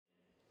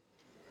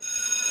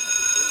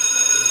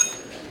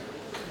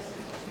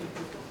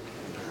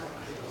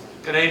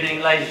Good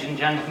evening, ladies and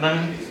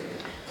gentlemen.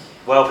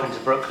 Welcome to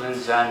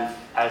Brooklands, and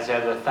as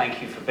ever,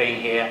 thank you for being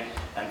here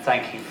and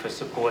thank you for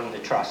supporting the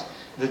Trust.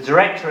 The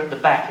director at the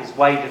back is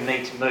waving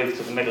me to move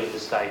to the middle of the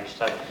stage,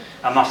 so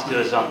I must do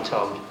as I'm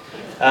told.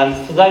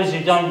 For those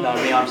who don't know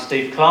me, I'm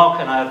Steve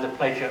Clark, and I have the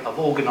pleasure of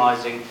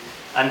organising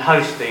and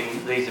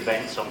hosting these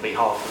events on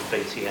behalf of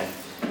BTN.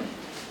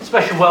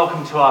 Special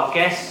welcome to our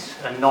guests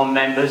and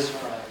non-members.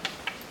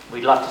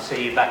 We'd love to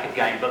see you back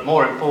again, but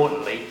more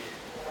importantly,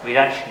 we'd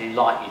actually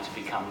like you to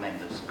become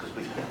members, because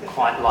we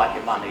quite like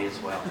your money as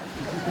well.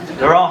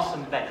 There are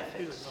some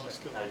benefits,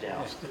 no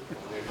doubt.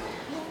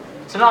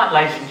 Tonight,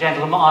 ladies and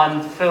gentlemen,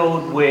 I'm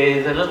filled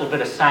with a little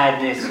bit of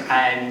sadness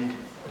and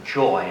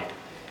joy.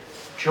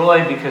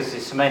 Joy because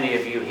there's so many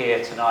of you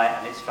here tonight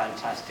and it's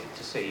fantastic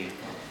to see you.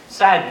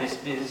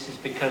 Sadness is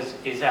because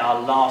it's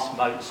our last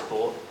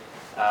motorsport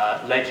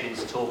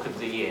Legends Talk of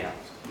the Year.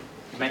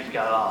 You meant to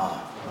go,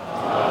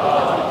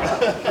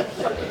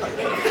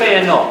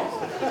 Fear not.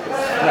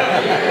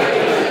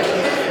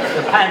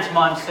 The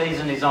pantomime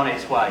season is on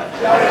its way.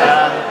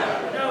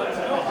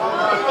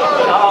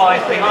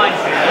 It's behind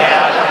you.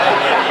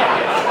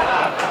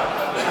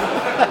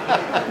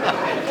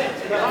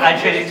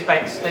 As you'd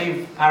expect,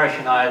 Steve Parish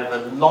and I had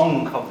a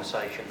long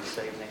conversation this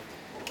evening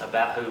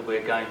about who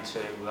we're going to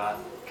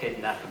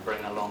kidnap and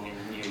bring along in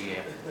the new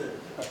year.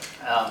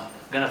 I'm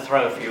going to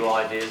throw a few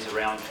ideas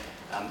around.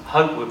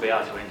 Hope we'll be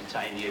able to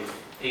entertain you,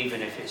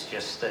 even if it's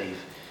just Steve.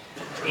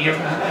 You'll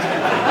know,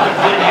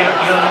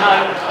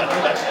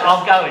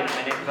 I'll go in a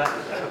minute, but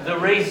the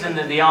reason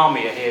that the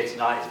Army are here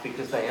tonight is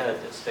because they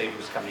heard that Steve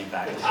was coming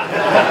back.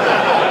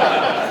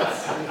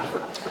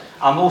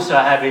 I'm also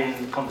having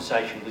a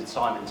conversation with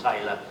Simon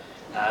Taylor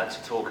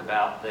to talk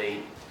about the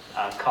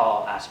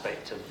car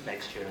aspect of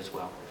next year as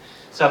well.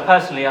 So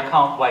personally, I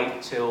can't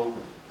wait till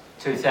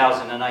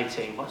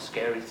 2018. What a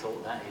scary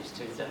thought that is.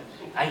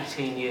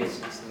 18 years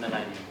since the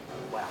millennium.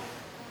 Wow.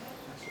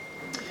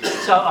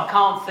 So I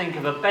can't think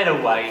of a better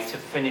way to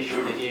finish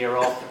the year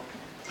off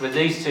with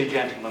these two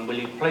gentlemen. Will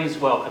you please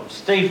welcome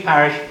Steve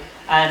Parish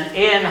and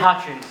Ian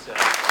Hutchinson.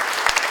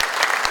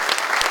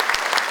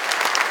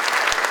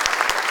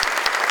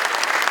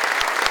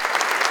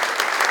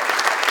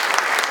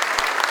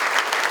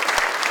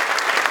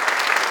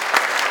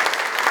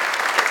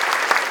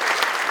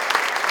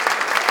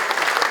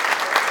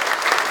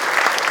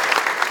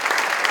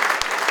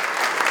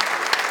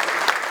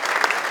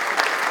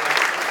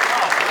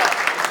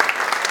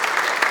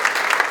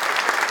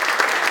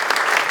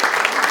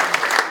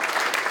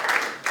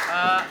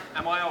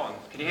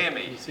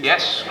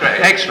 Yes,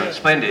 great, excellent,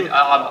 splendid.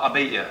 I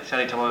beat you. It's the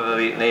only time I've ever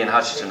beaten Ian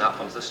Hutchinson up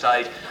onto the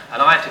stage,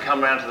 and I had to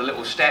come round to the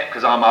little step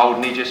because I'm old,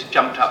 and he just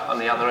jumped up on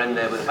the other end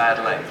there with a bad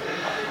leg.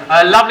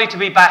 Lovely to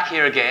be back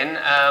here again,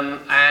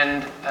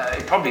 and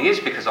it probably is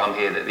because I'm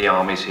here that the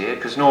Army's here,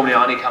 because normally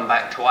I only come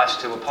back twice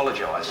to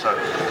apologise. So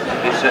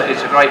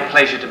it's a great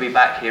pleasure to be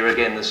back here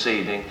again this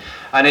evening,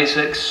 and it's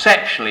an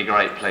exceptionally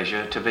great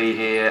pleasure to be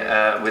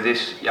here with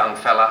this young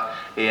fella,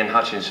 Ian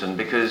Hutchinson,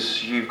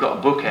 because you've got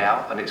a book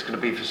out and it's going to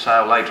be for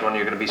sale later on.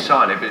 You're going to be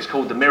signing it, but it's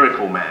called The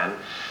Miracle Man.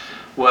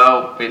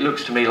 Well, it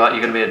looks to me like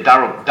you're going to be a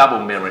double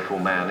miracle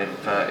man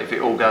if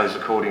it all goes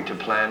according to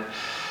plan.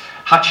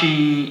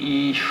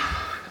 Hutchie,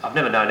 I've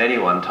never known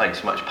anyone take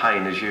so much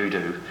pain as you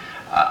do.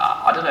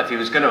 I don't know if he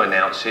was going to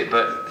announce it,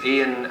 but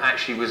Ian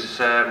actually was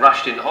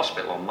rushed into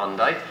hospital on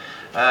Monday.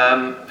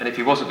 And if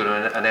he wasn't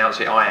going to announce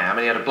it, I am. And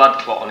he had a blood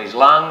clot on his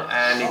lung,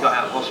 and he got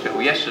out of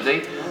hospital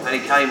yesterday, and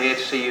he came here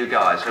to see you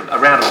guys. So a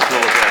round of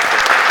applause there.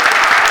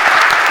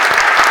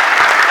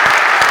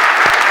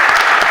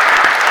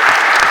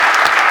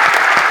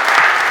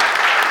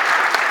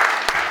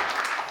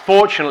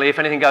 Fortunately, if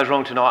anything goes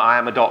wrong tonight, I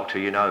am a doctor,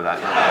 you know that.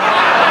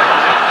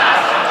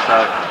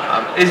 So,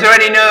 is there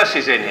any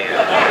nurses in here?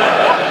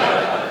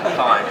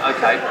 Fine,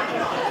 okay.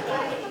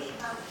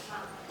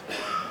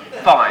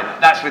 Fine,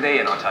 that's with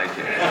Ian, I take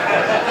it.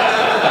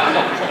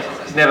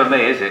 It's never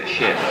me, is it?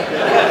 Shit.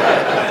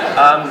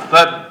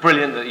 But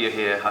brilliant that you're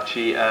here,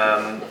 Hutchie.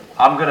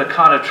 I'm going to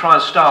kind of try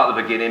and start at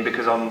the beginning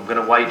because I'm going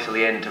to wait till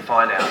the end to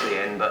find out the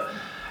end. But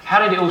how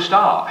did it all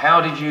start? How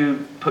did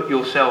you put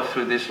yourself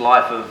through this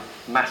life of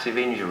massive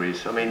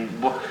injuries? I mean,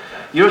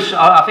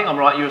 I think I'm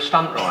right, you're a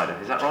stunt rider,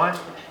 is that right?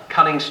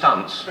 Cunning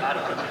stunts. A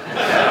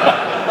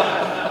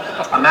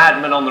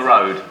madman on the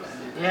road.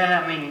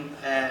 Yeah, I mean,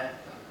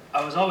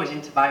 I was always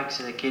into bikes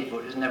as a kid,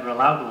 but was never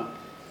allowed one.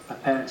 My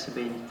parents have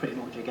been pretty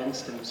much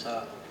against them,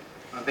 so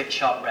I'm a bit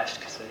short-breast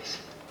because of this.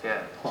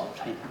 Yeah. What I'm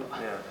trying to do.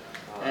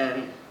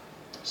 Yeah.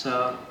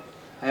 So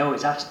I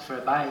always asked for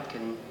a bike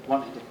and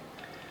wanted it.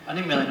 I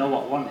didn't really know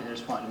what I wanted, I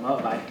just wanted a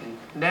motorbike. And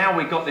now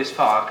we got this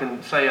far, I can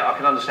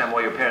understand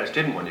why your parents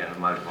didn't want you to have a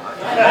motorbike.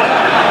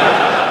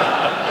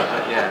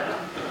 Yeah.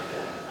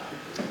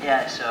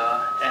 Yeah,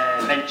 so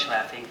eventually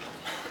I think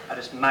I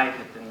just mired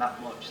them that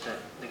much that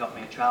they got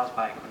me a trials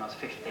bike when I was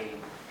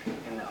 15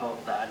 in the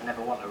hope that I'd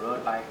never want a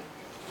road bike.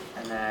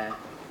 And a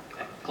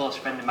close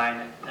friend of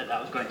mine that I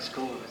was going to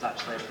school with was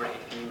actually a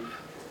British youth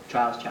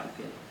trials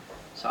champion.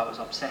 So I was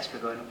obsessed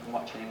with going up and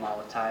watching him all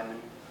the time,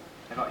 and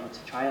I got into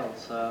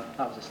trials, so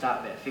that was the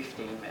start of it at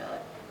 15 really.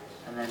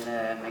 And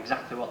then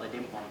exactly what they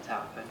didn't want to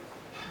happen.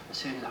 As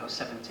soon as I was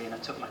 17, I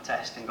took my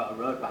test and got a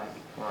road bike.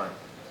 Right.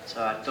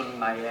 So I'd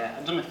done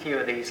a few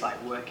of these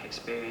like work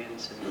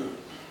experience and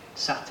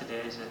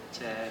Saturdays at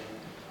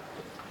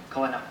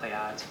Colin Appley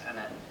Yard and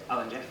at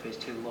Alan Jeffries,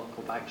 2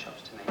 local bike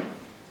shops to me.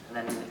 And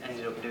then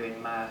ended up doing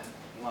my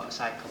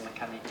motorcycle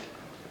mechanic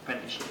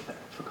apprenticeship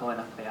for Colin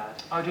Appley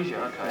Yard. Oh, did you?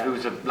 Okay. Yeah. Who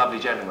was a lovely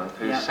gentleman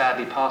who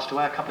sadly passed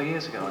away a couple of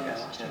years ago, I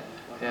guess. last year.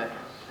 Yeah.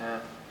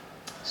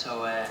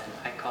 So I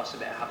caused a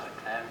bit of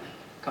havoc there.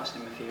 Cost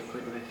him a few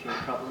quid with a few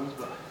problems,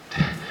 but...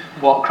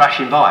 What,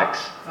 crashing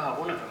bikes? Oh,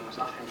 one of them was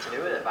nothing to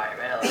do with the bike,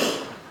 really.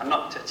 I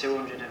knocked a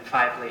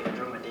 205 litre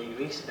drum of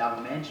degreaser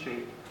down Main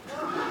Street.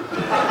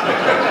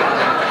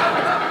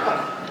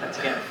 Had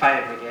to get a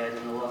fire brigade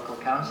and the local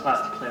council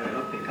had to clear it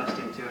up. It cost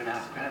him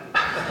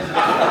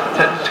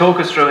 $2,500. Talk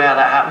us through how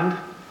that happened.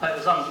 It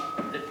was on.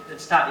 It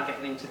started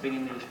getting into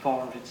bringing these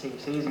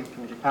 400cc's in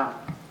from Japan,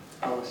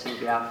 all the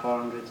CBR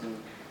 400s and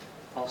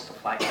all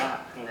stuff like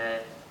that, and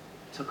they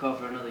took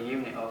over another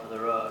unit over the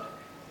road,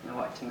 and they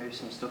wanted to move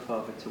some stuff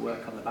over to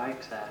work on the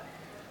bikes there.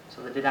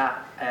 So they did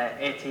that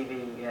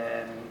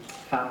ATV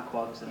farm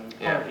quads, and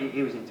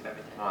he was into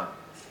everything. Right.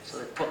 So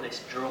they put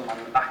this drum on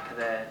the back of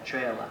the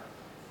trailer,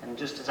 and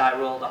just as I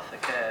rolled off the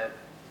curb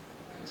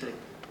to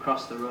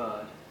cross the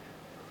road,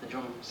 the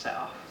drum set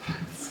off.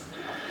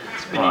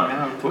 Spinning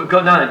round. Well, it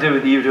got nothing to do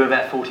with you doing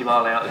about 40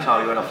 miles an hour at the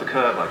time you went off the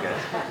curb, I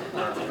guess.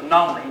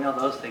 Normally, you know,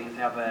 those things,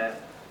 they have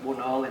one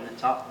hole in the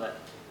top that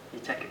you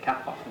take a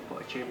cap off and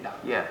put a tube down.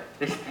 Yeah.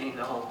 This thing,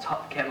 the whole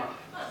top came off.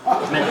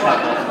 It's meant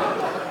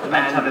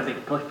to have a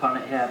big clip on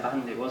it here,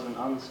 band, it wasn't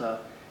on, so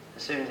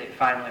as soon as it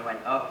finally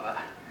went over,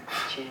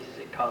 Jesus,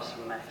 it caused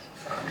some mess.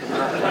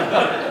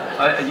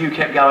 You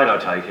kept going, I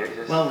take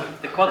it? Well,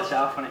 the quad set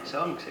off on its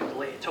own because it was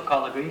lit. It took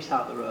all the grease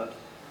out of the road.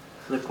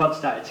 So the quad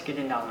started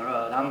skidding down the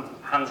road. I'm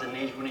hands and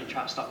knees running,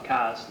 trying to stop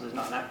cars so there's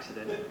not an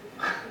accident.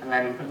 And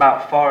then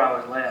about 4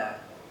 hours later,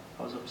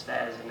 I was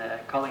upstairs and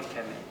Colin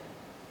came in,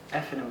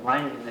 effing and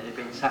blinding that he'd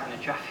been sat in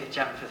a traffic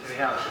jam for 3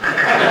 hours.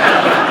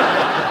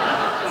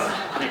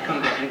 And he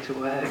couldn't get into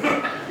work.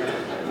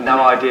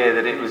 No idea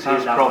that it was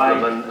his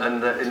problem,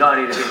 and that not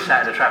only did he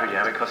sat in a traffic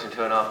jam, it cost him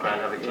 £2,500 to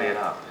have it cleared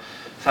up.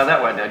 So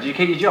that went down. Did you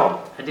keep your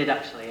job? I did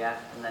actually, yeah.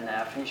 And then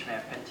I finished my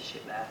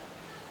apprenticeship there.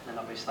 And then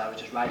obviously I was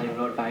just riding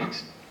road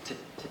bikes to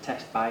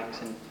test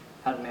bikes and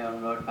had my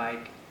own road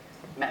bike.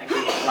 Met a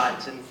group of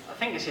lads, and I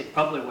think this is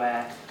probably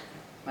where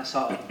I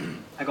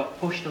got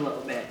pushed a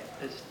little bit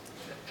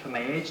for my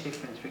age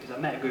difference, because I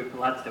met a group of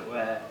lads that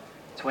were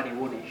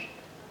 21ish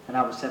and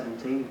I was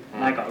 17,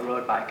 and I got a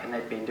road bike and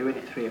they'd been doing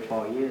it 3 or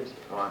 4 years.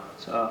 Right.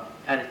 So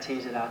I had a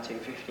TZR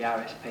 250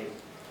 RSP,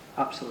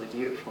 absolutely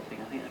beautiful thing.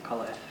 I think they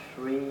call it a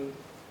 3V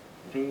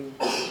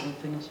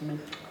something or something.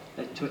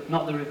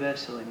 Not the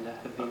reverse cylinder,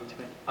 a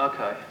V-twin.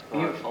 Okay.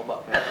 Beautiful,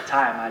 but at the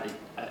time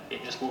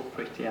it just looked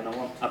pretty, and I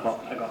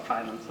got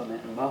finance on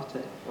it and bought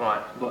it.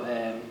 Right. But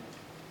I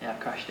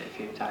crashed it a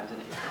few times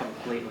and it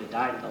completely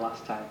died the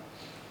last time.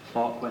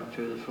 Fork went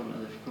through the front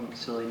of the front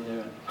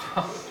cylinder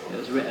and it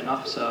was written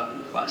off. So,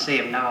 but I see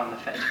him now on the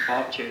fetch a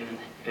fortune, and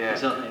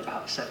there's only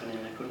about 7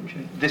 in the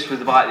country. This was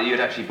the bike that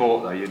you'd actually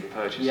bought, though. You'd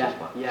purchased this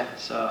one. Yeah.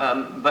 So.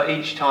 But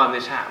each time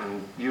this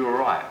happened, you were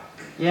right.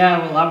 Yeah,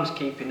 well, I was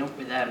keeping up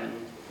with them, and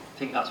I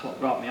think that's what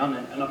brought me on.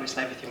 And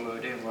obviously, everything we were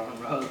doing were on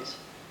roads.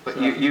 But so,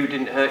 you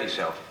didn't hurt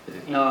yourself,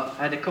 did you? No,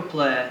 I had a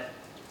couple of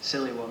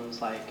silly ones,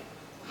 like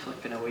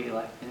flipping a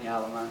wheelie in the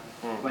Isle of Man.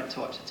 Went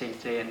to watch the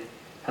TT and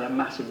had a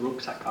massive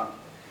rucksack on.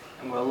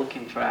 And we were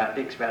looking for our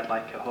digs. We had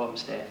like a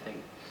homestay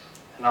thing,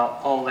 and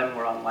all them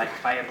were on like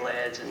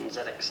Fireblades and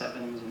ZX7s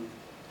and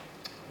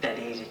dead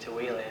easy to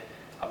wheelie.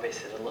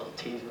 Obviously the little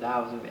T's with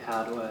ours was a bit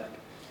hard work,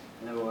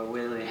 and they were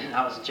wheelie, and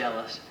I was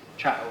jealous.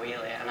 Tried to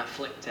wheelie it and I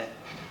flipped it,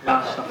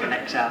 bounced off an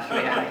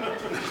XR3i.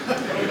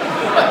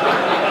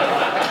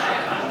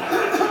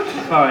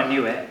 Before I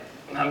knew it,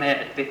 my mate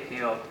had picked me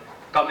up,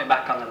 got me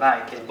back on the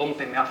bike. He's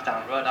bumping me off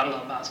down the road. I'm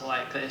not about to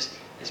like this.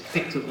 He's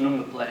picked up the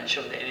number plate and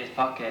shoved it in his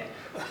pocket.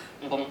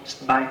 Bumped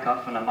the bike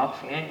off and I'm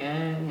off.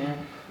 Yeah.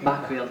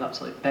 Back wheel's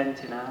absolutely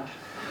bent in half.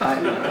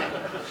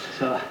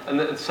 So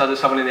there's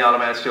someone in the Isle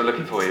of Man still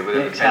looking for you with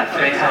a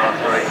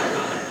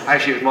XR3.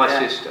 Actually, it was my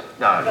sister.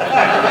 No.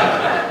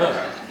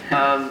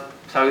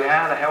 So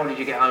how the hell did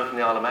you get home from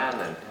the Isle of Man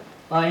then?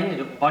 Well, I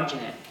ended up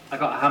bodging it. I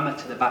got a hammer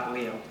to the back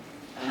wheel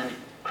and then it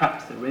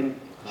cracked the rim,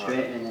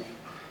 straightening it.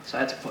 So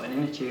I had to put an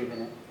inner tube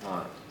in it.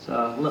 Right.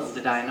 So little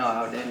did I know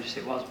how dangerous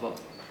it was, but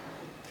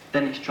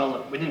Dennis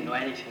Trollope, we didn't know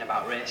anything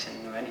about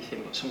racing or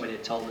anything, but somebody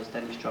had told us,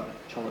 Dennis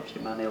Trollope's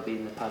your man, he'll be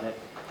in the paddock,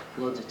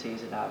 loads of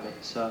teasers out of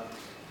it. So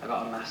I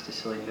got a master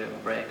cylinder and a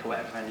brake or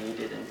whatever I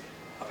needed, and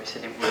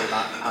obviously didn't worry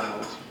about the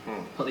panels.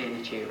 Put the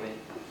inner tube in.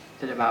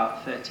 Did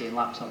about 13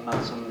 laps on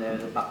Mad Sunday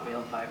with the back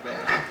wheel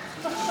vibrator.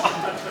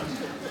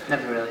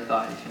 Never really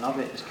thought anything of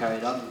it, just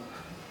carried on.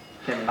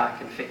 Came back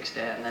and fixed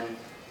it, and then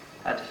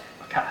I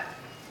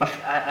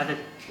had a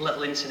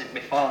little incident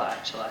before that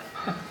actually.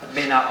 I'd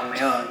been out on my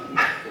own,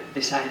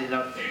 decided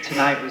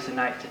tonight was the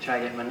night to try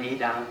and get my knee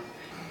down.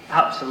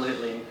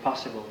 absolutely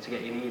impossible to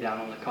get your knee down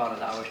on the corner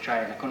that I was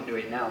trying. I couldn't do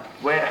it now.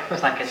 Where?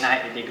 It's like a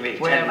 90-degree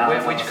 10 mile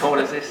an which hour.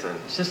 corner is this then?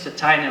 It's just a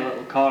tiny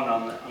little corner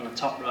on the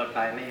top road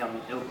by me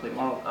on Ilkley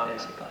Moor,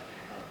 basically.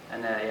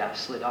 And yeah, I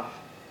slid off,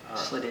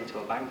 slid into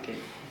a banking.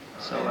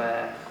 So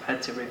I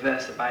had to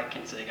reverse the bike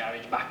into the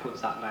garage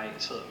backwards that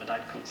night so that my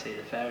dad couldn't see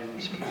the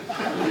fairings.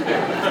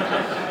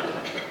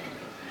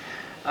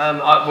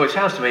 Well, it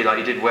sounds to me like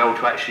you did well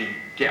to actually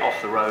get off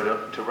the road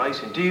up to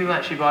racing. Do you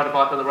actually ride a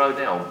bike on the road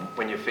now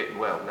when you're fit and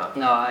well? No.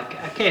 No,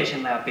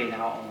 occasionally I've been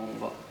out on one,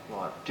 but...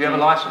 Right. Do you have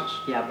a licence?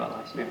 Yeah, I've got a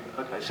licence.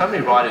 Okay, so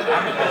many riders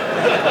haven't.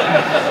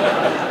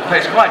 But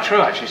it's quite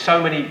true actually,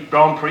 so many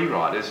Grand Prix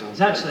riders. And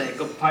It's actually a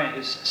good point. It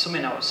was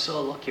something I was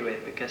so lucky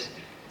with because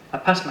I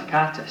passed my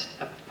car test.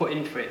 I put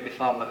in for it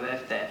before my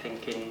birthday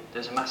thinking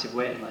there's a massive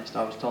waiting list.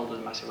 I was told there's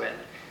a massive waiting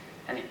list.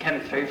 And it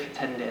came through for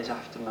 10 days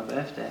after my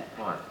birthday.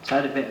 Right. So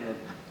I had a bit of a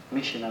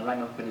mission. I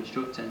rang up an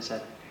instructor and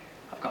said,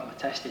 I've got my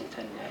test in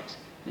 10 days.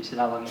 And he said,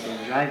 how long have you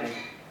been driving?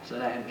 I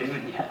said, I haven't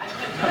driven yet.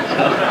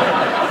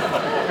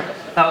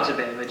 That was a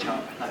bit of a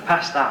job. And I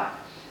passed that.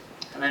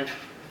 And then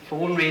for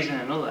one reason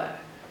or another,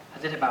 I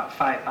did about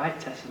 5 bike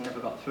tests and never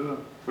got through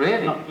them.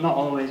 Really? Not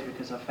always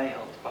because I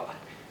failed, but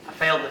I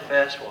failed the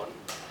first one,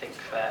 I think,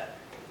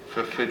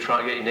 for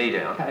trying to get your knee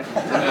down.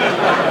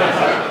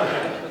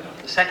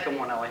 The second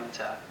one I went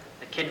to,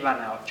 the kid ran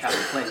out trying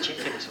to play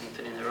chicken or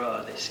something in the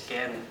road, this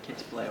game the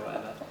kids play or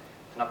whatever.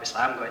 And obviously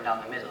I'm going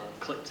down the middle and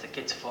clipped the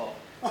kid's foot.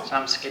 So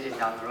I'm skidding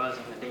down the road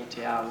on the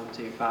DTR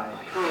 125.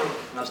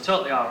 And I was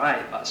totally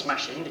alright, but I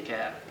smashed the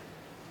indicator.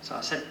 So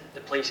I said, the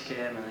police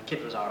came and the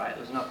kid was alright,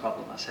 there was no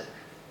problem. I said,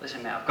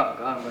 listen mate, I've got to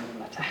go, I'm going to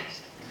my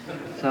test.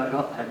 So I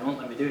got there and won't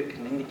let me do it because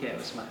the indicator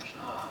was smashed.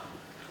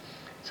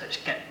 So it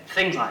just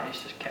things like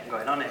this just kept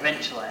going on.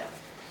 Eventually,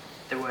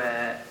 they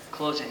were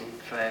closing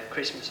for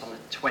Christmas on the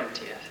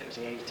 20th, it was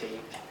the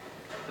 18th.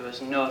 There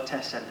was no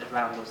test centres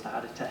around us that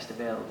had a test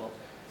available.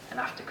 And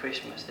after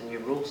Christmas, the new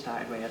rule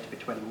started where you had to be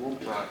 21.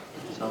 Right.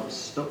 So I was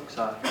stuck,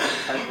 so I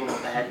had to run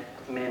up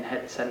the main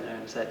head centre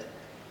and said,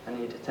 I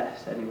need a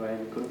test anywhere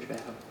in the country.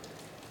 I'm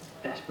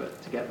desperate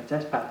to get my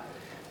test back.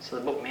 So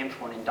they booked me in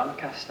for one in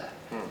Doncaster.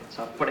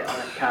 So I put it on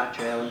a car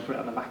trail and put it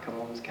on the back of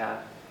one's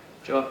car.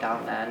 Drove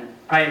down there,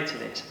 and prior to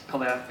this,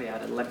 Colin Happy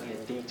had lent me a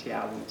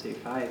DTR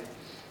 125.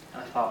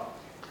 And I thought,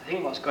 I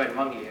think what's going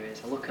wrong here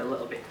is I look a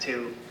little bit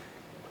too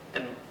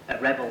a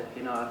rebel,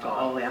 you know, I've got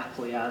all the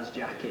Appleyard's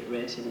jacket,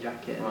 racing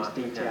jacket and this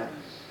DTR. Yeah.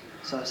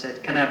 So I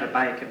said, can I have a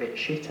bike a bit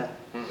shitter?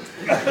 So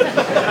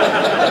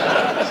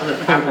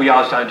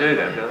Appleyards don't do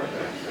that, do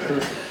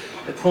they?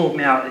 They pulled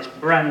me out this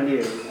brand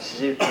new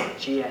Suzuki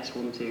GS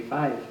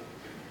 125.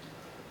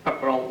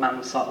 Proper old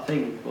man sort of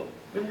thing, but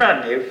it was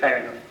brand new, fair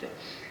enough.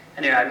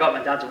 Anyway, I got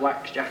my dad's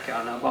wax jacket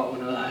on, I bought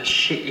one of those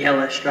shit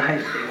yellow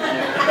stripe things.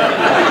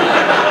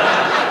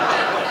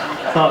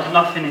 Thought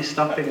nothing is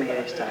stopping me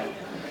this time.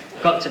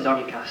 Got to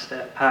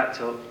Doncaster,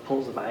 parked up,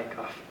 pulls the bike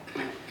off.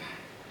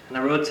 And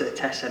I rode to the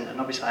test centre, and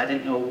obviously I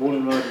didn't know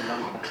one road in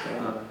Doncaster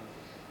anyway.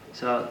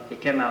 So he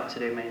came out to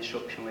do my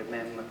instruction with me,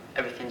 and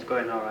everything's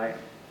going alright.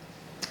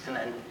 And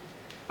then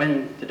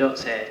when they don't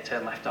say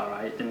turn left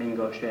alright, they mean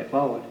go straight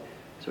forward.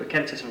 So we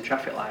came to some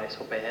traffic lights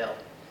up a hill,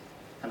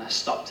 and I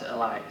stopped at the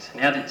lights, and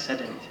he hadn't said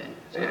anything.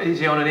 So is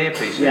he on an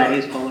earpiece? yeah,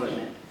 he's following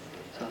me.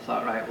 So I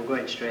thought, right, we're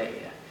going straight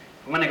here.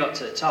 And when I got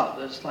to the top,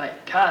 there's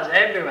like cars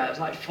everywhere. It was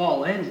like 4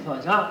 lanes. I thought,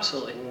 there's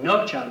absolutely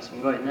no chance I'm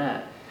going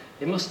there.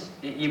 You must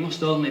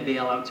only be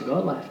allowed to go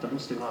left. I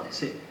must have got to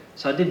sit.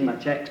 So I did my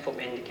checks, put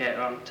my indicator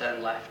on,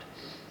 turned left.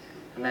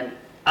 And then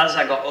as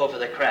I got over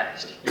the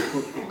crest, you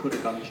could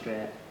have gone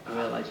straight. I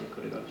realised you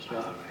could have gone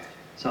straight.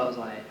 So I was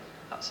like,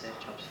 that's it,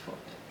 job's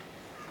fucked.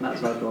 And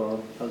that's why I go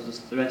home.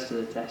 The rest of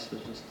the test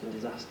was just a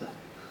disaster.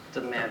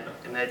 Done my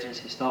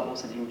emergency stop,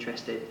 wasn't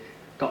interested.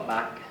 Got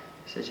back,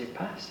 he says, you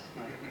passed.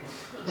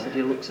 I said,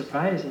 you look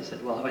surprised. I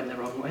said, well, I went the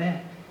wrong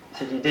way. He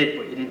said, you did,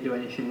 but you didn't do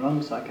anything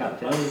wrong, so I can't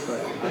tell you for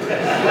it.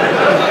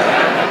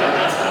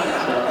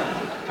 So,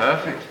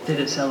 perfect. Did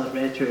a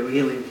celebratory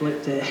wheelie,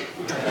 flipped it.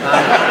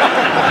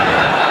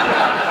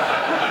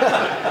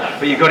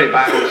 But you got it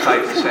back all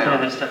safe and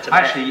sound. Yeah,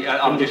 actually,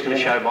 I'm just going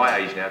to show my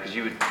age now, because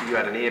you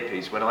had an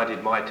earpiece when I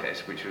did my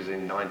test, which was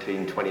in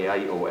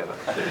 1928 or whatever.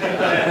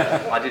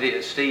 I did it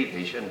at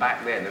Stevenage, and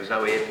back then there was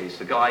no earpiece.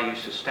 The guy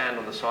used to stand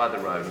on the side of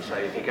the road and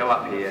say, if you go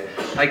up here,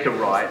 take a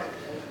right,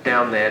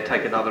 down there,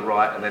 take another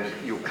right, and then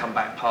you'll come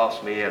back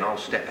past me and I'll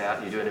step out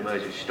and you do an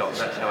emergency stop.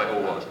 That's how it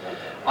all was.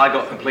 I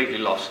got completely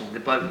lost, and the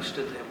bloke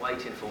stood there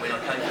waiting for me, and I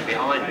came from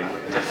behind him.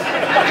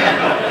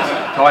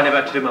 So I never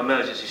had to do my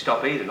emergency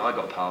stop either, and I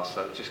got past,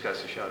 so it just goes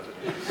to show.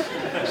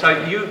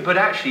 But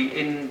actually,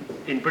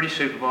 in British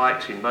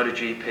Superbikes, in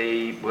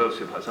MotoGP, World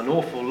Superbikes, an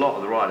awful lot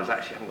of the riders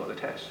actually haven't got the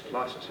test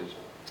licences.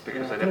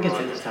 Because they I never think it's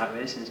ride. when they start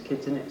racing as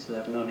kids, isn't it? So they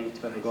have no need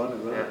to ever go on a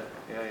road.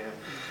 Yeah.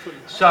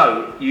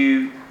 So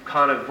you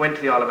kind of went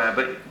to the Isle of Man,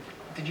 but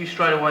did you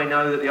straight away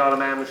know that the Isle of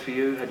Man was for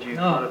you? Had you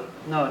what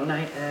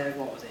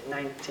was it,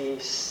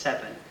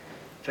 97.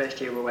 First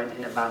year we went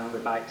in a van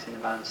with bikes in a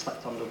van,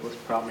 slept on Douglas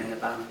Prom in a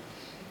van,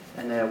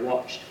 and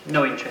watched.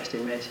 No interest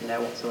in racing there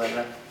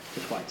whatsoever.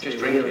 just wanted to Just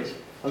do drinking? wheelies.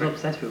 I was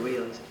obsessed with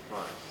wheelies.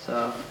 Right.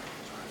 So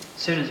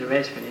as soon as the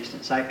race finished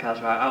and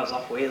sidecars were out, I was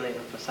off wheeling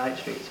up a side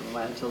street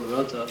somewhere until the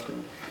roads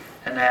opened.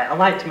 And I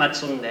liked Mad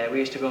Sunday. We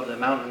used to go over the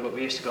mountain, but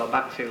we used to go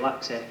back through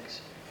Laxey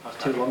because it was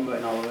too long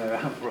going all the way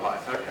around. Right,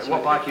 okay. So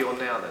What bike are you on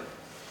now then?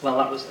 Well,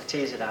 that was the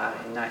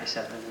TZR in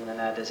 '97, and then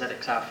I had a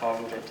ZXR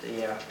 400 the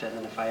year after, and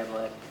then a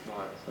Fireblade.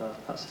 Right. So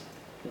that's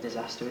a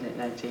disaster, isn't it?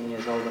 19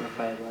 years old and a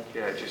Fireblade.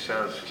 Yeah, it just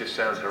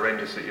sounds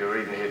horrendous that you're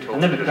even here I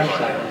talking never to us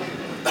crashed right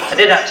that now. one. I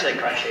did actually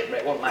crash it, but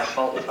it wasn't my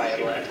fault, the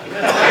Fireblade.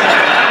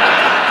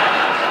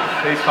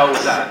 Whose fault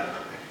was that?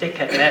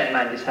 Dickhead mate of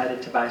mine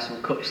decided to buy some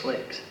cut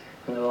slicks,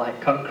 and they were like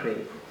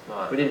concrete.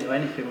 Right. We didn't know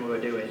anything we were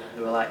doing.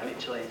 They were like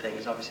Michelin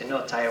things, obviously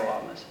no tyre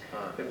warmers.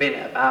 Right. We'd been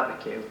at a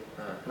barbecue,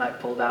 Right. and I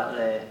pulled out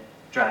the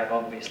drive.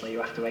 Obviously, you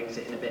have to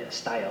exit in a bit of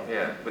style.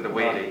 Yeah, with the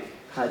wheelie.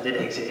 I did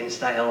exit in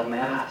style on my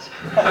ass.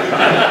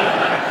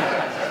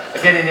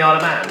 Again in the Isle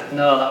of Man?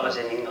 No, that was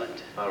in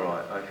England. Oh,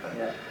 right, okay.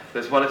 Yeah.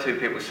 There's one or two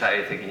people sat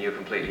here thinking you're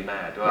completely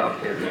mad. Well,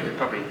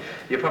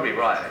 you're probably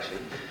right, actually.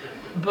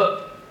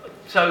 But,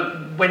 so,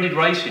 when did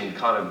racing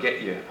kind of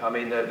get you? I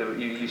mean,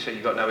 you said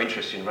you got no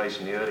interest in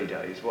racing in the early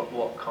days.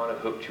 What kind of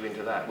hooked you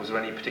into that? Was there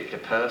any particular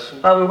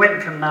person? Well, we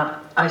went from that.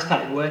 I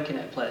started working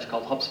at a place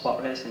called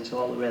HubSpot Racing, so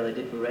all we really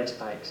did were race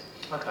bikes.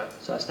 Okay.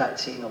 So I started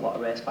seeing a lot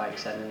of race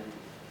bikes and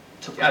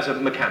took As a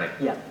mechanic?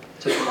 Yeah,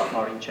 took a lot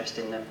more interest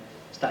in them.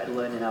 Started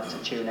learning how to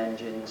tune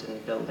engines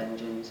and build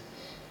engines,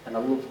 and I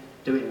loved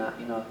doing that,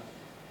 you know.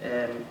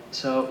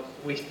 So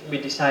we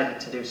decided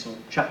to do some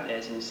track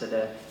days instead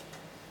of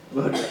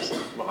road racing,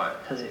 Right.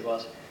 as it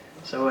was.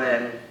 So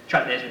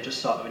track days were just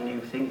sort of a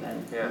new thing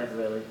then, Yeah. never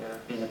really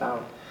been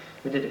about.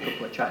 We did a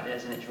couple of track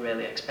days and it's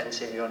really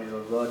expensive. You're on your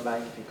road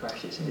bike, if you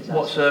crash it's a disaster.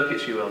 What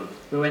circuits you on?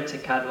 We went to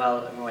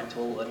Cadwell and we went to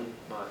Alton,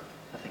 Right.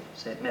 I think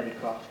that's it, maybe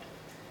Croft.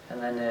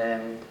 And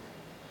then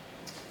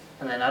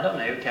I don't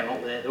know who came up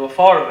with it. There were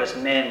 4 of us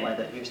mainly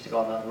that used to go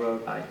on the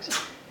road bikes,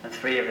 and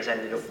 3 of us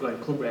ended up going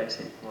club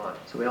racing. Right.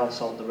 So we all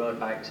sold the road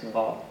bikes and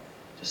bought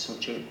just some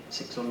cheap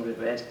 600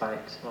 race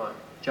bikes. Right.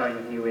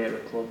 Joined New Era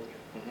Club.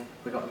 Mhm.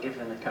 We got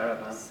given a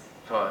caravan.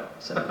 Right.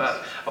 So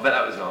I bet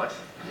that was nice.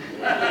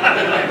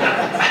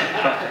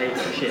 proper heap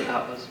of shit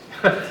that was.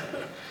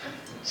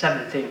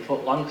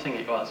 17-foot long thing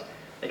it was.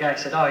 The guy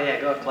said, "Oh yeah,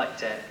 go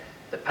collect it."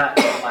 The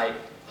pack's like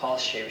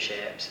horseshoe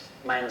shapes.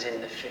 Mine's in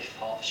the 5th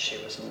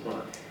horseshoe or something.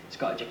 Right. It's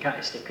got a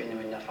Ducati sticker in the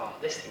window. I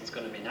thought, this thing's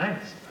going to be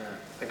nice. Yeah.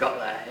 I got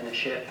there in a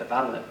Sherpa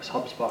van that was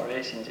HubSpot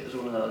Racing's. It was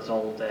one of those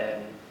old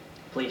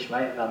police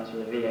riot vans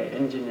with a V8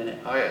 engine in it.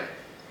 Oh, yeah.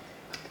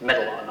 It made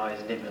a lot of noise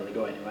and didn't really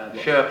go anywhere.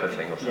 But Sherpa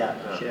thing or something? yeah,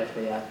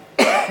 Sherpa,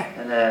 yeah.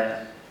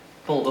 And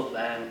pulled up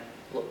there and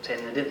looked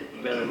in. There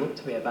didn't really look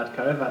to be a bad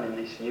caravan in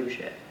this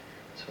U-shape.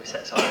 So we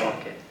set off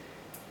walking.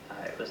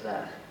 It was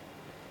there.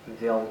 With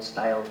the old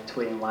style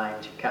twin line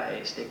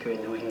Ducati sticker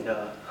in the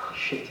window.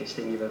 Shittest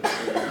thing you've ever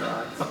seen in your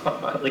life.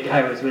 But the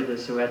guy was with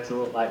us, so we had to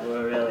look like we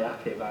were really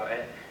happy about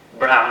it.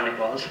 Brown it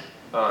was.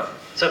 Right.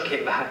 Took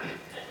it back.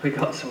 We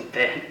got some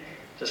paint.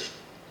 Just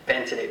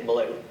painted it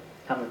blue.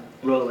 And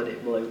rolled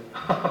it blue.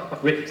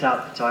 Ripped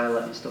out the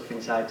toilet and stuff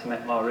inside to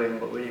make more room,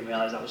 but we didn't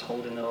realise that was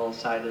holding the whole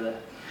side of the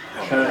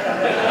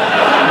caravan.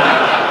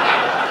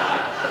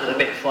 It was a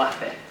bit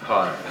flappy.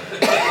 Right.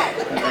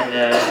 And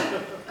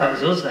then that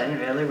was us then,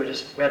 really. We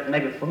had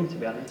mega fun, to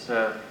be honest.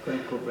 Yeah.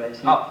 Going club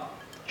racing,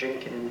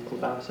 drinking in the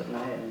clubhouse at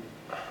night. And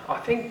I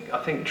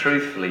think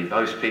truthfully,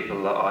 most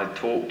people that I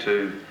talked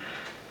to,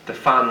 the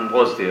fun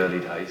was the early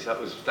days. That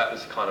was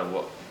kind of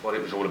what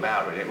it was all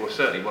about, really. Well,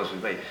 certainly was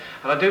with me.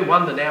 And I do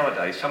wonder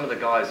nowadays, some of the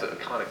guys that are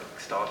kind of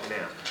starting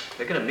out,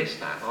 they're going to miss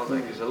that, aren't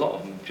they? Because a lot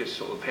of them just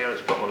sort of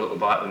parents put them on a little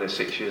bike when they're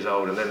 6 years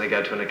old, and then they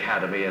go to an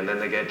academy, and then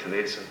they get to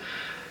this. And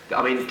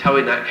I mean,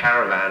 towing that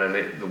caravan and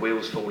the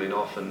wheels falling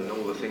off and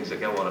all the things that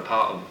go on are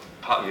part of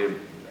your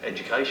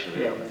education,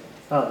 really. yeah,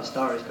 oh, the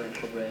stories going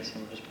club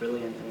racing was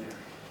brilliant. And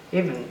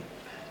even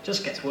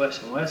just gets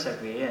worse and worse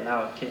every year.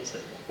 Now kids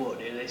that won't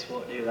do this,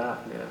 won't do that.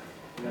 Yeah.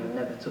 You know,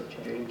 never touch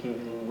a drink,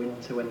 even in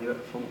winter when you're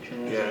at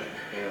functions. Yeah,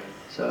 yeah.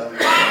 So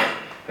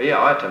But yeah,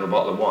 I had to have a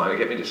bottle of wine to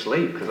get me to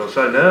sleep because I was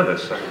so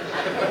nervous. So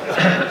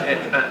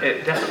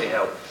it definitely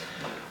helped.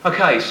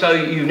 Okay, so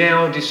you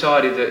now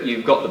decided that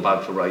you've got the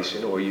bug for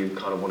racing, or you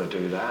kind of want to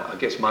do that. I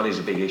guess money's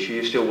a big issue.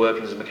 You're still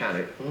working as a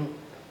mechanic. Yeah.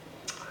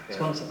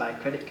 sponsored by a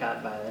credit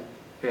card by then.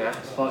 Yeah.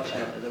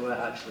 Fortunately, they weren't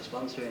actually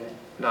sponsoring it.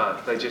 No,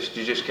 you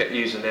just kept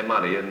using their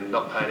money and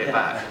not paying it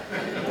back.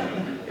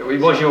 It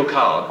was your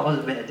card.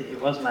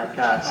 It was my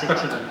card,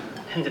 6 of them.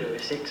 Ended up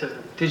with 6 of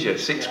them. Did you?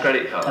 6 Yeah.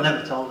 credit cards? I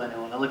never told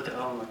anyone. I lived at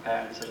home with my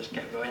parents. I just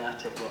kept going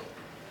at it. But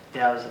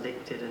yeah, I was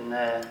addicted, and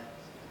I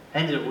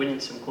ended up winning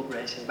some club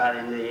racing by the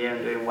end of the year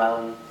and doing well.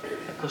 And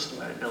a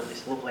customer had built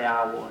this lovely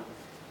R1,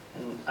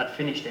 and I'd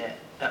finished it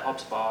at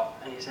HubSpot,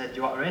 and he said, "Do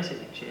you want to race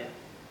it next year?"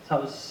 So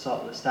that was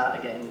sort of the start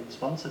of getting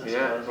sponsored, I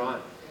suppose. Yeah,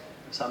 right.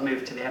 So I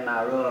moved to the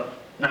MRO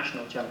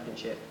National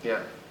Championship. Yeah.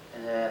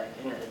 And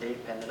in at the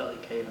deep end, I don't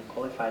think I even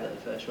qualified at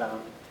the first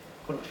round.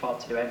 Couldn't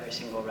afford to do every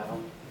single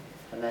round.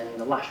 And then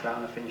the last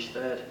round I finished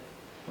 3rd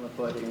on the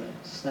podium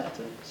at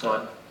Snetterton. So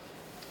Right.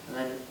 And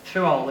then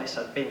through all this,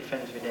 I'd been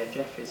friends with Dave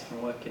Jeffries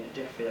from working at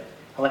Jeffrey.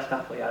 I left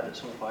Appleyard at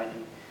some point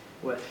and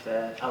worked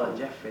for Alan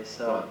Jeffries,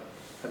 so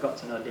I got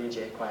to know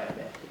DJ quite a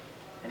bit.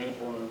 And he'd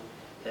won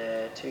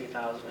the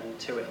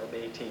 2002 it'll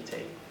be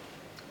TT,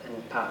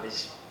 and part of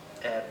his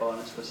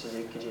bonus was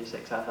Suzuki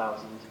G6R1000,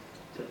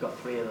 so he'd got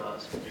 3 of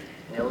those.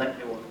 And he lent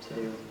me one to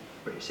do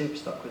British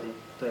Superstock with him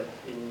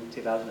in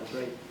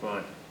 2003.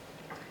 Right.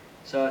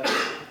 So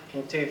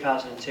in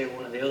 2002,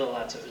 one of the other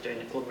lads that was doing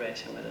the club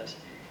racing with us,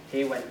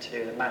 he went to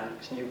do the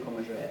Manx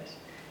Newcomers race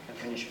and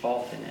finished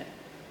 4th in it.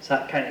 So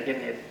that kind of gave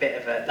me a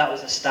bit of a, that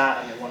was the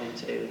start of me wanting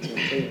to do the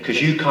TT.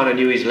 Because you kind of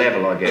knew his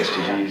level, I guess,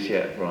 did you?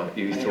 Yeah, right.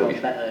 You thought I was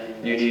better than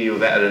him. you knew you were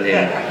better than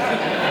him.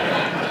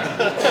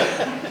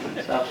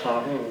 So I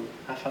thought,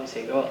 I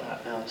fancy a go at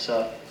that now.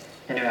 So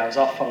anyway, I was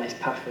off on this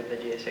path with the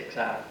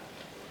G6R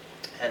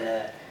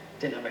and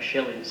didn't have a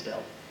shilling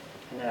still.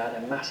 And I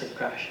had a massive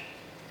crash.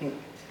 I think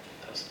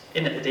I was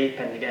in at the deep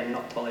end again,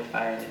 not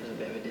qualifying, it was a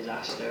bit of a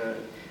disaster.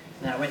 And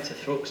then I went to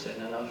Thruxton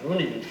and I was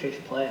running in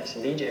 5th place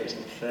and DJ was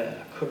in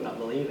 3rd. I could not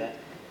believe it.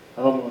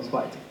 I almost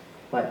wanted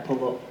to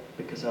pull up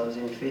because I was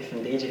in 5th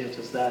and DJ was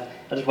just there.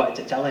 I just wanted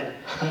to tell him,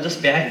 I'm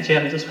just behind you,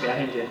 I'm just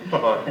behind you.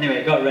 Anyway,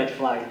 I got red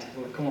flagged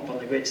and we come up on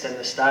the grid stand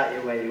to start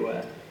you where you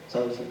were.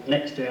 So I was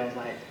next to him, I was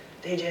like,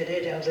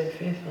 DJ, I was in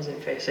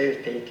 5th, so he was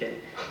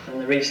peaking. And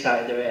they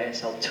restarted the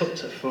race, I took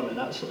to the front and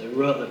absolutely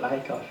wrote the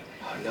bike off.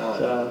 Oh no.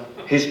 So,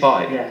 his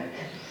bike? yeah.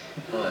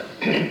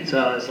 Right. So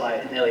I was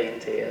like nearly in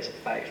tears,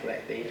 bike's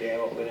wrecked, DJ,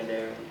 what we're going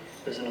to do?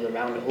 There's another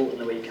round at Hulton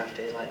the week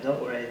after, he's like, don't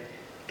worry,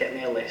 get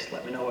me a list,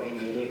 let me know what you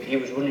need. He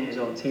was running his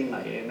own team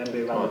that year, remember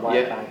he ran the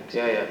white bikes?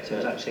 Yeah. So he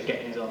was actually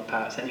getting his own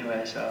parts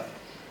anyway, so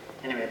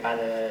anyway, by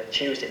the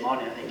Tuesday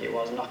morning, I think it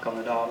was, knock on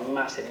the door,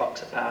 massive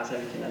box of parts,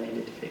 everything I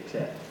needed to fix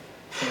it.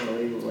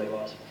 Unbelievable it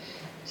was.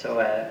 So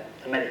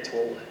I made it to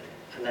Hulton,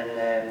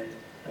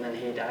 and then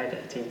he died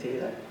at TT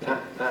there.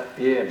 That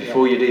year,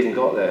 before you'd even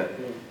got there?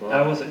 Right.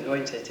 I wasn't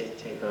going to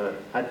TT.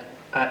 Right.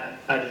 I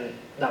didn't,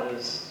 that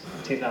was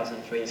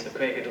 2003, so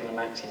Craig had done the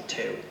Manx in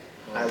 2.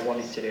 I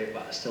wanted to do it,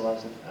 but I still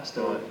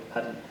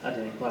hadn't had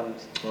any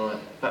plans. Right.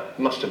 That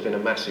must have been a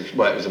massive,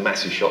 well, it was a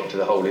massive shock to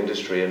the whole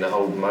industry and the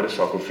whole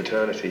motorcycle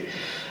fraternity.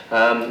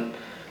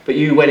 But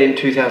you went in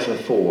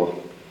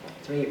 2004?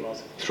 3 it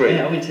was. 3?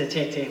 Yeah, I went to the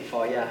TT in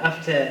 4, yeah.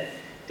 After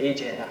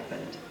DJ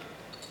happened,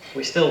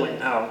 we still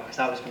went out, because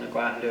I was going to go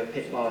out and do a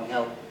pit more and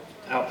help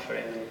out for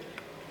him. And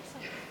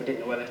we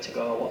didn't know whether to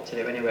go or what to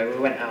do anyway. We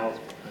went out,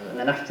 and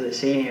then after the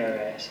senior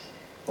race,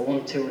 I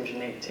won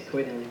 280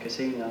 quid in the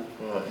casino.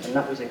 Right. And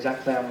that was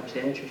exactly how much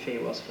the entry fee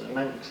was for the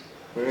Manx.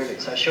 Really?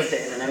 So I shoved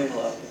it in an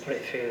envelope and put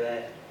it through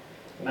the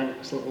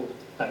Manx little,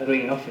 that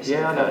green office.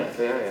 Yeah, I know.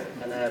 Yeah.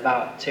 And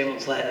about 2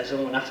 months later,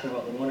 someone asked me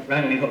what the money,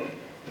 rang me up,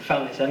 we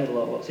found this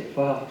envelope, what's it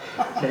for?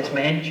 So it's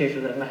my entry for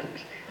the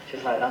Manx.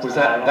 She's like, that's was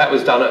not that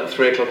was done at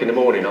 3 o'clock in the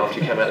morning after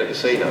you came out of the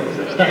casino, was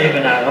it? It's not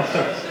even our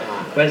office.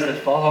 Where's the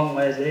form,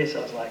 where's this?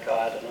 I was like,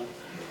 I don't know.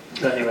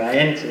 So anyway, I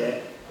entered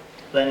it.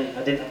 Then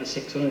I didn't have a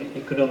 600,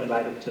 you could only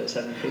buy it up to a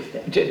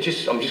 750.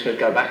 I'm just going to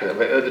go back a little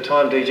bit. At the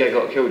time DJ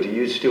got killed,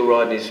 you were still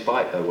riding his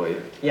bike though, were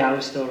you? Yeah, I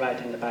was still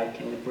riding the bike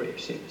in the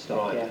British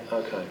Superstock, right. yeah.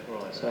 Okay,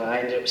 right. So I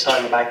ended up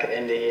selling the bike at the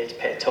end of the year to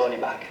pay Tony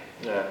back.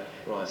 Yeah,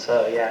 right.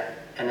 So yeah,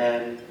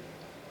 and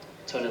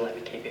Tony let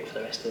me keep it for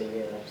the rest of the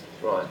year then.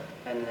 Right.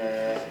 And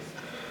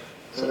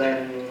so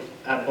then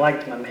I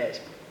blagged my mate's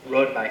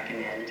road bike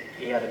in the end.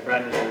 He had a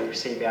brand new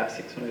CBR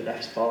 600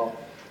 F Sport,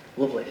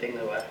 lovely thing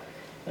they were.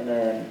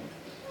 And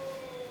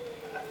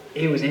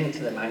he was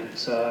into the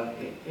Manx, so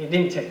it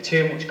didn't take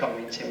too much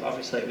convincing, but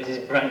obviously it was his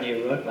brand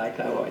new road bike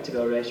that I wanted to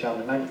go race around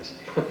the Manx.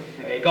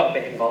 Anyway, he got a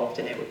bit involved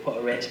in it, we put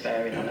a race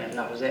bearing on it and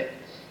that was it.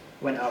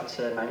 Went out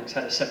to the Manx,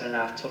 had a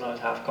 7.5 tonne, I was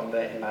half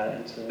converting by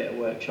then, so there was a bit of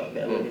workshop, a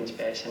bit of living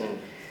space in it.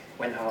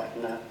 Went out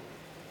and that.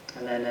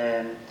 And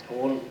then I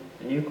won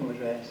the Newcomers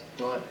race.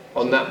 Right.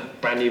 On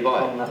that brand new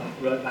bike? On that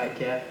road bike,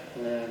 yeah.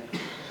 And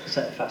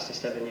set the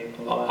fastest ever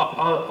Newcomer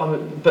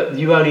bike. But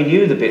you only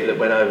knew the bit that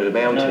went over the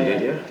mountain, No,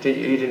 yeah. did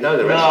you? You didn't know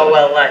the rest No, of it?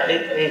 well, like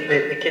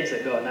the kids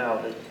that go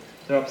now,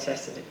 they're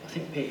obsessed with it. I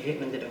think Pete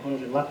Hickman did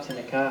 100 laps in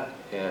a car.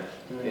 Yeah.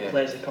 And then he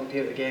plays the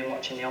computer game,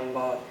 watching the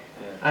onboard.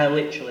 Yeah. I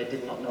literally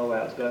did not know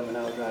where I was going when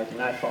I was riding.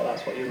 I thought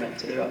that's what you meant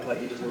to do. I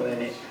thought you just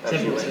learn it.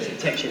 Everyone says it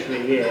takes you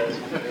 3 years.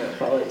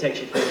 Well, it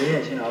takes you 3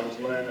 years, you know, I just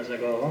learn as I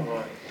go along.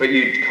 Right. But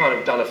you'd kind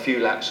of done a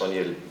few laps on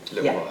your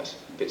little bikes,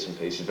 bits and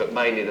pieces, but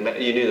mainly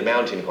you knew the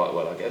mountain quite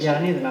well, I guess. Yeah,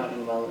 I knew the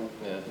mountain well,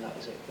 and that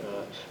was it.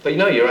 But you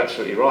know, you're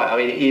absolutely right. I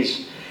mean, it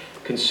is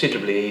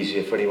considerably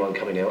easier for anyone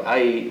coming out.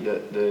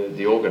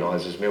 The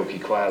organisers, Milky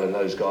Quail and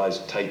those guys,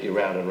 take you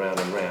round and round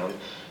and round.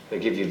 They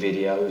give you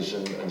videos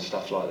and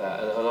stuff like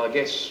that. And I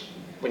guess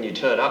when you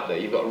turn up there,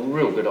 you've got a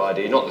real good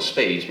idea, not the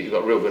speeds, but you've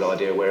got a real good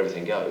idea where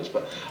everything goes.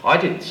 But I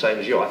did the same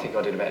as you. I think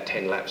I did about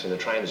 10 laps in the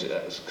transit.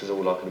 That was because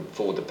all I could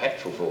afford the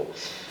petrol for.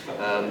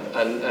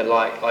 And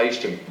like, I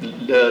used to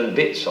learn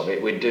bits of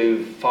it. We'd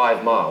do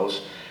 5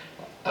 miles.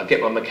 I'd get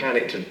my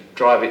mechanic to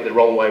drive it the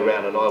wrong way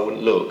round and I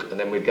wouldn't look, and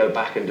then we'd go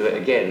back and do it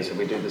again, so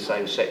we'd do the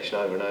same section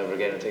over and over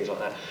again and things like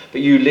that.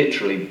 But you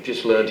literally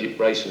just learned it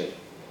racing it.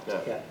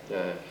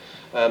 Yeah.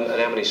 And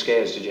how many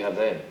scares did you have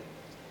then?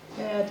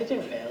 Yeah, I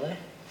didn't really.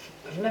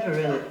 I've never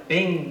really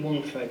been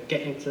one for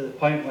getting to the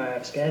point where I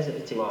have scares at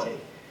the TT. Right.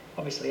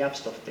 Obviously, you have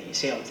stuff that you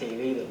see on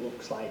TV that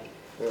looks like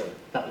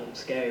that looks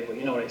scary, but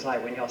you know what it's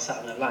like when you're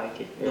sat on a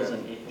bike. It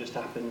doesn't. It just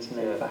happens and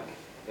then you're back.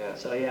 Yeah.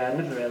 So yeah, I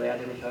never really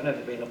had anything. I've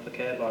never been up a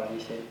curb or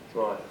anything.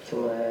 Right.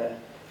 Till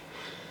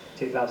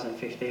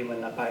 2015 when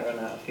that bike ran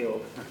out of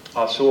fuel.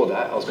 I saw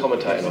that. I was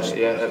commentating on it.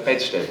 Yeah, at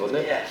Bedstead, wasn't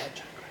it? Yeah.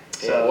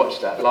 So I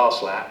watched that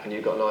last lap, and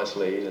you got a nice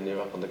lead, and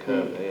you're up on the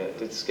curb. Yeah, it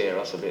did scare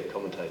us a bit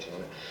commentating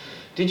on it.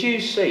 Did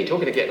you see,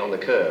 talking of getting on the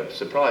curb,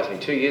 surprised me,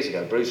 2 years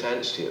ago, Bruce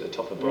Anstey at the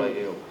top of Bray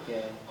Hill.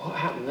 Yeah. What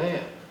happened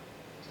there?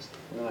 Just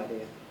no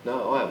idea.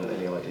 No, I haven't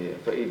any idea.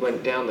 But he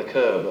went down the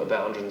curb at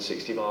about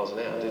 160 miles an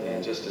hour, didn't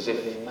he? Just as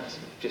if,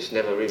 just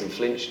never even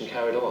flinched and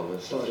carried on.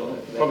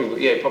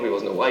 Probably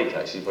wasn't awake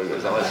actually, probably got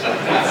his eyes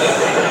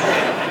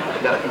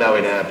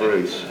knowing our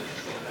Bruce.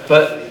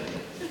 But,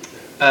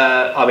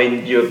 I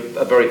mean, you're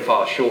a very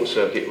fast short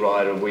circuit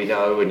rider, we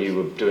know, and you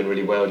were doing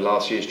really well in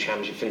last year's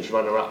championship, finished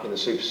runner-up in the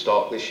Super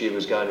Stock. This year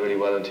was going really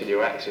well until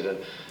your accident.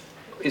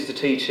 Is the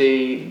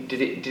TT,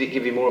 did it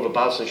give you more of a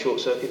buzz than short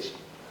circuits?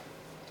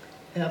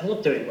 Yeah, I've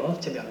loved doing both,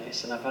 to be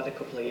honest, and I've had a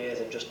couple of years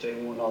of just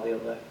doing one or the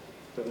other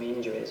with my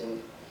injuries.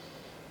 And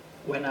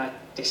when I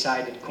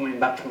decided coming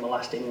back from the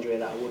last injury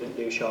that I wouldn't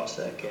do short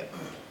circuit,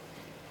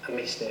 I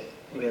missed it,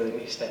 really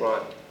missed it.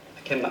 Right.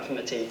 I came back from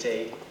the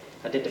TT,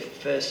 I did the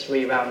first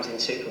 3 rounds in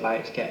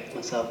Superbike to get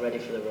myself ready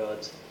for the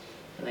roads,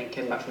 and then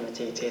came back from the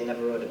TT and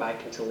never rode a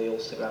bike until the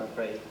Ulster Grand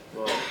Prix.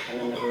 Right. And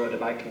then never rode a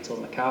bike until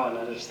Macau, and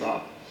I just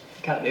thought,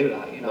 I can't do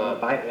that, you know, I'm a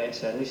bike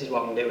racer, and this is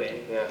what I'm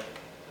doing. Yeah.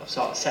 I've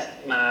sort of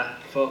set my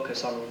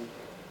focus on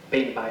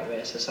being a bike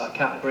racer, so I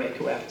can't break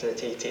away after the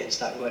TT and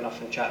start going off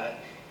and try to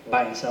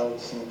buy and sell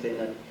something,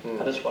 and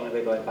I just want to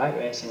be going bike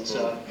racing,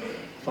 so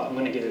I thought I'm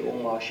going to give it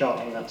one more shot,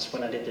 and that's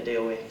when I did the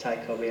deal with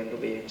Tyco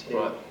BMW to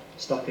do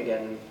stock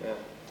again. Yeah.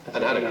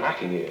 And had a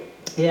cracking year.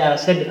 Yeah, I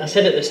said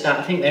at the start,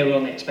 I think they were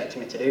only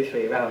expecting me to do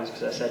 3 rounds,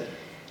 because I said,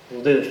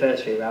 we'll do the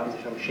first 3 rounds,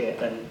 if I'm shit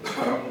then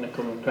I'm not going to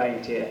come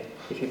crying to you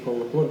if you pull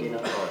the plug, you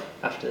know,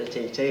 after the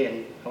TT,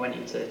 and I went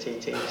into the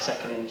TT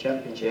second in the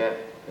championship.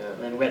 Yeah.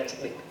 And then we had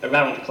a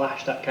round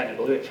clash, that kind of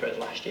blew it for us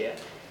last year,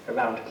 a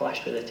round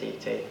clash with the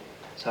TT,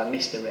 so I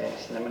missed the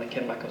race, and then when I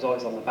came back I was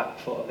always on the back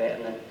foot of it,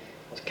 and then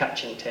I was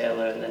catching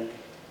Taylor, and then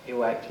he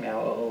wiped me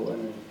out at Hull,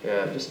 and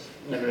it just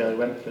never really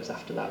went for us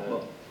after that,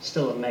 but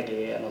still a mega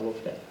year and I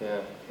loved it.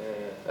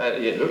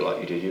 It looked like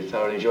you did, you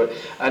thoroughly enjoyed it.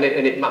 And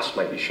it must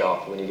make you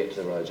sharper when you get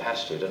to the roads, it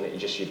has to, doesn't it?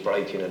 Just your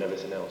braking and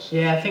everything else.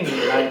 Yeah, I think when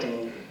you're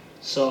riding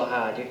so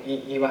hard,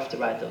 you have to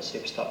ride those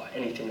super stock,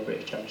 anything in the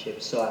British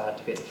Championship, so hard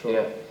to be at the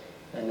front.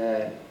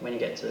 And when you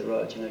get to the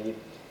roads, you know,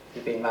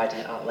 you've been riding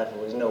at that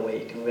level, there's no way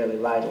you can really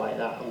ride like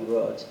that on the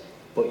roads,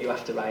 but you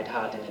have to ride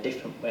hard in a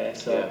different way,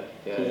 so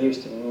you're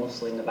used to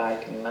muscling the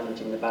bike and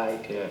managing the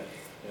bike.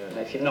 And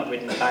if you've not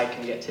ridden the bike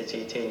and you get to the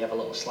TT and you have a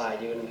little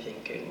slide, you're going to be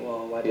thinking,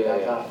 whoa, why did I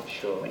have that?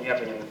 Sure. When you're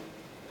having them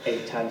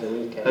 8 times a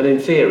weekend. And in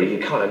theory, you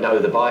kind of know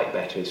the bike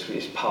better,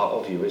 it's part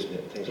of you, isn't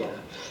it? Things like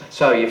that.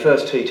 So your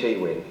first TT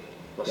win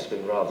must have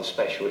been rather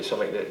special. It's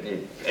something that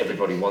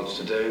everybody wants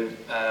to do.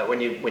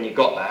 When you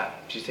got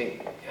that, do you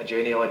think, had you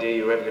any idea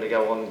you were ever going to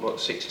go on,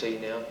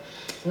 16 now?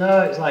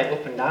 No, it was like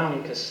up and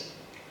down, because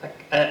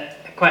I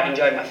quite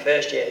enjoyed my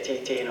first year at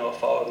TT in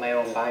 04 with my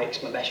own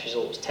bikes. My best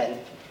result was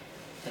 10th.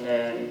 And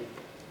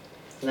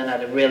then I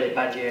had a really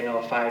bad year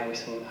in 05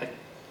 with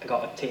I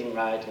got a team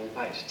ride and the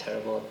bikes were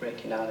terrible,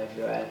 breaking down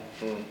everywhere,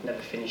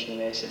 never finishing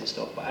races and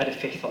stuff, but I had a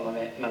 5th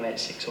on my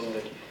mate's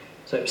 600.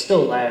 So it was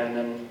still there, and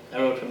then I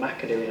rode for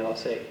McAdoo in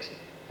 06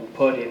 and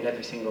podiumed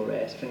every single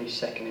race,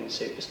 finished 2nd in the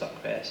super stock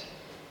race.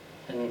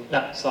 And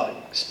that sort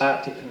of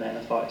sparked it from there, and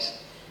I thought,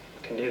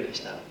 I can do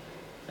this now.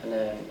 And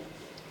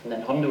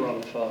then Honda were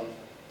on the phone,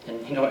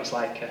 and you know what it's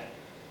like,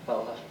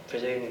 well, I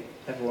presume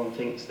everyone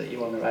thinks that you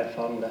want to ride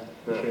for Honda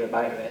if you're a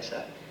bike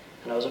racer.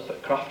 And I was up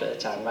at Croft at the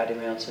time, riding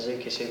my own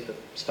Suzuki super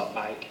stock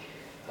bike.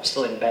 I was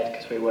still in bed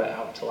because we were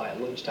out till like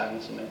lunchtime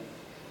or something.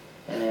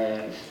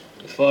 And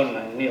the phone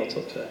rang, Neil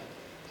took to her.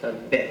 So a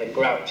bit of a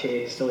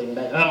grouchy, still in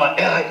bed. And I'm like,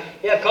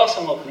 yeah, of course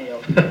I'm up,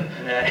 Neil.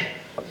 And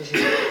he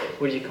said,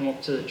 would you come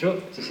up to the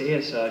truck to see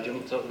us? So I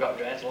jumped up, got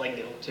dressed, legged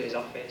it up to his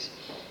office,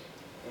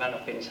 ran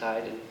up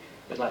inside, and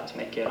would like to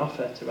make you an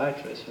offer to ride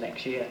for us for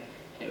next year.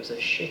 It was the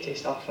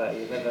shittest offer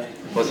you've ever...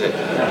 Was it?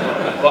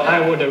 But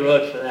I would have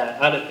rode for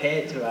that. I'd have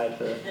paid to ride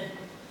for it.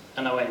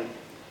 And I went,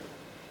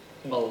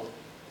 well,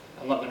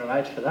 I'm not going to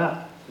ride for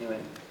that. And he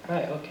went,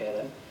 right, okay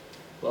then.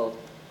 Well,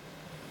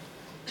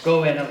 go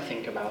away and have a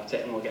think about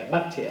it and we'll get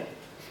back to you.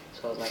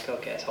 So I was like,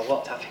 okay, so I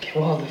walked out thinking,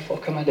 what the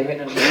fuck am I doing?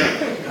 And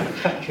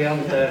factory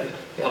Honda,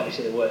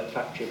 obviously they weren't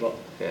factory, but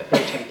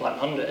British Implant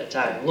Honda at the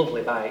time,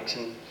 lovely bikes.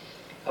 And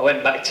I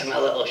went back to my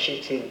little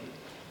shitty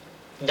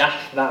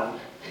daft van.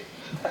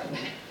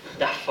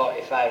 Daft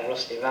 45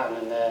 rusty van,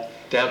 and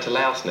down to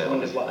Laos now.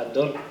 Wondered what I'd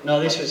done. No,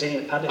 this was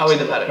in the paddock. Oh, in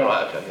the paddock,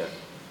 right? Okay,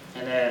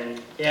 And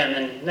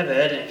then never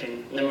heard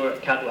anything. And then we were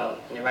at Cadwell,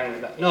 and he rang me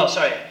back. No,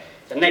 sorry.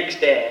 The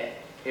next day,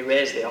 he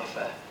raised the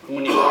offer,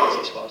 money-wise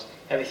this was,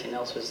 everything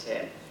else was the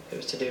same. It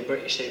was to do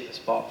British Super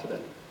Sport for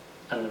them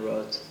and the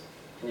roads.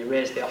 And he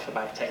raised the offer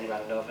by 10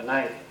 grand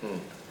overnight.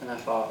 And I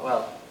thought,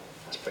 well,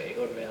 that's pretty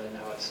good really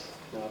now.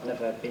 I've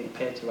never been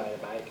paid to ride a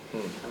bike.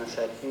 And I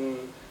said,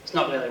 it's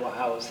not really what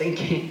I was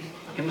thinking.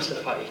 He must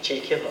have thought, you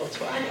cheeky little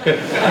twat.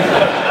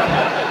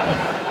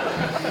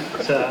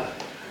 So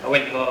I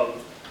went home,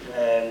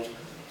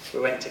 we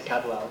went to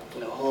Cadwell,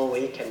 and the whole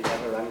weekend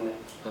never rang me.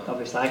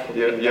 Obviously I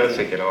couldn't. You're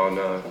thinking, oh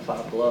no. I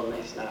thought, I've blown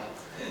this now.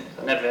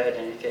 So I never heard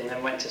anything.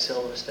 Then went to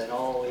Silverstone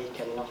all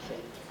weekend,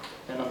 nothing.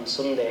 Then on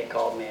Sunday he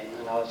called me in,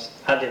 and I was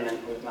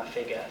adamant with my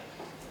figure.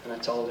 And I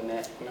told him,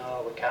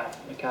 no, we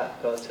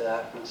can't go to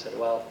that. And I said,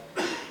 well,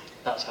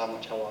 that's how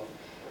much I want.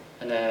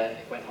 And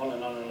it went on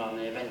and on and on,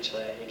 and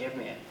eventually he gave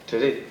me it.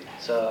 Did he?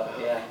 So,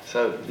 yeah.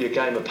 So your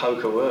game of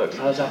poker worked?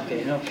 I was happy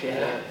enough,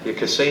 yeah. Your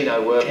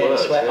casino worked? Came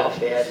sweat off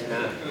the head.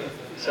 Yeah.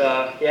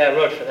 So, yeah, I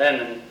rode for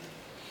them. And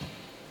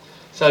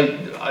so,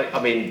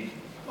 I mean,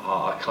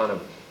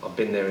 I've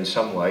been there in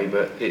some way,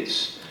 but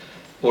it's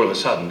all of a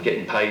sudden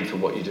getting paid for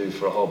what you do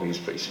for a hobby is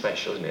pretty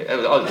special, isn't it? It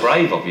was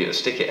brave of you to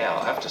stick it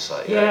out, I have to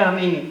say. Yeah, I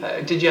mean...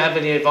 did you have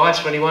any advice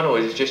for anyone, or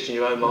is it just in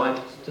your own mind?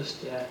 No,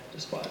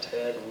 just what I'd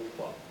heard and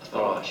what I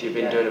thought. All right, so you've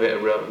been doing a bit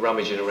of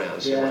rummaging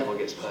around, seeing what everyone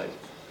gets paid.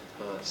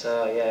 Right.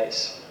 So, yeah,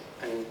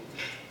 and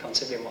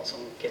considering what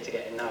some kids are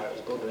getting now, it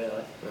was good, really.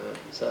 Right.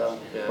 So,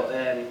 yeah. But,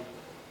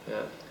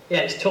 yeah,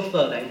 it's tough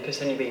though then, because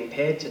then you're being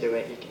paid to do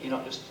it, you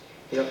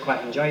don't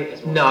quite enjoy it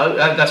as much. No,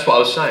 that's what I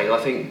was saying. I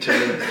think,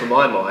 from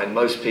my mind,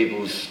 most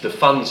the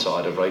fun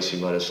side of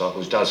racing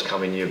motorcycles does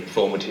come in your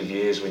formative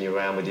years when you're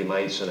around with your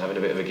mates and having a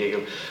bit of a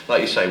giggle.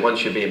 Like you say,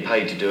 once you're being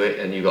paid to do it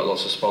and you've got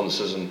lots of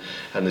sponsors and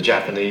the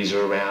Japanese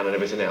are around and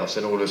everything else,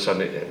 then all of a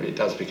sudden it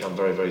does become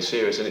very, very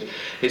serious. And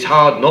it's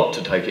hard not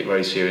to take it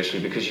very seriously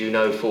because you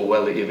know full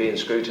well that you're being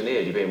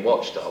scrutineered, you're being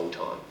watched the whole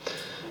time.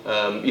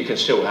 You can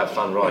still have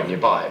fun riding your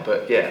bike,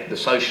 but yeah, the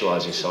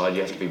socialising side,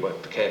 you have to be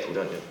careful,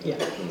 don't you?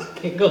 Yeah,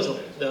 it goes up,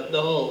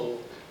 the whole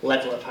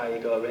level of how you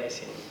go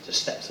racing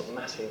just steps up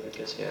massively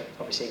because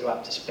obviously you go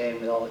out to Spain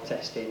with all the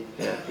testing,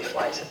 your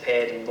flights are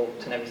paid and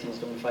booked and everything's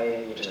done for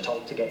you, you're just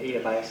told to get here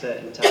by a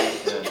certain time.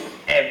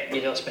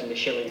 You don't spend a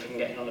shilling from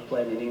getting on a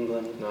plane in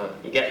England. No.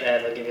 You get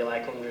there, they'll give you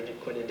like 100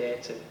 quid a day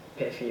to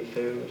pay for your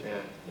food.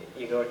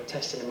 You go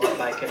testing a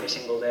motorbike every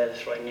single day, they're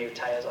throwing new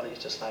tyres on it,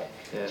 it's just like,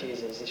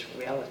 Jesus, is this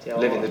reality?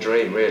 Living the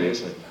dream, really,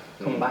 isn't it?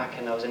 Come back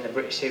and I was in the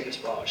British Super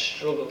Sport, I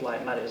struggled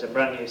like mad. It was a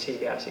brand new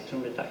CBR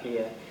 600 that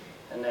year,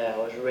 and I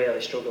was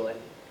really struggling.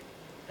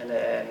 And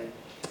I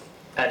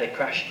had a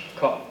crash,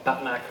 caught a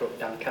back marker up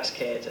down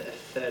Cascade at the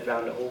third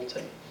round at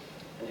Hulton,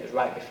 and it was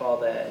right before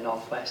the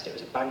Northwest. It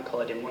was a bank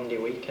holiday Monday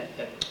weekend,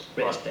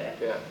 race day,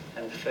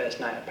 and the first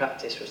night of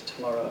practice was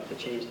tomorrow, the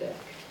Tuesday.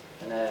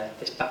 And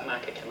this back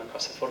marker came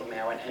across the front of me.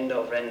 I went end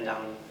over end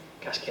down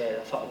Cascade.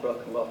 I thought I'd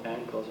broken both my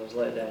ankles. I was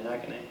laid there in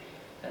agony.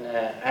 And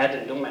I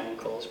hadn't done my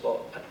ankles, but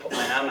I'd put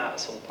my arm out at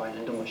some point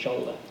and done my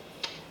shoulder.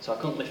 So I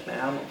couldn't lift my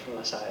arm up from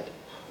my side.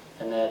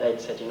 And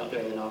they'd said, you're not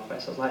doing the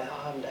Northwest. I was like,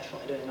 oh, I'm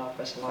definitely doing the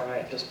Northwest. I'm all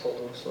right, I've just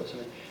pulled a muscle or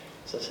something.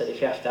 So I said,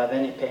 if you have to have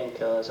any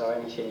painkillers or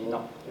anything, you're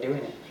not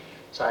doing it.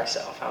 So I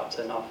set off out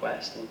to the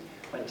Northwest and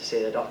went to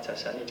see the doctor. I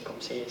said, I need to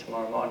come see you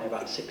tomorrow morning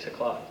about 6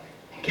 o'clock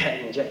and get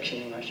an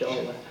injection in my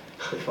shoulder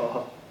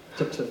before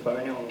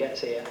anyone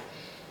gets here.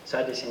 So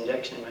I had this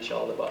injection in my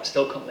shoulder, but I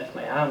still couldn't lift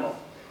my arm up.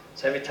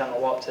 So every time I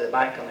walked to the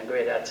bike on the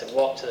grid, I had to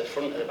walk to the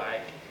front of the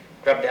bike,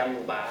 grab the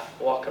handlebar,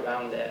 walk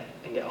around it,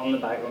 and get on the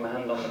bike with my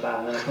hand on the bar,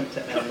 and then I couldn't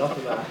take my hand off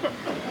the bar.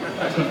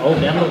 I couldn't hold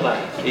the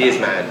handlebar. He is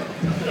mad.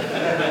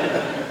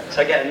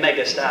 So I get a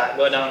mega start,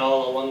 go down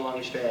all the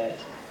long straight, and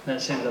then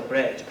as soon as I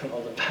braked, I couldn't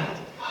hold the bar.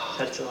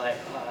 So I had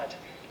to I'd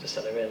just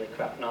had a really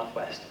crap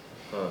Northwest.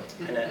 Oh.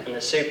 And the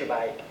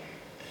superbike,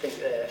 I think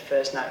the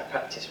first night of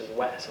practice was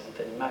wet or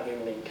something, it might have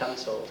even been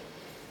cancelled.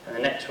 And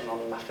the next one,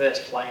 on my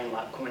first flying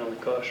lap, coming on the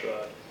coast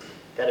road,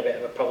 they had a bit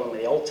of a problem with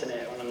the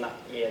alternator, and on that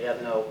year they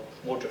had no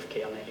Woodruff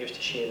key on it, it used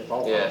to shear the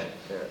bolt off.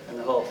 And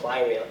the whole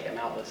flywheel came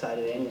out the side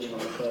of the engine on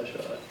the coast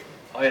road.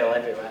 Oil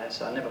everywhere,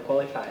 so I never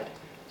qualified.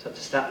 So to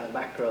start in the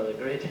back row of the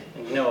grid,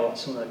 and you know what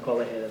some of the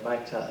quality of the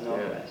bikes are at the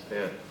Northwest.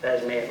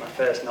 There's me at my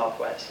first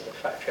Northwest as a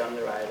factory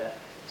underrider,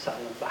 sat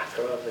in the back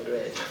row of the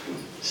grid,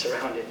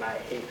 surrounded by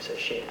heaps of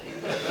shit.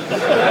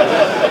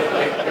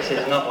 This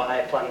is not what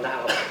I planned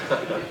out.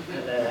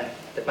 And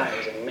the bike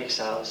was a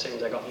missile. As soon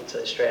as I got into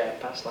the straight, I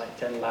passed like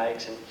 10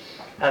 bikes, and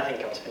I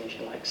think I was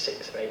finishing like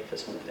 6th or 8th or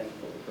something.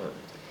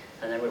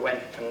 And then we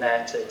went from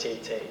there to the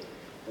TT.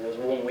 And there was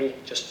 1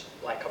 week, just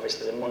like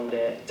obviously the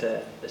Monday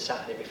to the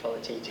Saturday before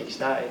the TT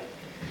started.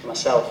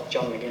 Myself,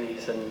 John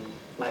McGuinness and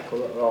Michael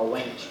Rutter all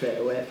went straight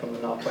away from the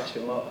Northwest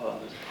with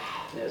motorhomes.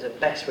 And it was the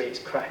best week's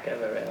crack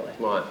ever, really.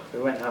 Right. We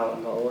went out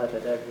and got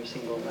leathered every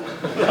single night.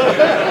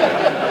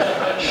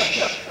 I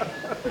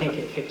think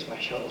it fixed my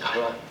shoulder.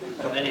 Right.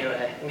 But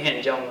anyway, me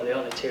and John were the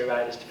only 2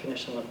 riders to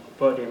finish on the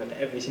podium of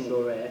every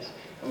single race,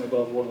 and we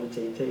both won the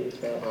TT.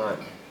 So right.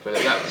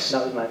 Brilliant.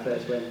 That was my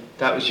first win.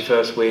 That was your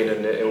first win,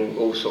 and it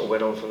all sort of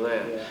went on from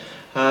there.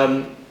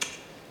 Yeah.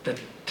 The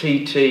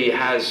TT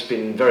has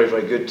been very,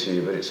 very good to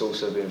you, but it's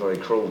also been very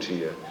cruel to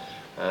you.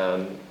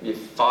 Your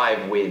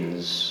 5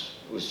 wins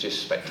was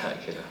just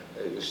spectacular.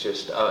 It was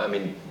just, I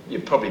mean, you're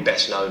probably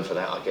best known for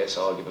that, I guess,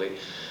 arguably.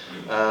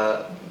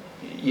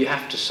 You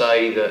have to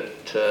say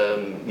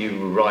that you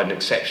were riding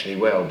exceptionally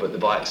well, but the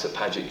bikes that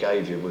Paget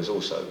gave you was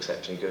also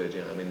exceptionally good. You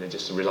know, I mean,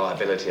 just the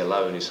reliability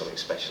alone is something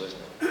special, isn't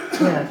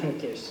it? Yeah, I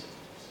think it was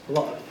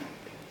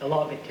a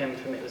lot of it came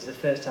from it was the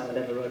first time I'd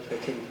ever rode for a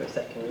team for a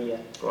second year.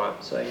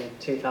 Right. So in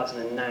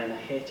 2009, I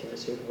hated the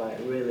Superbike.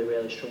 I really,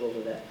 really struggled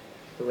with it.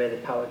 The way the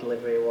power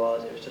delivery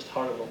was, it was just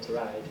horrible to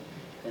ride.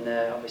 And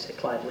obviously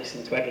Clyde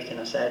listened to everything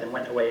I said and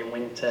went away in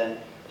winter.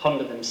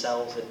 Honda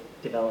themselves had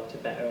developed a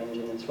better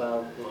engine as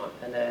well.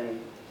 Right. And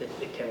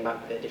they came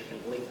back with a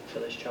different link for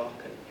the shock.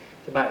 And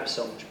the bike was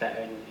so much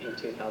better in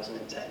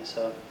 2010.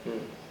 So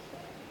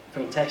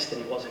from testing,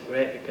 it wasn't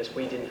great because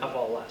we didn't have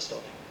all that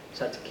stuff.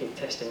 So I had to keep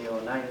testing the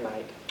 09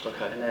 bike.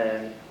 Okay. And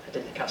I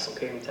did the Castle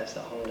Coombe test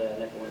that Honda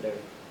and everyone do.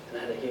 And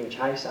I had a huge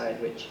high side,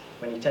 which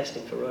when you're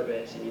testing for road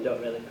racing, you don't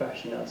really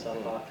crash, you know. So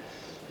I thought,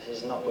 this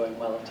is not going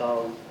well at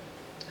all. And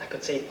I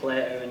could see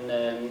Plater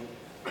and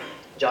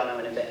John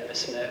having a bit of a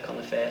smirk on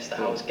the face that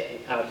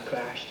I'd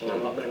crashed and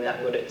I'm not going to be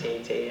that good at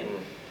TT.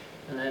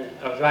 And then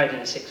I was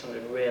riding a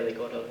 600 really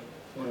good,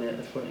 running at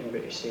the front in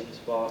British Super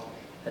Sport.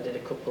 I did a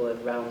couple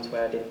of rounds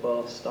where I did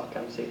both stock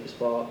and Super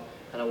Sport,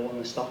 and I won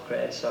the stock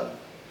race. So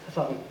I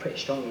thought I'm pretty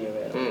strong here,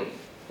 really.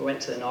 We went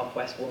to the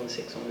Northwest, won the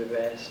 600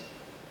 race.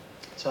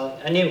 So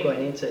I knew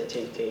going into the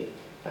TT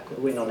I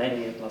could win on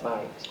any of my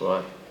bikes.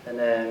 Right. And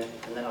then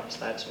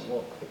obviously I had some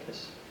luck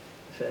because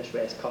the first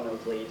race Connor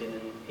was leading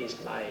and his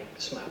bike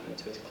snapped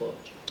into his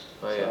clutch.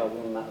 Oh, so yeah. I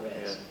won that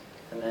race.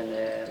 Yeah. And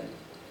then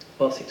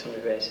both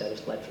 600 races I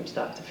just led from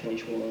start to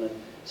finish, won the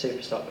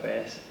super stock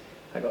race.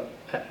 I got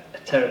a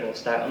terrible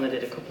start, only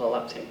did a couple of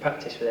laps in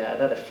practice with it. I'd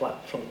had a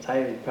flat front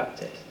tyre in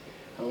practice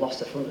and lost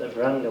the front of the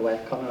veranda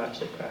where Connor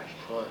actually crashed.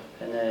 Right.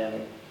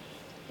 And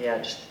yeah,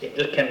 it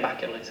just came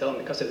back on its own.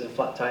 Because it was a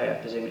flat tyre,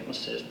 I presume it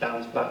must have just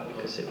bounced back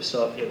because it was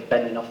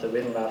bending off the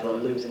rim rather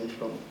than losing the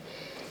front.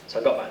 So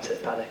I got back to the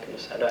paddock and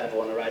just said, I don't ever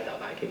want to ride that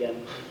bike again.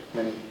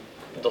 And then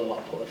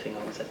Dunlop put the thing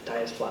on and said,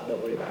 tyre's flat,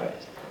 don't worry about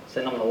it. So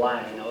then on the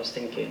line, I was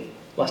thinking,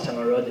 last time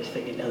I rode this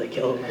thing, it nearly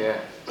killed me. Yeah.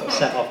 So I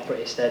set off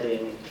pretty steady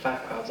and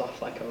Farquhar was off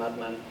like a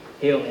madman.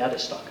 He only had a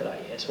stocker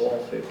that year, so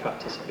all through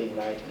practice I'd been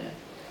riding it.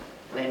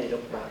 And I ended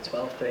up about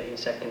 12, 13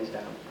 seconds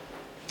down.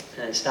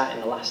 And then starting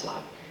the last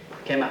lap,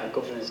 I came out of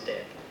Governor's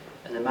Dip,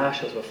 and the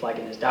marshals were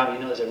flagging us down.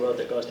 You know, there's a road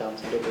that goes down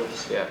to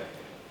Douglas. Yeah.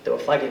 They were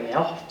flagging me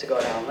off to go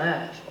down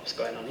there. I thought, what's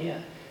going on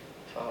here?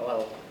 I thought,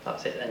 well,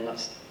 that's it then.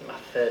 That's my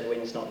third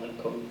win's not going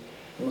to come.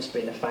 There must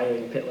have been a fire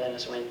in pit lane or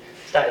something.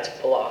 Started to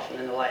pull off, and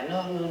then they're like,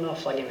 no,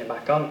 flagging me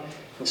back on.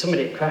 And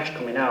somebody had crashed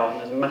coming out, and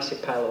there's a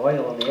massive pile of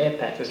oil on the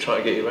apex. Just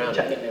trying to get you around.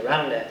 Trying to get me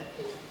around it.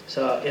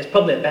 So it was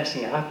probably the best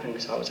thing that happened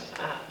because I was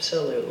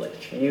absolutely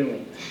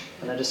fuming.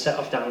 And I just set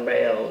off down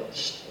rail,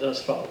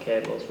 those throttle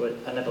cables,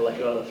 I never let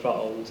go of the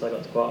throttle until I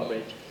got to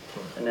Quarterbridge.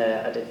 And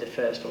I did the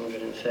first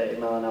 130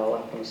 mile an hour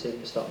lap on a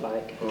super stock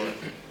bike and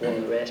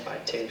won the race by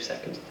 2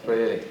 seconds.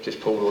 Really? Just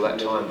pulled all that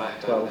time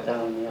back? 12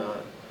 down, yeah.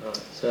 Right.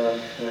 So,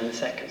 and then the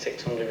second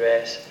 600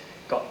 race,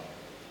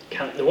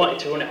 they wanted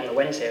to run it on the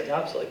Wednesday. It was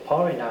absolutely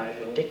pouring out, it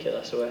was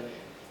ridiculous.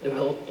 There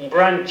were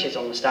branches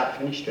on the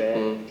start-finish straight.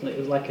 It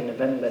was like a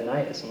November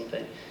night or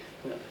something.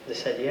 And they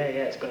said, yeah,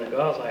 it's going to go.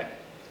 I was like,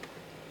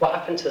 what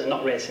happened to the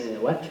not racing in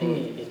the wet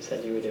thing you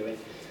said you were doing?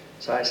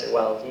 So I said,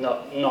 well,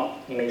 not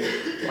me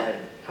like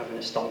having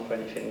a stomp or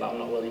anything, but I'm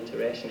not willing to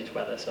race in this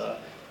weather, so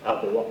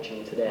I'll be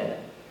watching today.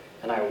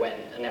 And I went,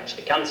 and they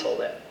actually cancelled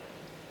it.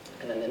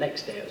 And then the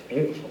next day it was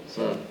beautiful,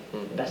 so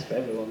best for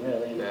everyone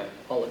really. And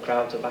all the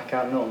crowds are back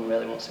out. No one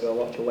really wants to go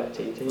watch a wet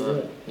TT, do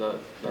they? No.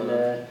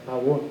 And I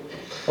won.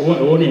 I wouldn't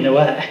have won in the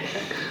wet.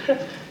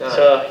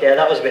 So yeah,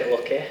 that was a bit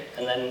lucky.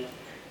 And then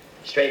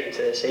straight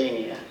into the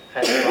senior,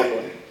 I had a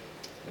problem.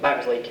 The bike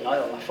was leaking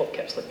oil, my foot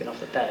kept slipping off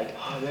the peg.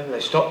 Oh, I remember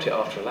they stopped it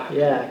after a lap.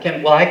 Yeah,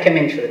 I came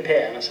into the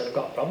pit and I said, I've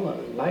got a problem,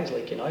 the bike's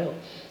leaking oil.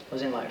 I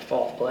was in like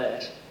 4th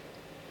place.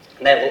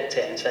 And they looked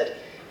at it and said,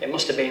 it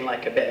must have been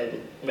like a bit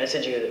of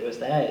residue that was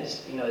there.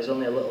 There's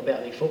only a little bit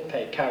on your foot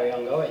peg, carry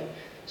on going.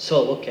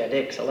 So lucky I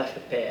did because I left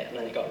the pit and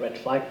then it got red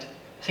flagged.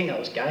 I think that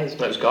was Guy's.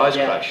 That was Guy's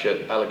crash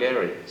at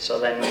Balagueri. So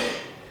then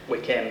we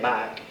came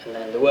back and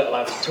then they weren't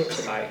allowed to touch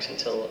the bikes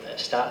until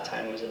start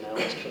time was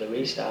announced for the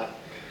restart.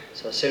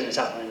 So as soon as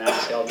that was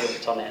announced, they all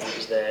jumped on it and it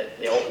was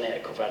the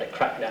alternator cover had a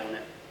crack down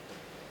it.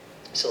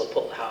 So they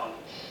put that on.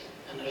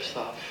 And I just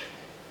thought,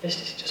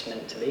 this is just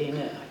meant to be,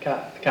 innit?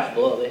 I can't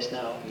blow this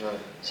now. No.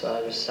 So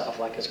I just sat off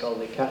like a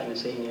scalded cat in the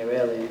senior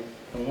really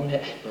and won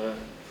it. No.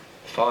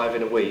 5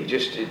 in a week.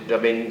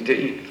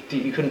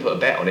 You couldn't put a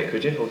bet on it,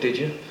 could you? Or did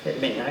you? It'd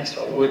be nice,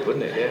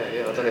 Wouldn't it?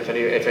 Yeah. I don't know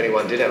if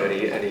anyone did have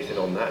anything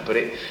on that, but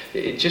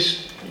it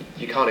just,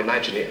 you can't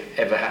imagine it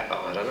ever happen.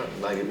 I don't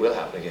know. Maybe it will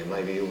happen again.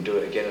 Maybe you'll do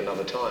it again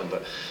another time.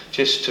 But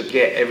just to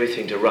get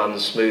everything to run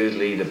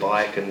smoothly, the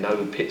bike, and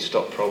no pit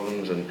stop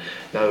problems and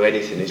no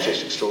anything is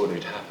just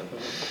extraordinary to happen.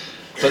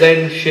 But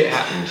then shit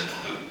happened.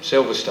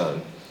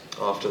 Silverstone.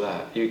 after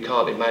that. You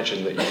can't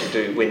imagine that you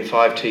could win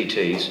 5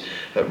 TTs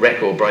at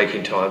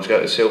record-breaking times, go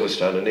to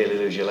Silverstone and nearly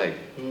lose your leg.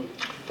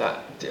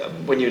 That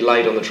when you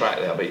laid on the track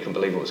there, I bet you couldn't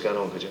believe what was going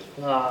on, could you?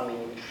 No, I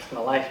mean,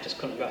 my life just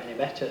couldn't have got any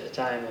better at the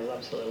time. I was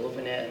absolutely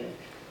loving it. And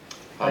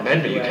I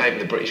remember you came to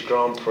the British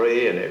Grand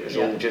Prix and it was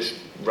all just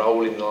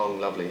rolling along,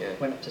 lovely, yeah.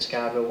 Went up to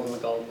Scarborough, won the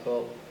Gold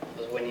Cup,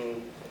 was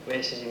winning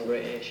races in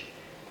British,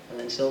 and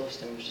then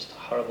Silverstone was just a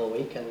horrible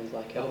weekend,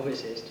 like it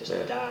always is, just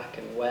dark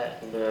and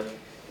wet.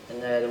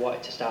 And they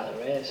wanted to start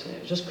the race, and it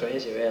was just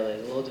crazy,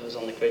 really. Loads of us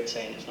on the grid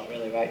saying it's not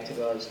really right to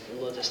go. There's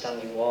loads of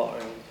standing water,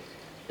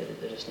 and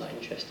they're just not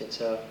interested.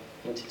 So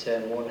into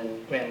turn 1,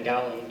 and Graham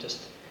Gallen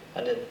just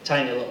had a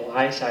tiny little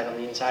high side on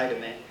the inside of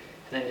me,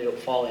 and ended up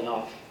falling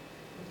off.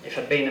 If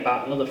I'd been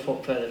about another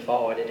foot further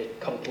forward, it had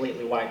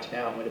completely wiped me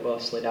out and we'd have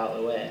both slid out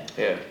of the way.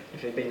 Yeah.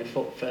 If he'd been a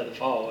foot further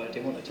forward,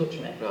 he wouldn't have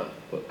touched me. Right.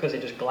 But because he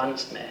just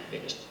glanced me,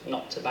 it just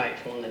knocked the bike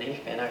from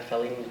underneath me and I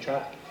fell in the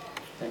track.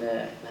 And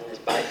then there's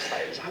bikes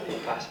like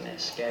zapping past me,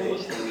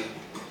 scariest thing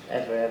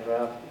ever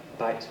have.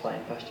 Bikes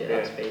flying past you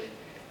at that speed.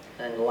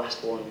 And then the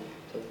last one,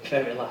 the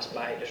very last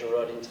bike just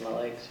rode into my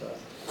leg, so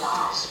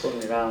it spun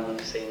me round and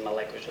I seen my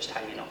leg was just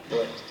hanging off,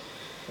 blitzed,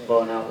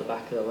 blown out the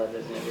back of the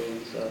leathers and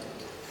everything. So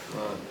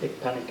big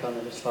panic on.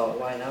 I just thought,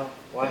 why now?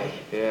 Why?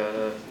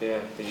 Yeah,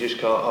 you just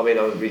can't. I mean,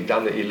 I would be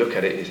done that. You look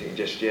at it and you think,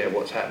 just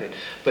what's happening?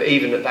 But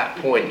even at that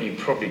point, you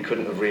probably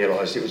couldn't have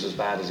realised it was as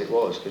bad as it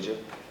was, could you?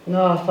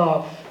 No, I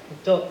thought,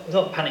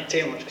 don't panic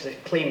too much, because if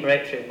a clean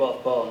breakthrough of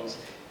both bones,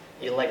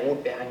 your leg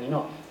would be hanging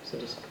off. So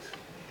just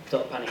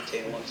don't panic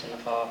too much. And I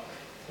thought,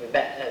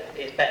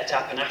 it's better to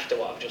happen after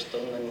what I've just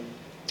done than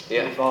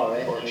before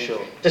it. Well,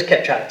 sure. Just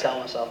kept trying to tell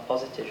myself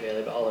positive,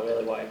 really, but all I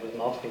really wanted was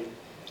morphine.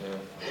 Yeah,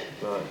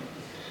 right.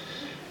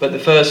 But the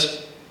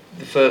first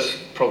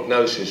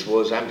prognosis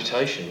was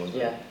amputation,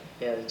 wasn't it?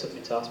 Yeah, they took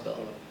me to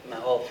hospital. My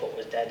whole foot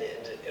was dead.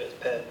 It was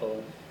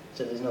purple.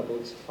 So there's no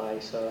blood supply,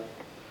 so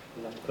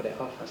I'm going to have to cut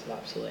it off. I said,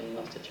 absolutely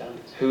not a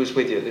chance. Who was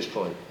with you at this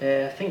point?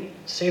 I think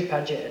Sue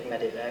Paget had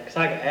made it there, because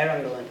I got air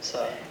ambulance,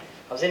 so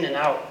I was in and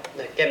out.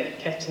 They gave me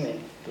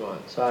ketamine.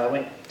 Right. So I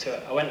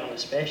went on a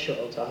space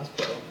shuttle to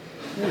hospital.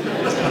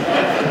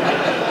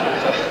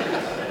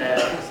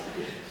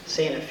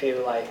 Seen a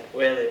few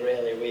really,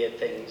 really weird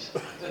things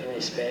in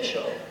this space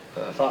shuttle.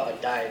 I thought I'd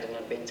died and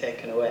I'd been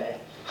taken away.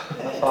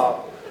 And I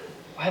thought,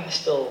 why have I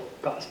still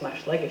got a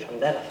smashed leg if I'm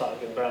dead? I thought I'd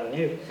been brand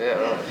new. Yeah,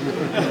 right.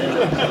 And then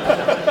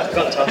I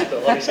got to hospital,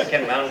 obviously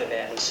came round with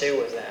it, and Sue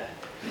was there.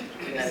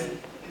 And then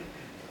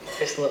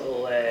this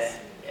little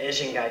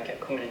Asian guy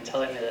kept coming and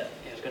telling me that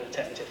he was going to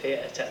take me to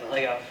theatre, take my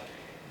leg off.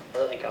 I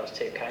don't think I was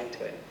too kind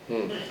to him.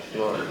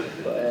 Right.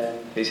 But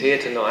he's here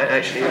tonight,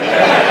 actually.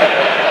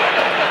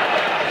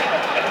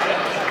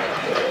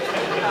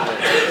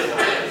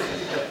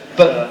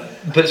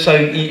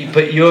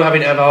 But you're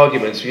having to have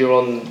arguments. You're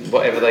on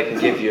whatever they can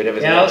give you and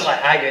everything. Yeah, I else. was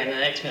arguing, and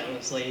the next minute I'm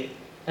asleep.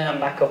 Then I'm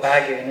back up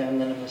arguing, and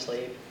then I'm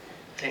asleep.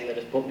 I think they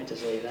just put me to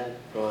sleep then.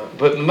 Right.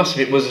 But was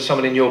there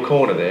someone in your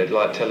corner there,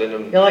 telling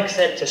them? Yeah, like I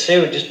said to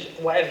Sue, just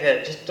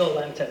whatever, just don't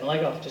let him take my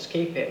leg off. Just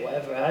keep it,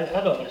 whatever. I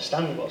don't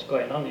understand what's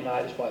going on.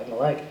 I just wanted my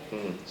leg.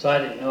 So I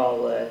didn't know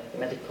all the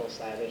medical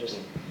side. I just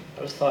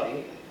thought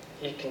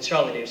you can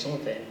surely do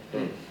something.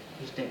 I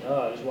just didn't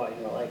know. I just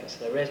wanted my leg. I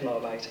said, I race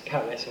motorbikes. I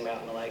can't race them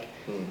without my leg.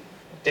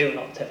 Do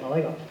not take my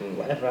leg off.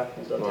 Whatever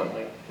happens, don't take my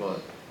leg off.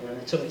 Right. And then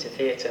they took me to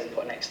theatre and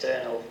put an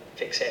external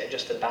fixator,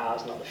 just the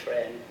bars, not the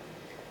frame,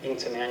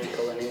 into my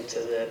ankle and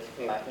into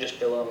just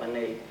below my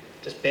knee,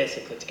 just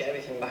basically to get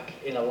everything back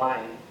in a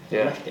line.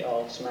 Left it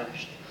all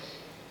smashed,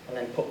 and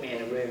then put me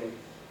in a room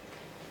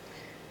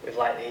with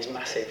these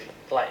massive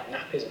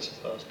nappies, I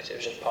suppose, because it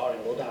was just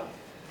pouring blood out.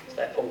 So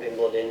they're pumping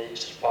blood in, and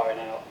it's just pouring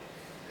out.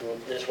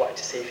 And they just wanted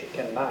to see if it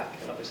came back.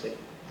 And obviously,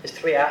 there's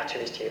 3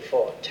 arteries to your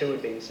foot, 2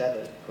 had been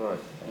severed, right,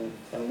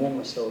 and 1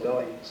 was still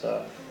going.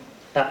 So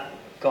that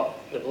got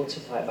the blood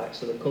supply back,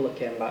 so the colour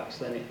came back,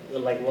 so then the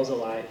leg was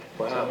alive.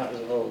 Wow. So that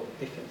was a whole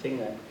different thing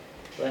then.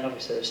 But then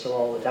obviously there's still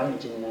all the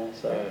damage in there,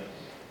 so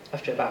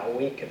after about a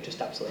week of just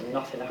absolutely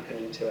nothing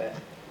happening to it,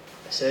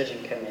 a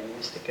surgeon came in,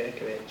 Mr.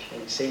 Kirkovich,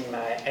 and he'd seen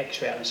my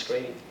x-ray on the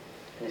screen, and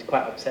he's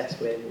quite obsessed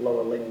with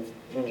lower limb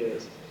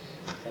injuries.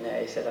 And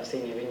he said, I've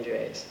seen your injury,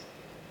 it's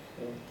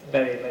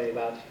very, very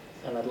bad,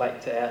 and I'd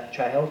like to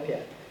try help you.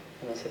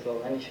 And I said,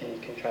 well, anything you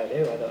can try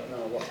to do, I don't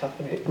know what's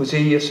happening. Was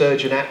he a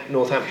surgeon at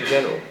Northampton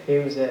General? He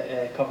was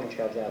at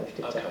Coventry, I was there,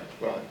 lifted Okay, down.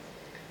 right.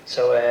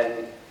 So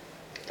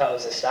that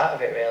was the start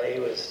of it, really. He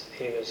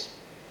was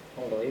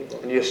unbelievable.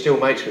 And you're still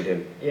mates with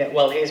him? Yeah,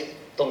 well, he's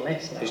done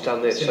this now. He's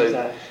done this, As soon so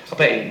as I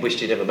bet he wished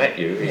he'd never met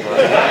you. He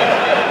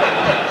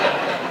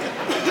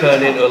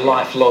turned into a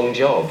lifelong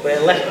job. We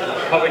left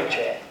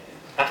Coventry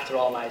after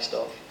all my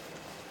stuff,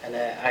 and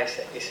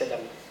he said,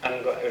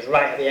 it was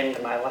right at the end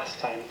of my last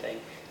time thing.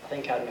 I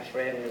think I had my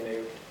frame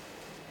removed.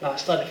 No, I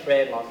still had the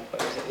frame on,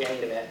 but it was at the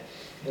end of it.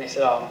 And he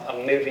said,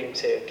 I'm moving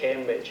to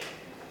Cambridge.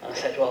 And I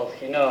said, well,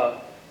 you know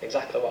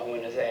exactly what I'm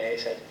going to say. He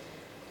said,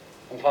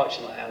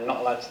 unfortunately, I'm not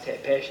allowed to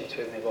take patients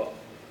with me, but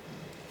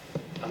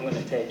I'm going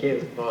to take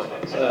you.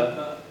 Right.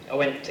 So I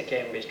went to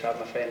Cambridge to have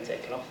my frame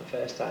taken off the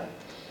first time.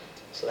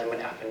 So then when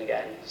it happened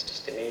again, it's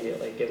just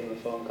immediately give him a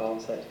phone call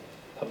and said,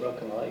 I've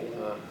broken my leg, you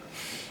know.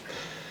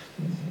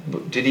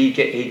 But did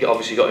he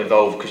obviously got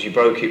involved because you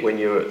broke it when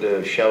you were at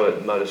the show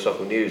at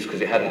Motorcycle News because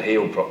it hadn't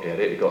healed properly, had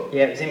it?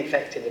 Yeah, it was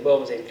infected, the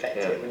bone was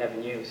infected, Yeah. we never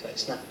knew, so it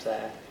snapped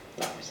there.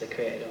 That obviously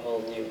created a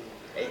whole new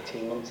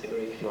 18 months of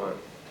grief. Right.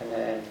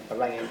 And I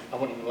rang him, I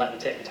wouldn't even let him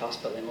take me to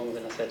hospital in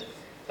London. I said,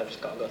 I've just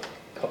got to go to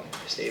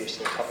Coventry, he was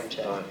still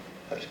Coventry. Right.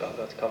 I've just got to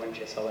go to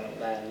Coventry, so I went up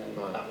there, and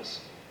Right. that was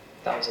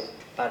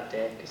a bad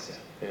day because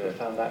Yeah. we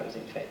found out it was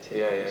infected.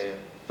 Yeah.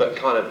 But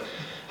kind of,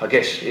 I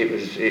guess it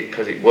was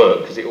because it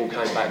worked, because it all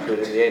came back good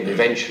in the end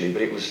eventually,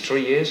 but it was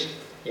 3 years.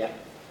 Yeah.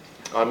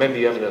 I remember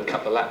you having a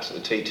couple of laps at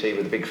the TT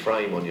with a big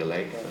frame on your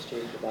leg Yeah,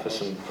 stupid that for was.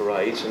 some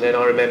parades, and then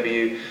I remember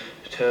you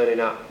turning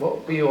up,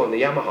 what were you on,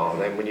 the Yamaha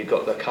then, when you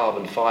got the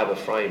carbon fibre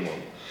frame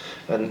on?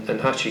 And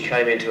Hutchie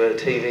came into a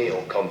TV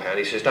or compound,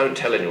 he says, don't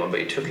tell anyone,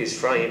 but he took his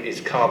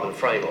carbon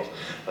frame off,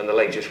 and the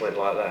leg just went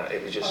like that.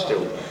 It was just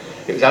still,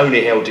 it was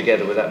only held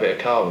together with that bit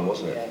of carbon,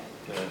 wasn't it? Yeah.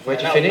 Yeah. Where'd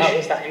you that,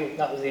 finish?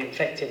 That was the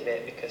infected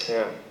bit because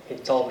Yeah. he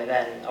told me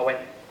then,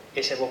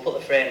 he said, we'll put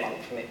the frame on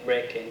from it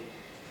breaking,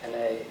 and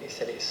he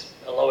said it's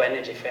a low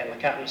energy frame, I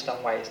can't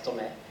understand why it's done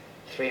it.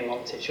 3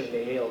 months it should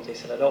be healed. He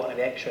said, I don't want to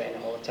be x-raying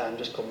it all the time,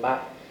 just come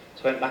back.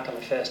 So I went back on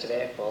the 1st of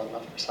April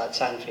and I'd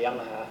signed for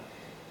Yamaha.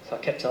 So I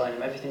kept telling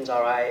him everything's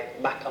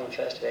alright, back on the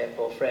 1st of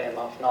April, frame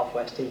off,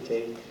 Northwest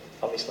TT.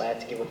 Obviously I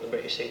had to give up the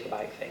British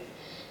Superbike thing.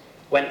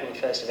 Went on the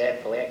 1st of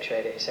April, he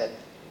x-rayed it, he said,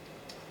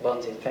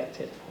 bone's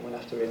infected, I'm going to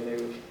have to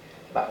remove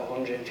about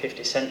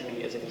 150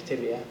 centimetres of your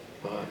tibia,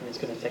 Right. and it's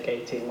going to take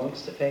 18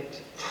 months to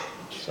fix.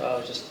 So I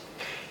was just,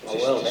 my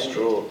Just world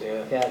distraught,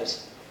 ended. yeah. I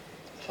just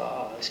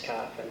thought, oh, this can't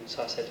happen.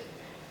 So I said,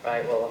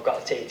 right, well, I've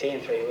got a TT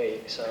in 3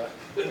 weeks, so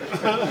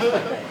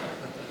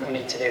we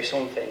need to do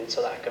something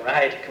so that I can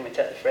ride. Can we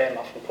take the frame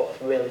off and put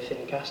a really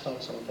thin cast on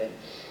or something?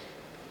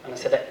 And I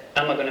said,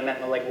 am I going to make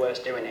my leg worse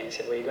doing it? He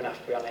said, well, you're going to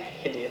have to be on a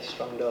hideous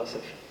strong dose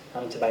of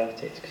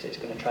antibiotics because it's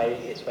going to try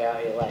to eat its way out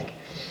of your leg.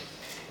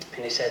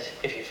 And he said,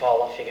 if you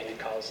fall off, you're going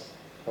to cause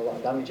a lot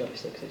of damage,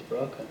 obviously, because it's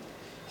broken.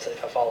 I said,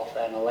 if I fall off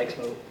there, my leg's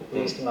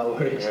least of my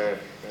worries. Yeah.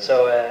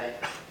 So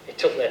he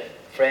took the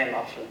frame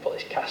off and put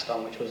this cast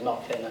on, which was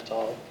not thin at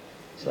all.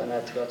 So then I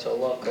had to go to a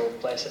local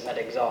place that made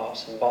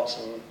exhausts and bought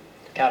some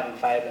carbon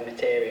fibre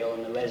material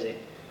and a resin.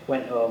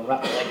 Went home,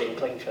 wrapped the leg in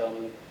cling film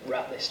and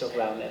wrapped this stuff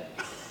around it.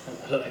 And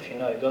I don't know if you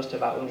know, it goes to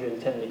about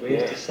 110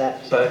 degrees to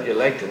set. So Burnt your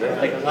leg, didn't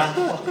it? I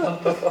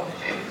was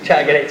like,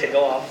 trying to get it to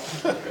go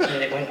off. And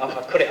then it went off.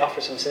 I cut it off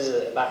with some scissors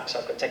at the back so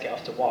I could take it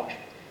off to wash.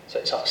 So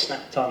it sort of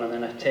snapped on and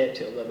then I taped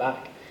it up the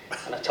back.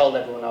 And I told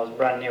everyone I was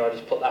brand new, I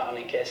just put that on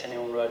in case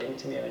anyone rode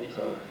into me or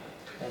anything.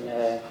 And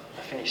I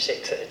finished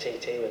 6th at the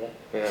TT with it.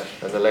 Yeah,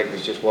 and the leg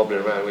was just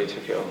wobbling around when you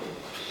took it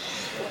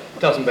off.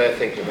 Doesn't bear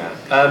thinking about.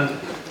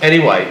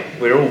 Anyway,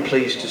 we're all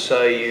pleased to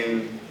say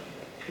you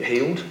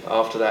healed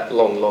after that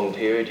long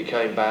period. You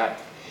came back,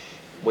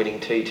 winning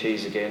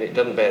TTs again. It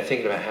doesn't bear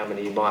thinking about how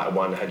many you might have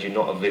won had you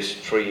not have this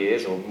 3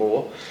 years or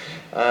more.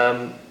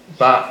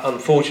 But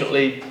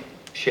unfortunately,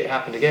 shit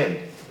happened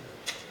again.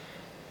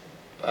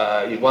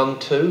 You won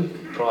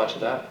 2 prior to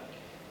that.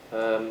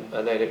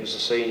 And then it was the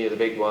senior, the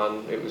big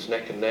one. It was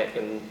neck and neck,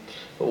 and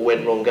all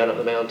went wrong going up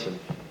the mountain.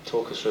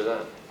 Talk us through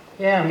that.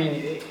 Yeah, I mean,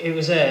 it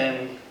was.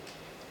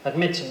 I'd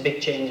made some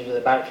big changes with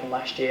the bike from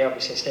last year.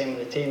 Obviously, staying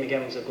with the team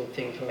again was a good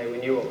thing for me. We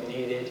knew what we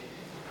needed.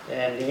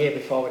 The year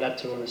before, we'd had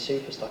to run a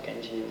super stock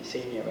engine in the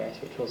senior race,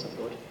 which wasn't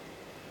good.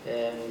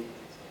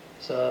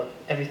 So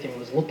everything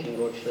was looking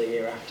good for the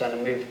year after, and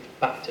I moved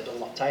back to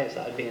Dunlop tyres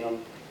that I'd been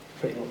on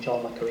pretty much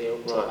all my career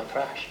up till my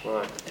crash.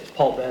 Right. It was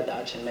Paul Bird that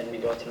actually made me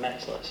go to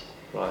Metzler's.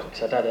 Right.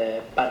 Because I'd had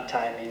a bad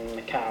time in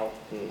Macau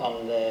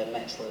on the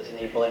Metzler's, and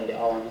he blamed it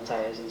all on the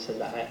tyres and said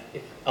that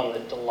on the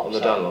Dunlop On the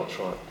side, Dunlops,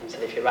 right. and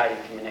said if you're riding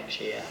for me next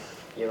year,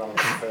 you're on the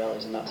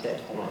Pirellis and that's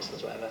it, or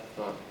Metzler's, whatever.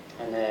 Right.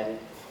 And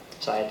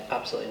so I had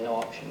absolutely no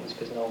options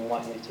because no one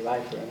wanted me to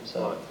ride for him.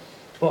 So, Right.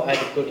 but I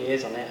had good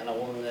years on it, and I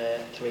won the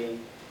 2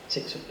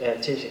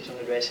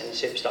 600 race in the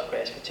super stock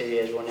race for 2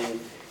 years running.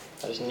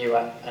 I just knew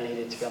I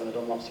needed to be on the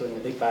Dunlops to win the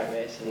big bike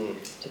race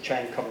and to try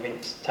and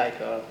convince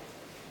Tyco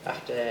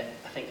after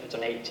I think I've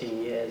done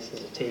 18 years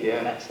as a team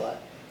with Metzler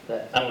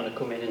that I'm going to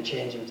come in and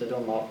change him to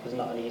Dunlop. It was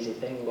not an easy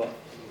thing, but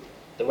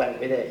they went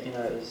with it. You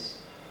know, it was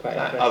quite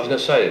impressive. I was going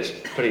to say it's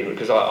pretty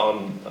because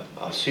I'm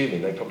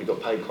assuming they probably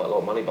got paid quite a lot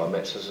of money by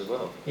Metzler's as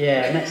well.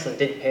 Yeah, Metzler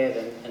did pay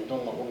them, and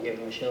Dunlop wouldn't give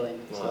them a shilling.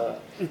 Right.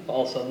 So, but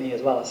also me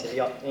as well. I said,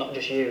 not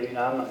just you. You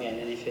know, I'm not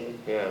getting anything,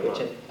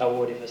 which I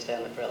would if I stay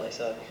on the Pirelli.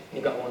 So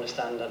you've got to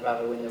understand. I'd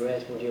rather win the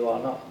race, would you or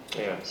not?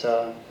 Yeah.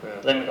 So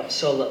then we got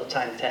so little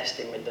time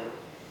testing with them.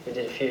 We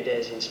did a few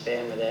days in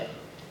Spain with it,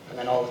 and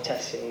then all the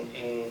tests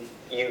in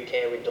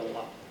UK with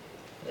Dunlop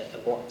that are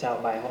blocked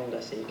out by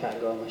Honda, so you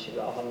can't go unless you've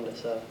got a Honda.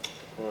 So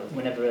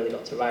we never really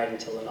got to ride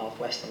until the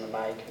Northwest on the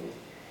bike,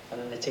 and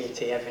then the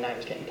TT every night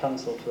was getting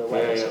cancelled for the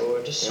weather, so we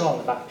were just so on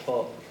the back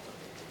foot.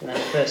 And then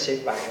the first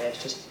Superbike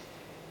race, just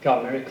got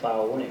a miracle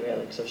how I won it really,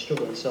 because I was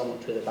struggling so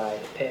much with the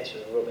bike. The pace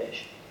was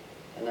rubbish,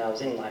 and I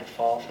was in like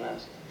 4th, and I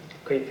was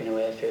creeping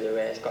away through the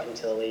race, got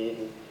into the lead,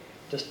 and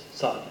just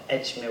sort of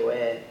edged my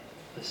way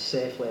as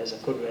safely as I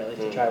could really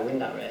to try and win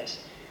that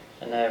race.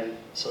 And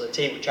so the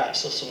team tried to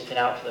suss something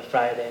out for the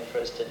Friday for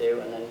us to do,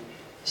 and then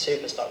the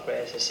super stock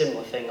race, a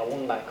similar thing. I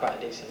won by quite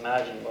a decent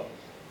margin, but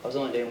I was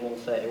only doing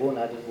 131,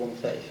 I did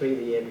 133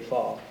 the year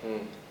before.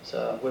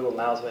 So we were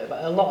miles away,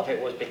 but a lot of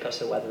it was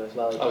because of weather as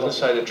well. I was going to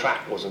say the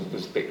track was a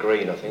bit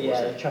green, I think. Yeah,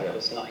 wasn't the it? track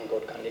was not in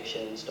good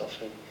condition and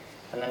stuff.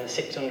 And then the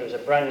 600 was a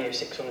brand new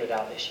 600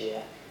 out this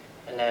year,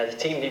 and the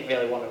team didn't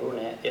really want to run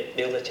it.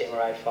 The other team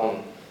were out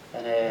for,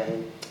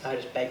 and I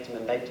just begged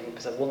them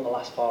because I've won the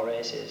last 4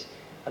 races.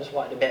 I just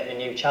wanted a bit of a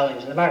new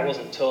challenge, and the bike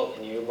wasn't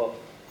totally new, but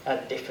I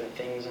had different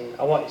things, and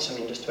I wanted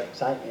something just to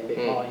excite me a bit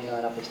more, you know,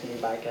 and have this new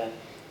bike.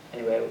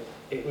 Anyway,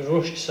 it was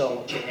rushed so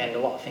much in the end, a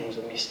lot of things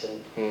were missed,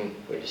 and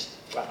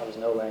I was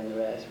nowhere in the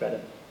race. We had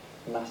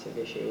a massive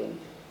issue, and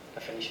I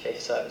finished 5th,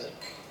 so it was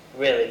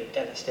really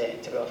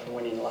devastating to go from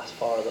winning the last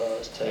 4 of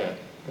those to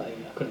like,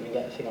 I couldn't even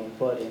get a thing on the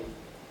podium.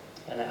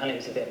 And it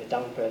was a bit of a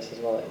damp race as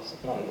well, it was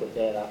not a good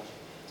day that.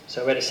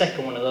 So we had a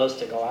second one of those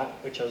to go at,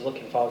 which I was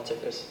looking forward to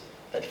because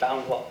they'd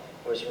found what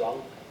was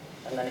wrong,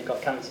 and then it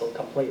got cancelled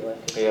completely.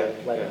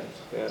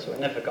 So we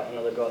never got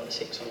another go at the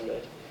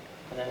 600.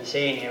 And then the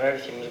senior,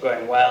 everything was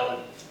going well,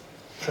 and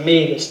for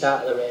me the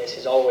start of the race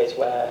is always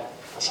where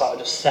I sort of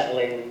just settle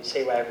in,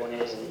 see where everyone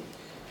is and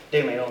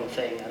do my own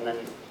thing, and then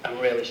I'm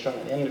really strong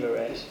at the end of the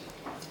race.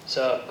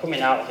 So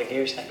coming out of the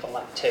gooseneck on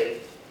lap 2,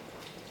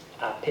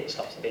 our pit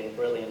stops have been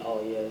brilliant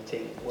all year. The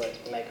team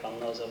worked to make on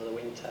those over the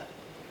winter.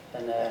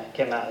 And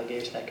came out of the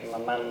gooseneck and my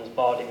man was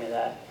boarding me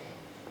there.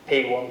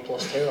 P1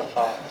 plus 2, I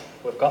thought,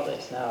 we've got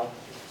this now.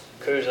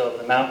 Cruise over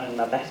the mountain,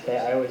 my best bit,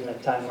 I always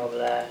make time over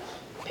there.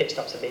 Pit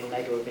stops have been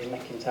mega, we've been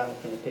making time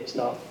from the pit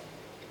stop.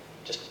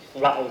 Just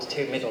rattled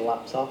 2 middle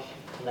laps off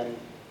and then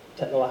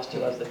take the last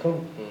 2 as they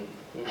come.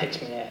 And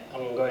next minute,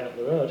 I'm going up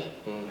the road.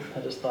 I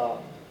just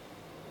thought,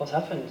 what's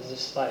happened? Is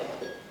this like,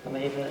 am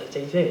I even at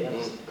the TT? I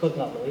just could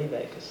not believe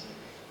it because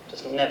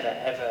just never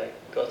ever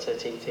go to a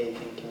TT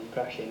thinking of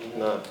crashing. You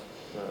know?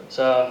 No.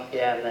 So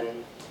yeah, and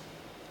then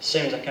as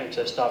soon as I came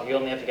to a stop, you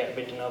only ever get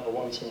ridden over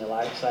once in your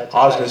life. So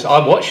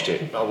I watched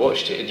it,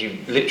 and you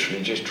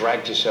literally just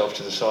dragged yourself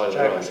to the side of the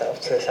road. Dragged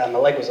myself to the side. My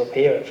leg was up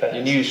here at first.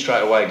 You knew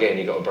straight away again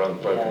you got a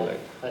broken leg.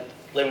 I had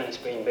luminous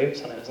green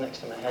boots on it. It was next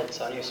to my head,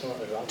 so I knew something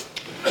was wrong.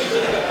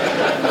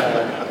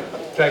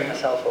 Dragged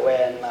myself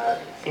away, and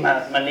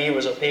my knee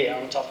was up here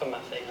on top of my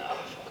thing. Oh,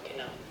 fucking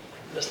hell.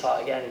 Just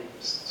thought again,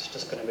 it's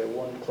just going to be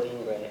one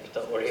clean break,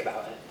 don't worry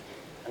about it.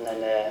 And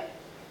then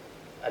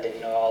I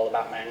didn't know all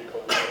about my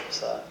ankle and stuff,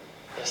 so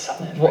I just sat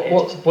there for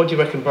ages. What do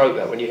you reckon broke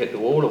that, when you hit the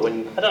wall or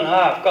when? I don't know,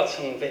 I've got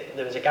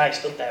there was a guy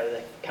stood there with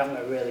a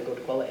camera, really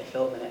good quality,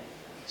 filming it,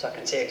 so I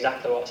can see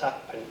exactly what's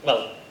happened.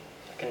 Well,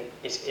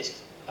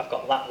 I've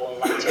got lap 1,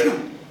 lap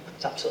 2,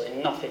 it's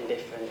absolutely nothing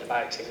different, the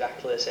bike's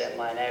exactly the same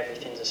line,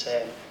 everything's the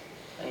same,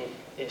 and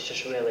it's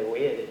just really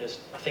weird.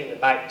 I think the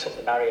bike took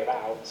the barrier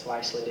out, so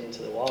I slid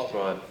into the wall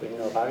with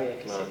no barrier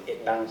because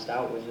it bounced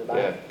out with the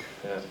bike.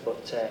 Yeah.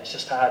 But it's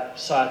just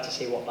so hard to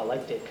see what my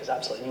leg did because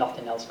absolutely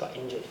nothing else got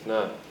injured.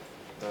 No.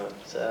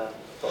 So,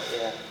 but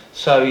yeah.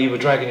 So you were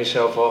dragging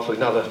yourself off,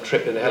 another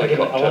trip in the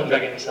helicopter? I wasn't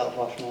dragging myself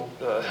off,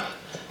 no.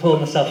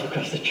 Pulling myself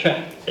across the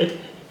track.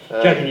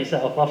 Dragging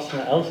yourself off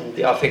something else.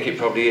 I think it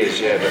probably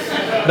is, yeah,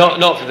 but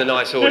not for the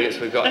nice audience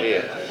we've got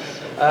here.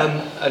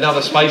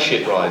 Another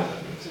spaceship ride.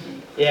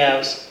 Yeah,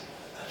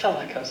 I felt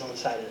like I was on the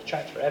side of the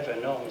track forever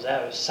and no one was there.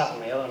 I was sat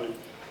on my own and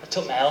I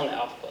took my helmet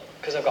off, but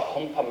because I've got a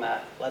hump on my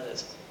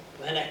leathers,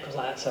 my neck was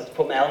like that, so I had to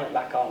put my helmet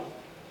back on,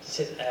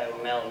 sit there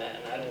with my helmet,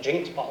 and I had a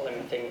drinks bottle in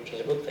my thing, which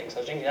was a good thing, so I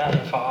was drinking that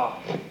and I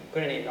thought, I'm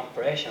going to need an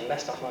operation, I'm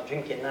best off not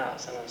drinking that,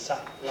 so I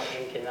sat not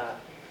drinking that.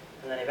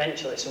 And then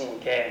eventually someone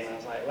came and I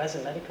was like, where's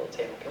the medical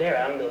team? I could hear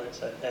an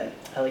ambulance, a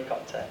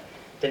helicopter,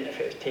 didn't know if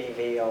it was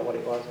TV or what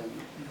it was, and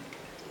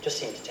it just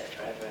seemed to take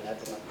forever and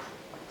ever.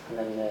 And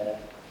then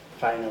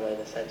finally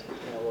they said,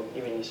 we're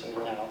giving you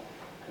something now,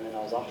 and then I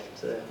was off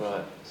to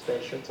the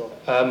space shuttle.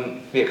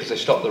 Because they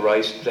stopped the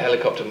race, the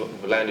helicopter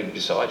landed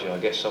beside you, I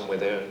guess, somewhere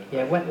there.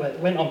 Yeah,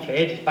 went on for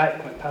ages,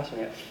 bike coming past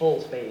me at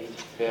full speed.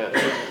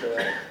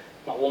 Yeah.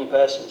 Not one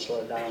person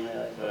slowed down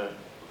really.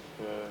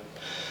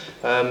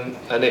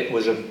 And it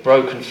was a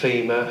broken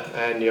femur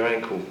and your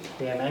ankle.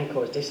 Yeah, my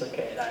ankle was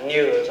dislocated. I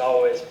knew there was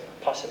always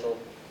possible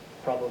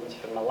problems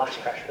from my last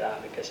crash with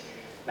that because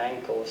my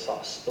ankle was sort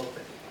of stuck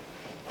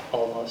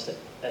almost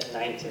at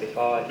 90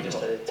 before. Just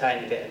had a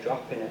tiny bit of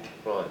drop in it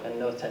and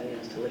no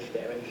tendons to lift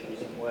it or anything. It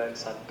didn't work,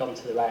 so I'd gone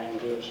to the right hand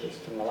gear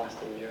shift from my last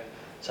injury.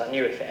 So I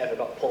knew if it ever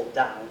got pulled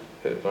down,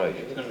 it was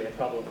going to be a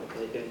problem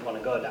because it didn't want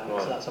to go down.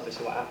 So that's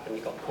obviously what happened.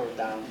 It got pulled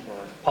down,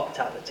 popped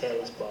out the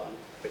talus bone,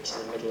 which is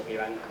the middle of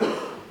your ankle.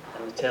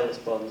 And the talus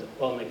bone's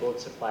only blood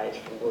supplied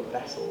from blood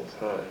vessels.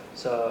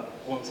 So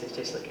once it's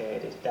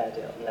dislocated, it's dead.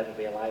 It'll never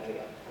be alive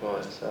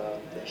again. So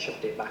they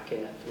shoved it back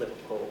in at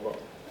Liverpool, but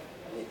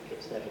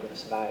it's never going to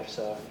survive.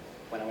 So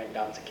when I went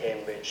down to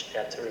Cambridge, they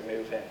had to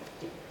remove it,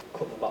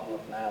 cut the bottom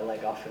of my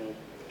leg off and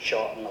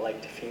shorten my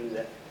leg to fuse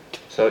it.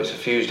 So it's a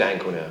fused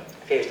ankle now.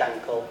 Fused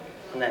ankle,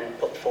 and then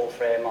put the full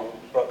frame on,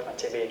 broke my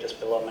tibia just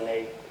below my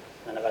knee, and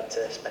then I've had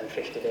to spend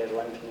 50 days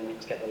lengthening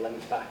it to get the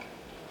length back.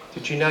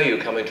 Did you know you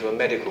were coming to a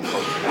medical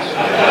conference?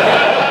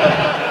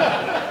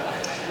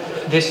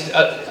 This,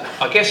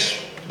 I guess,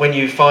 when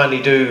you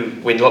finally do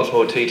win lots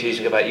more TTs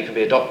and go back, you can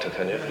be a doctor,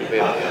 can you? You can be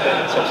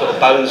some sort of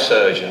bone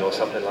surgeon or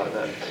something like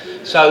that.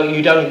 So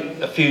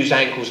a fused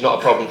ankle's not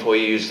a problem for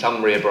you. You use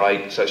thumb rear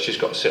brake, so it's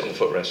just got to sit on the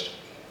footrest.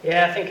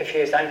 Yeah, I think a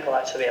fused ankle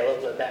actually be a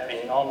little bit better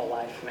in normal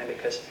life for me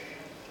because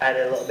I had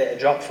a little bit of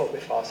drop foot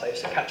before, so I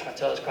used to catch my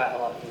toes quite a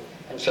lot.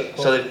 So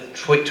they've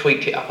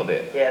tweaked it up a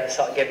bit? Yeah, they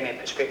sort of gave me a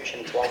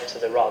prescription to alter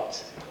the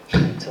rods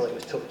until it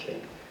was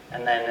touching.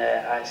 And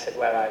then I said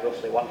where I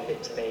roughly wanted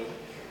it to be.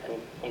 And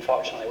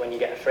unfortunately, when you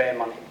get a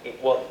frame on it,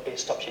 it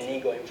stops your knee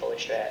going fully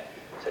straight.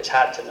 So it's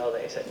hard to know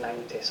that it's at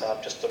 90, so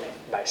I've just done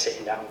it by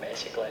sitting down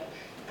basically.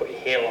 Put your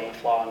heel on the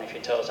floor, and if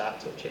your toes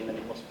aren't touching, then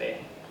it must be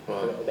a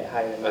little bit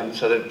higher than that. And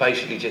so they've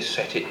basically just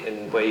set it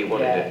in where you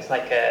wanted it? Yeah, it's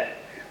like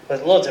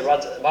there's loads of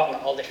rods at the bottom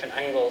at all different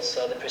angles,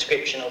 so the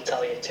prescription will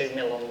tell you 2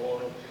 mil on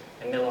one,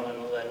 a mil on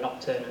another,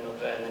 nocturne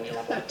another, and then you'll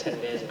have like 10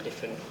 days of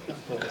different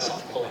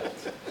sort of pulling.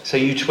 So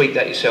you tweak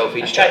that yourself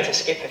each day? I tried to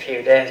skip a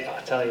few days, but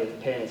I tell you, the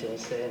pain's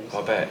insane.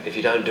 I bet. If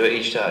you don't do it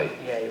each day?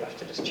 Yeah, you have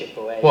to just chip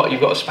away. What,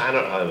 you've got a spanner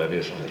at home, have you,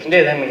 or something? You can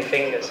do them with your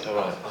fingers. All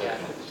right. Yeah.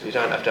 You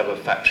don't have to have a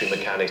factory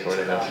mechanic or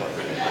anything else like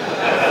that.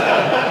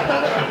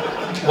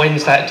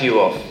 When's that due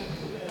off?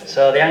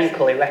 So the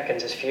ankle, he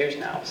reckons, is fused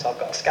now. So I've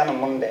got a scan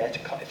on Monday,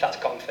 if that's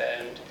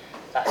confirmed.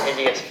 That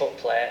hideous foot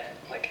plate,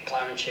 like a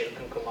clown shoe,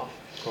 can come off.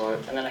 Right.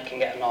 And then I can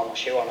get a normal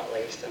shoe on at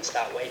least and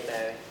start weight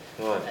bearing.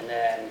 Right.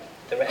 And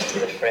the rest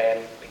of the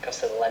frame,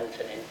 because of the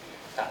lengthening,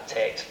 that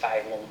takes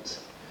 5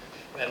 months.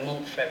 A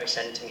month for every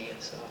centimetre,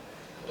 so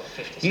I've got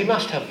 50 You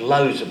must have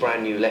loads of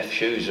brand new left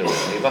shoes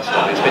around. You must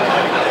have.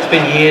 It's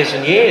been years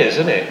and years,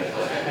 isn't it?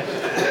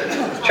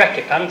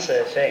 Tracky pants are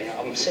the thing.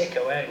 I'm sick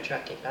of wearing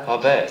tracky pants. I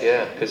bet,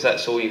 yeah, because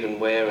that's all you can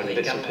wear and You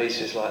bits can and wear.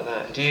 pieces like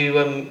that. Do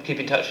you keep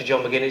in touch with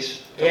John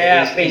McGuinness?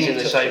 Yeah, I've been he's in in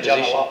the touch same with John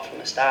position. a lot from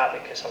the start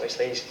because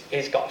obviously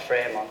he's got a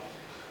frame on,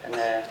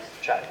 and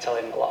try to tell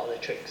him a lot of the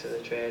tricks of the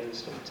trade and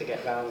stuff to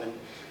get round and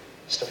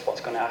stuff what's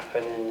going to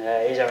happen.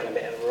 And he's having a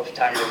bit of a rough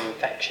time with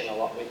infection a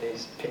lot with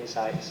his pin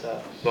sights. So.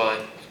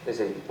 Right, is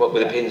he? What,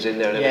 with the pins in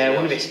there and everything Yeah,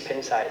 one of else? his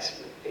pin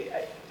sights.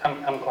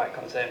 I'm quite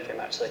concerned for him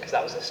actually because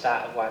that was the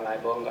start of why my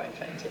bone got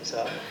infected.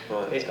 So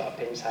Right. he's got a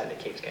pin sight that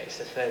keeps getting. It's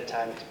the 3rd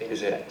time it's been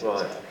Is infected. it? Right.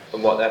 So.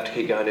 And what, they have to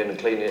keep going in and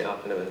cleaning it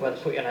up and everything? Well, they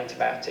put you on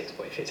antibiotics,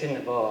 but if it's in the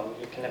bone,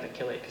 you can never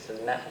kill it because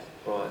there's metal.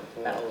 Right.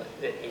 The metal,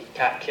 you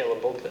can't kill a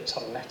bug that's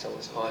on metal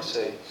or something. I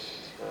see.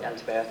 The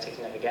antibiotics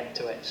never get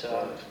to it,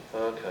 so.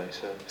 Right. Okay,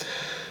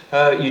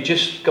 so you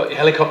just got your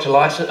helicopter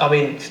license. I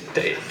mean,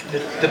 the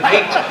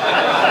peaks,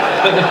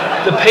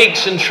 but the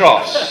peaks and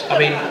troughs. I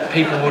mean,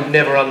 people would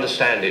never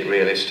understand it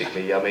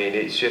realistically. I mean,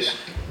 it's just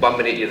 1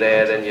 minute you're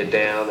there, then you're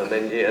down, and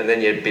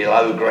then you're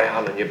below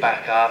ground, and you're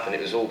back up, and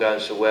it was all going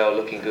so well,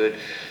 looking good.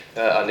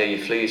 And then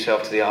you flew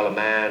yourself to the Isle of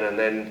Man, and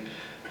then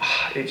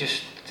it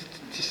just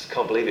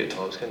can't believe it at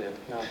times, can you?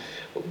 No.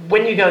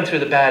 When you're going through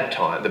the bad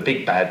time, the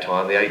big bad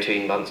time, the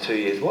 18 months, 2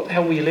 years, what the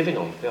hell were you living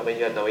on? I mean,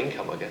 you had no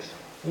income, I guess.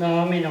 No,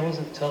 I mean, I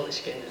wasn't totally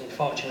skinned,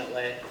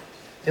 unfortunately.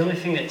 The only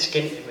thing that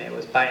skinned me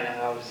was buying a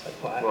house. I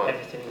put Right.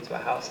 everything into a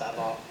house that I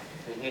bought.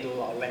 It needed a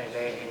lot of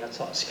renovating. I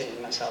sort of skinned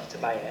myself to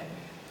buy it.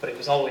 But it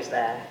was always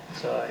there,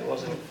 so it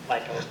wasn't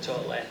like I was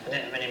totally... I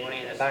didn't have any money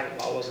in the bank,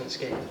 but I wasn't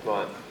skinned.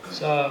 Right.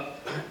 So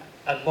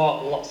I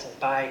bought lots of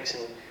bikes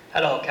and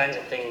had all kinds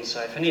of things.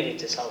 So if I needed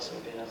to sell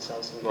something, I'd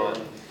sell something. Right.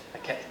 And I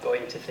kept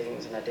going to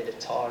things, and I did a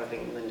tour of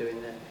England,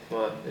 doing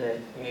Right. the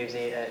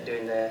museum,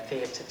 doing the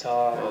theatre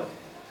tour. Right.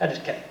 I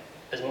just kept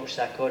as much as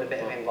I could, a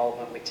bit of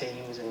involvement with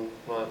teams and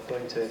Right.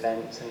 going to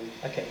events, and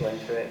I kept going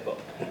through it. But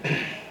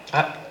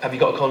Have you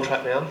got a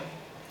contract now?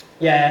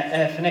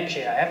 yeah, for next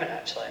year I haven't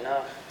actually.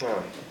 No.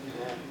 No.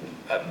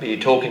 No. Are you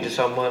talking to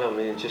someone? I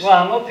mean, just... Well,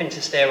 I'm hoping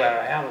to stay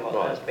where I am, but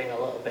Right. there's been a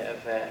little bit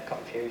of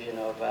confusion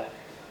over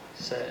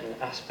certain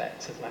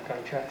aspects of my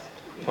contract.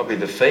 Probably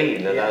the fee,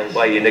 the Yes.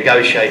 way you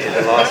negotiated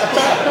the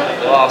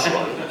last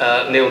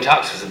one. Neil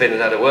Tuxas has been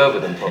and had a word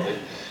with them probably.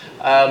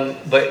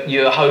 But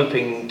you're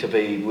hoping to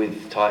be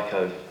with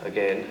Tyco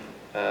again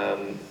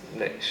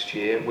next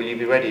year. Will you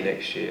be ready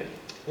next year?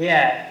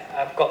 Yeah,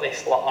 I've got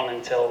this lot on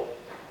until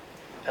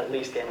at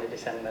least the end of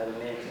December,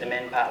 the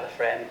main part of the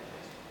frame.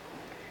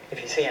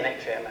 If you see an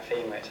X-ray of my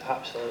femur, it's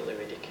absolutely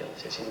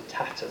ridiculous. It's in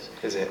tatters.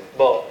 Is it?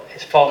 But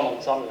it's 4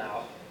 months on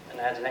now, and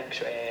I had an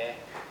X-ray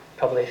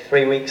probably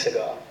 3 weeks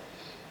ago,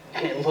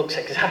 and it looks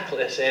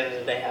exactly the same as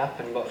the day it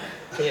happened, but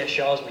he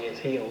assures me it's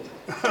healed.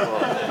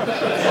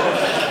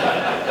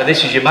 And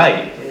this is your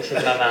mate? This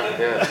is my man.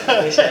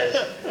 Yeah. He says,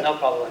 no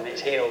problem,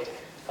 it's healed.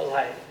 I was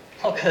like,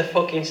 look at the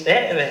fucking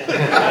state of it.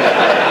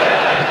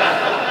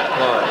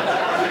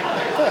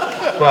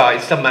 Right. Well, it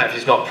doesn't matter if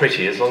it's not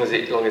pretty, as long as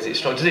it's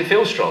strong. Does it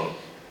feel strong?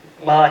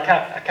 Well, I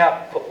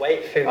can't put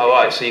weight through. Oh,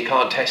 right, so you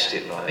can't test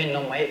it, I've right? been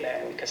non-weight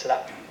bearing because of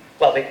that.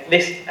 Well, I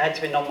had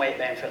to be non-weight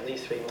bearing for at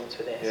least 3 months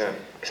with this. Yeah.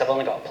 Because I've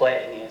only got a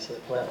plate in here, so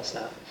the plate will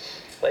snap.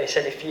 But he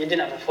said if you didn't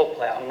have a foot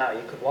plate on now,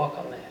 you could walk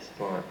on this.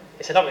 Right.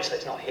 He said obviously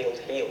it's not healed,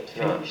 finished.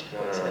 No,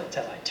 He said no. it'll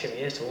take like 2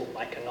 years to look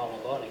like a normal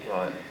bone again.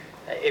 Right.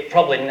 It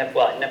probably never,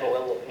 well, it never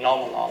will look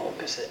normal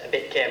because a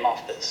bit came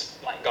off that's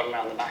like gone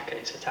around the back and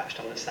it's attached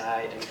on the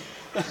side,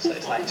 and so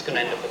it's like it's going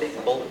to end up with a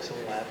big bulk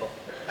somewhere. But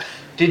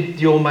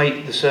Did your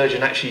mate, the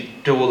surgeon, actually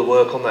do all the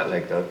work on that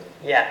leg though?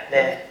 yeah,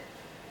 the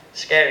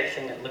scary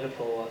thing at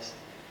Liverpool was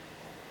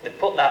they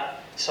put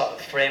that sort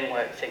of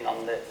framework thing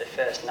on the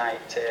first night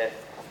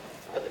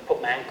but they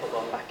put my ankle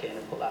bone back in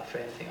and put that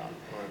frame thing on,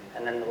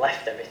 and then they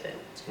left everything,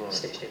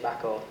 stitched it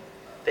back up.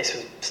 This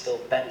was still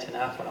bent in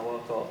half when I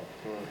woke up,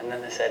 and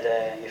then they said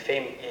your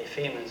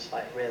femur's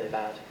like really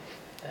bad,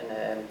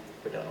 and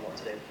we don't know what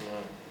to do.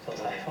 So I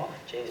was like, oh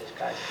Jesus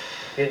Christ,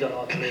 if you don't know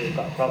what to do, you've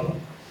got a problem.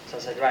 So I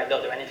said, right,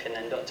 don't do anything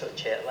then, don't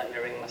touch it, let me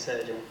ring my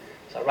surgeon.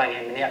 So I rang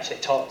him and he actually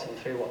talked them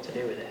through what to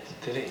do with this.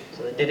 Did he?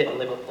 So they did it in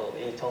Liverpool,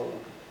 but he told them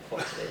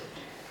what to do.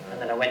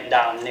 And then I went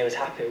down and he was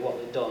happy with what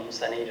they'd done,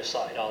 so then he just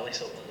sorted all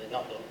this up that they'd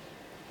not done.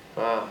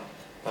 Wow.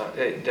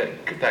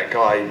 That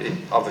guy,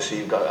 obviously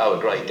you've got a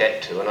great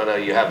debt to, and I know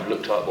you have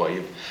looked up what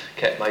you've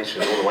kept mates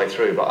with all the way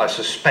through, but I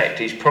suspect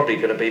he's probably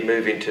going to be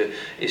moving to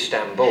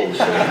Istanbul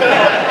so,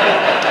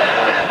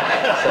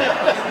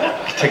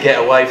 to get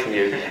away from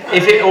you.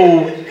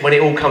 When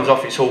it all comes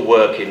off, it's all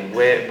working,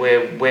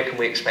 where can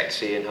we expect to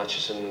see Ian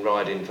Hutchison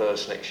riding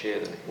first next year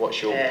then?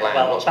 What's your plan?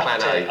 Well, What's plan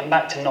A? I'm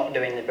back to not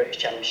doing the British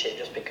Championship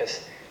just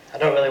because I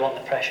don't really want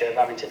the pressure of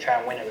having to try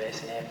and win a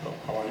race in April.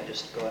 I want to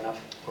just go and have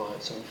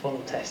some fun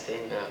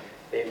testing,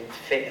 being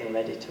fit and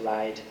ready to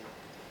ride.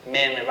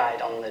 Mainly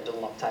ride on the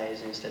Dunlop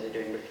tyres instead of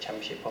doing British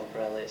Championship on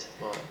Pirellis.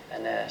 Right.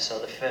 And so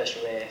the first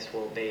race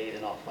will be the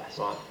Northwest.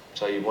 Right.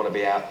 So you want to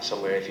be out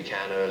somewhere if you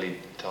can, early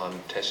time,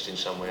 testing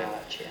somewhere.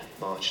 March, yeah.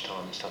 March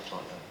time and stuff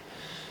like that.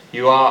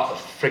 You are a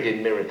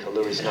frigging miracle,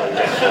 there is no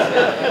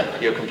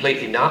doubt. You're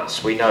completely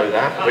nuts, we know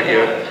that, but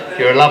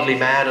you're a lovely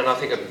man, and I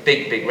think a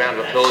big round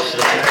of applause to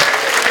the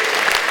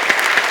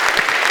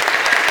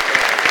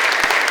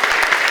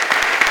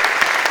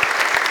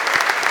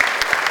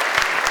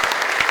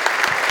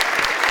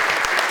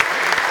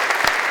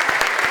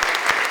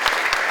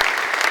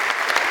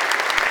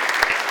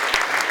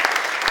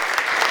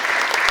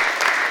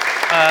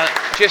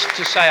just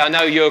to say, I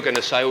know you're going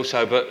to say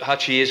also, but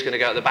Hutchie is going to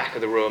go at the back of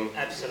the room.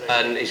 Absolutely.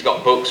 And he's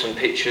got books and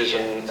pictures,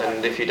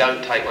 and if you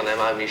don't take one of them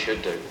home, you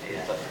should do.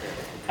 Yeah.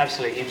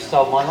 Absolutely, you've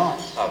stole my line.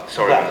 Oh,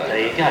 sorry Well, about that.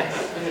 there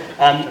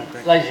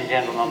you go. Ladies and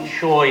gentlemen, I'm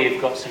sure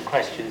you've got some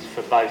questions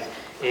for both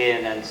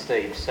Ian and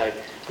Steve. So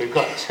we've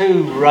got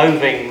 2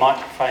 roving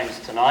microphones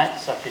tonight,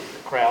 such as the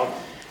crowd.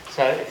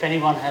 So if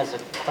anyone has a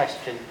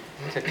question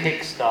to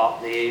kickstart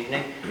the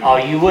evening,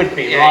 you would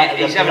be right at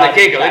the he's having a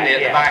giggle, isn't he, at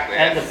the back there?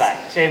 At the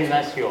back. Tim,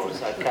 that's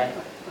yours, okay?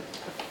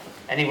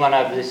 Anyone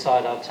over this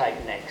side I'll take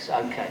next.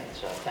 Okay,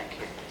 so thank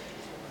you.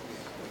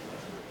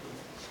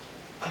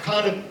 I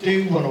kind of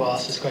do want to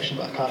ask this question,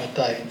 but I kind of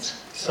don't.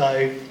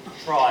 So,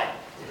 Try.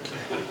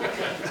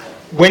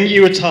 when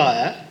you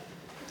retire,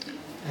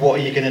 what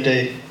are you going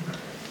to do?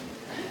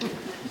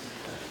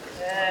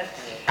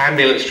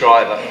 Ambulance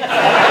driver.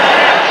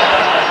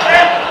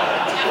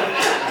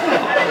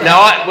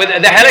 No, with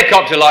the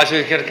helicopter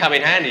license is going to come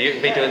in handy. You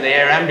can be doing the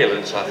air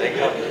ambulance, I think.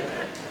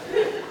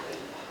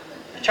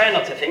 I try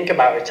not to think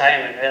about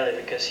retirement really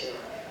because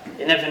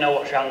you never know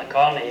what's around the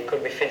corner. I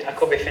could be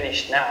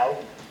finished now.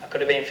 I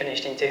could have been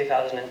finished in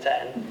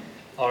 2010,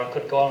 or I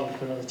could go on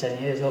for another 10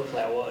 years.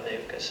 Hopefully, I won't do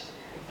because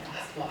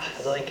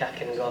I don't think I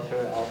can go through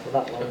it all for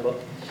that long. But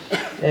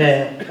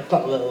I've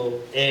got a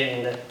little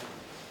aim that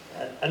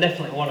I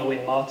definitely want to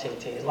win more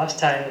TTs. Last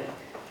time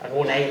I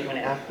won 8 when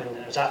it happened, and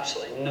there was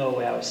absolutely no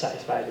way I was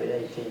satisfied with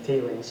 8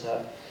 TT wins.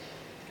 So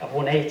I've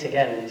won 8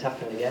 again, and it's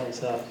happened again.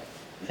 So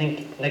I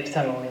think next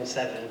time I win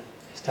 7,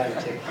 it's time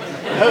to.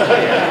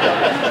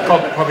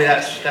 Probably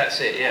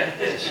that's it. Yeah.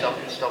 Stop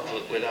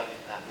with that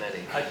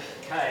many.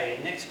 Okay,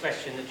 next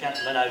question, the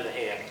gentleman over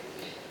here.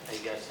 There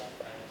you go, sir.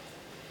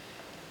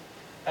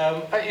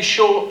 At your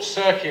short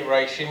circuit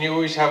racing, you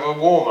always have a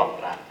warm-up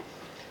lap,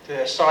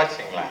 the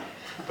sighting lap.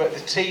 But the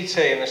TT,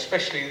 and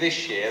especially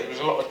this year, there was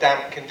a lot of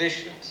damp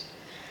conditions.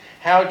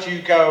 How do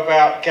you go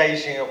about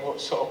gauging at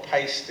what sort of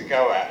pace to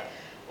go at?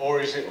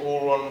 Or is it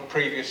all on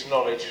previous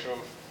knowledge from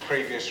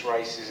previous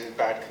races in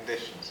bad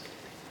conditions?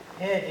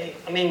 Yeah,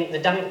 I mean, the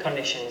damp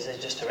conditions is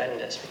just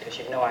horrendous because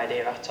you've no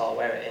idea at all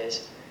where it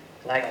is.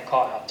 And I got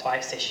caught out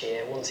twice this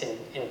year, once in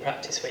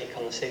practice week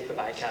on the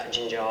superbike at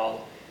Ginger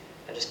Hall.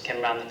 I just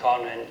came round the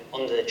corner and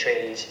under the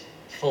trees,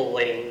 full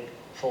lean,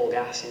 full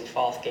gas in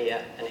 4th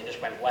gear, and it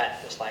just went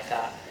wet, just like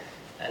that.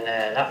 And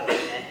that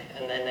beat me.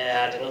 And then I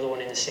had another one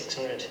in the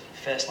 600,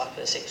 first lap of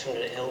the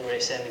 600 at Hilbury,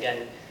 same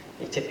again.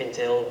 You tip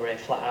into Hilbury,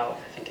 flat out,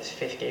 I think it's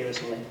 5th gear or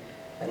something.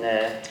 And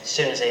as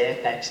soon as I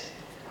apexed,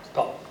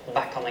 got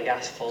back on the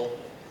gas full,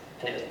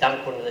 and it was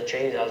damp under the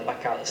trees, I was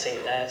back out of the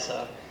seat there,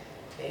 so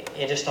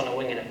you're just on a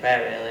wing and a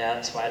prayer really.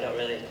 That's why I don't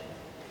really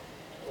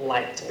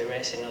like to be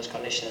racing in those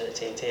conditions at the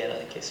TT. I don't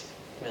think it's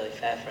really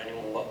fair for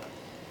anyone, but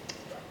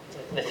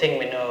the thing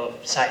we know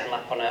sighting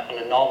lap on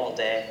a normal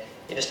day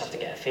you just have to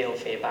get a feel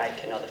for your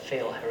bike. You know, they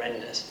feel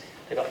horrendous.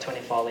 They've got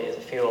 24 litres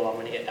of fuel on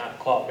when you get down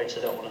Courtbridge,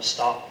 they don't want to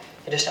stop.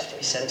 You just have to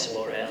be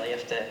sensible, really. You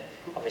have to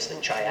obviously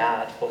try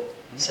hard, but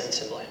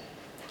sensibly.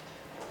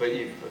 But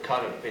you've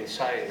kind of been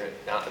saying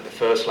that the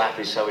first lap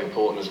is so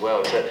important as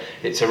well.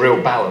 It's a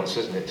real balance,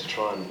 isn't it, to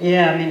try and...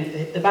 Yeah, I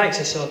mean, the bikes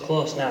are so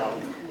close now.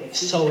 It's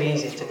so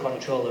easy to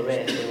control the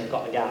race when you've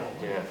got a gap.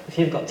 Yeah. If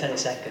you've got 10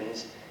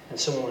 seconds and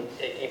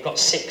you've got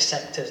 6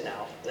 sectors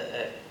now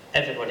that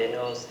everybody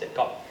knows, they've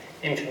got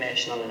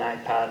information on an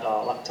iPad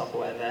or laptop or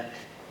whatever,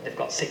 they've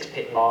got 6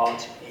 pit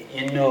boards,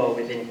 you know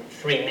within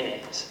 3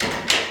 minutes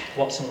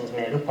what someone's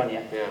made up on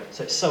you. Yeah.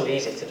 So it's so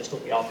easy to just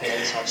up your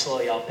pace or slow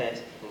your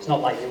pace. It's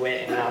not like you're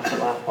waiting half a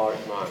lap or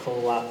a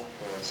full lap.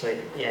 Yeah. So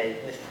yeah,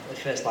 the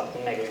first lap's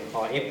mega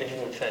important. Even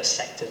the first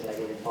sector's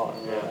mega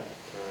important. Yeah. Really.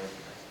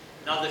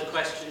 Another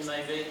question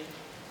maybe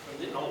from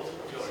the George.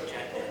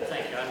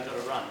 Thank you, I haven't got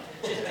to run.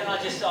 Can I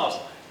just ask,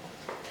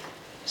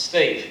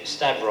 Steve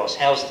Stavros,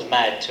 how's the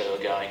MAD tour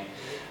going?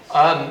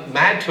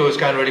 MAD tour is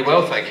going really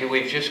well, thank you.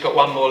 We've just got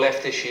one more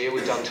left this year.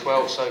 We've done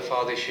 12 so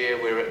far this year.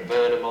 We're at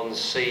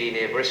Burnham-on-Sea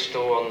near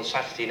Bristol on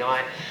Saturday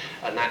night,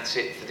 and that's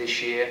it for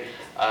this year.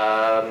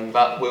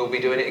 But we'll be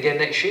doing it again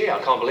next year. I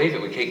can't believe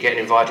it. We keep getting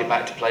invited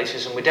back to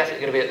places, and we're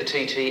definitely going to be at the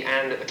TT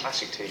and at the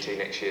Classic TT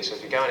next year. So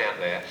if you're going out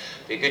there,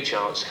 be a good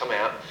chance. Come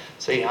out,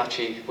 see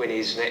Hutchie win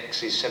his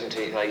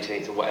 17th,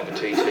 18th, or whatever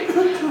TT,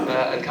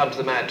 and come to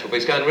the MAD tour. But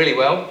it's going really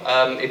well.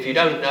 If you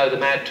don't know, the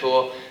MAD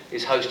tour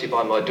is hosted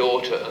by my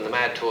daughter, and the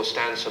MAD tour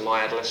stands for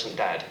My Adolescent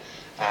Dad.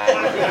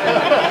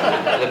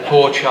 And the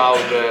poor child,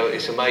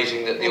 it's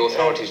amazing that the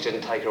authorities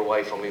didn't take her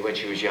away from me when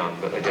she was young,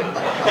 but they didn't.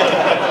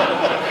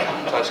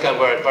 So it's going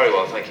very, very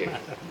well, thank you.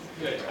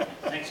 Good.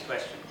 Next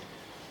question.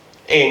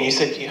 Ian, you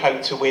said you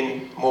hope to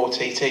win more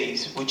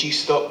TTs. Would you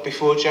stop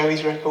before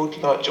Joey's record,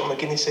 like John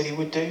McGuinness said he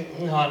would do?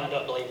 No, and I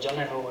don't believe John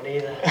ever would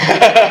either. No,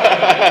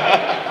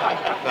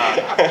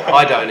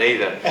 I don't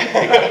either.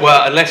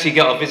 Well, unless he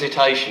got a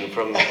visitation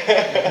from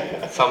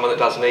someone that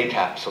does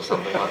kneecaps or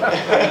something like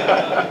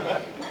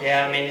that.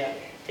 Yeah, I mean,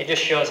 it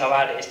just shows how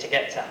hard it is to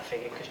get to that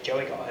figure, because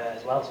Joey got hurt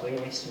as well, so he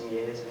missed some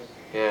years. And,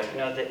 yeah.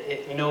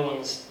 No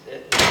one's...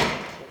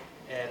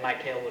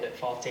 Mike Halewood at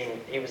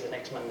 14, he was the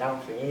next man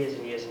down for years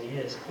and years and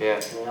years.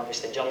 Yeah. And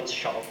obviously John's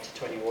shot up to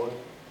 21,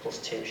 plus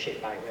 2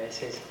 shit bike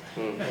races.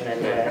 Mm. And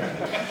then...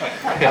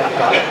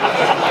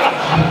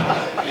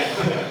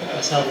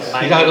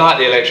 You don't like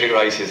the electric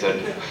races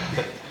then?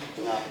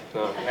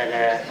 No. And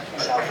then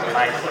myself and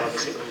Mike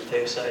obviously come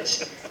through, so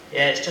it's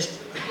just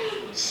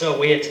so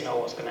weird to know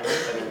what's going to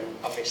happen. And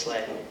obviously,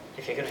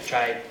 if you're going to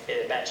try be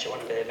the best, you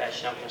want to be the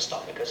best, you're not going to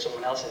stop because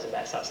someone else is the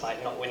best. That's like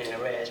not winning a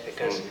race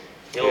because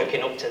you're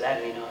looking up to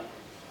them, you know.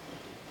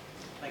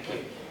 Thank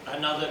you.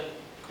 Another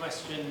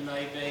question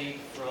maybe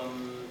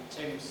from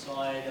Tim's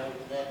side over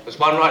there. There's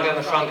one right down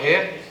the front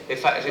here. In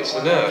fact, it's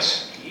the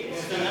nurse.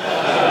 It's the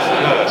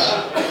Nurse.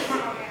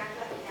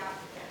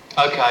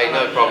 Okay,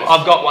 no problem.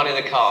 I've got one in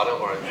the car,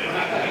 don't worry.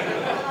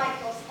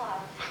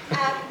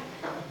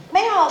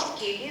 May I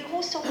ask you, you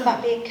always talk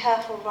about being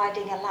careful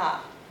riding a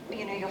lap,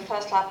 you know, your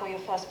first lap or your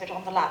first bit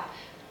on the lap.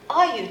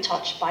 Are you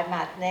touched by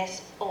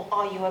madness or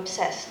are you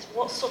obsessed?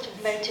 What sort of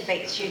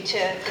motivates you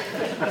to,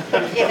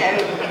 you know...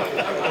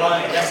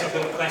 Right, that's a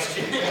good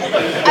question.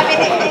 I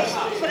mean, it's,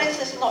 for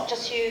instance, not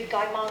just you,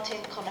 Guy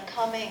Martin, Connor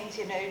Cummings,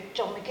 you know,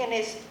 John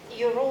McGuinness,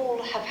 you all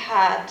have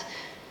had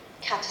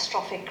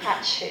catastrophic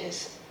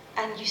crashes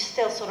and you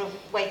still sort of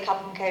wake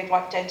up and go,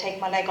 right, don't take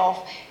my leg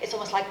off. It's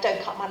almost like, don't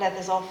cut my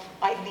leathers off,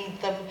 I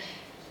need them.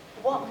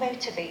 What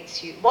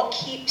motivates you? What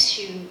keeps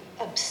you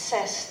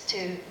obsessed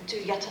to do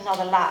yet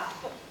another lap,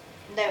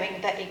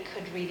 knowing that it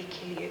could really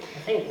kill you?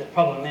 I think the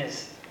problem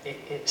is,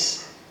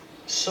 it's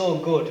so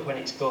good when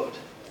it's good.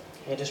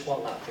 You just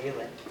want that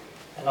feeling.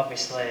 And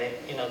obviously,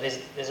 you know,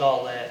 there's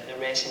all the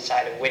racing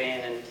side of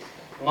winning, and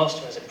most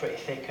of us are pretty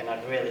thick and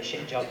had really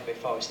shit jobs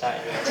before we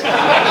started racing.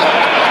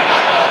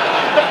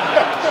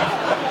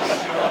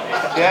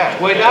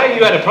 Yeah, well, now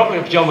you had a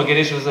problem with John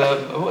McGuinness was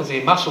what was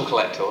he, a muscle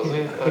collector, wasn't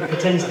he? He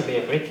pretends to be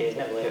a brickie, he's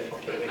never really a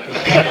fucking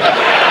brickie.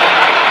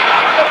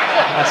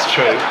 That's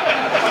true.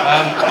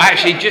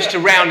 Actually, just to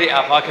round it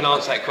up, I can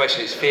answer that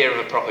question. It's fear of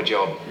a proper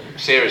job,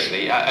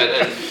 seriously.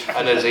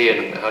 And as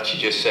Ian Hutchie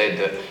just said,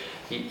 that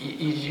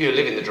you're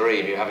living the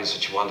dream, you're having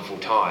such a wonderful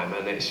time,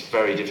 and it's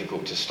very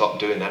difficult to stop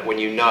doing that when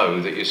you know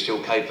that you're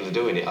still capable of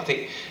doing it. I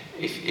think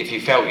if you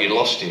felt you'd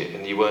lost it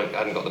and you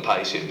hadn't got the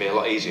pace, it would be a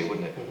lot easier,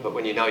 wouldn't it? Mm-hmm. But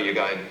when you know you're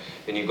going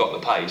and you've got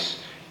the pace,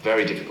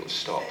 very difficult to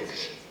stop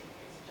because...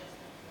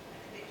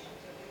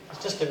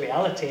 It's just the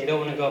reality. You don't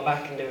want to go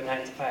back and do a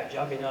 9-to-5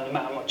 job, you know, no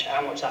matter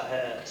how much that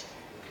hurts.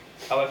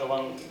 However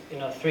long, you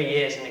know, 3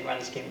 years in the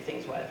grand scheme of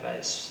things, whatever,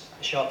 it's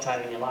a short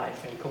time in your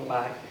life. When you come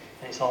back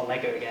and it's all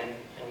mega again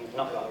and you've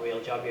not got a real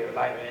job, you're a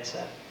bike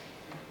racer,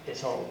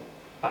 it's all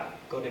back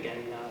good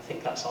again, you know. I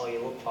think that's all you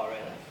look for,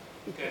 really.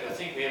 Good. I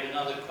think we have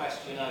another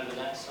question over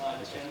that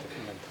side, Jim.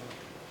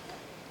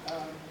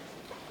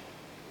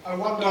 I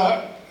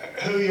wonder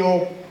who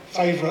your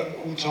favourite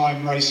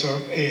all-time racer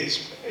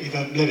is,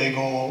 either living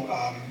or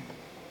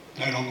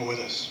no longer with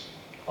us.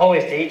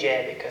 always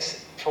DJ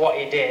because for what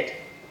he did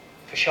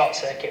for short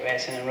circuit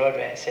racing and road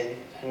racing,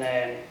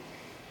 and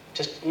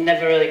just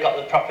never really got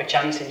the proper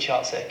chance in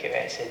short circuit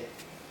racing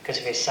because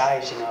of his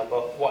size, you know.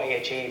 But what he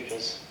achieved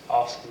was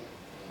awesome.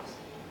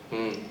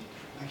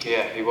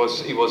 Yeah, he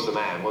was the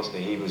man, wasn't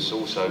he? He was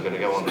also going to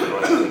go on to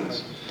great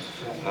things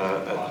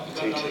at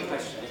TT.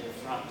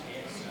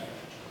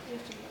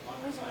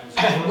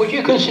 Would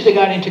you consider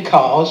going into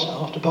cars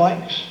after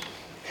bikes?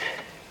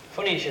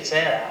 Funny you should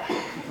say that.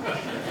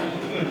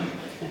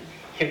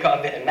 You've got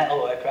a bit of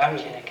metalwork around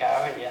you in a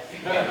car, haven't you?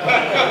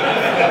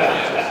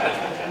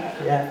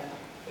 Yeah.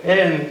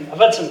 I've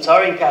had some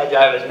touring car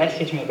drivers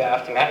message me about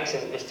after my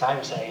accident this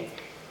time saying,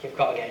 you've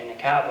got to get in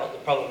a car, but the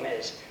problem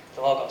is,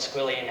 they've all got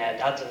squilly in their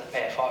dads and they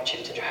pay a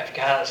fortune to drive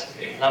cars,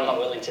 and I'm not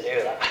willing to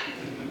do that.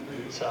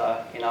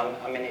 So, you know,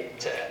 I'm in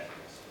it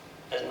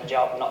as my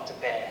job not to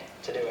pay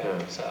to do it.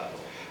 Yeah. So.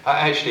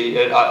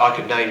 Actually, I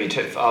could name you.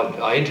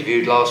 I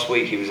interviewed last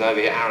week. He was over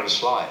here, Aaron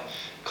Sly.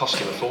 Cost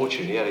him a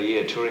fortune. He had a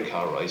year touring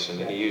car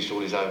racing, and he used all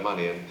his own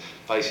money and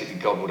basically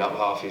gobbled up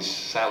half his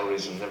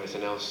salaries and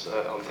everything else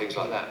on things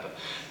like that. But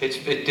it's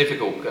a bit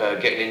difficult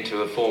getting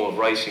into a form of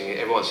racing.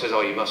 Everyone says,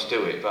 "Oh, you must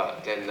do it,"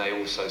 but then they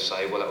also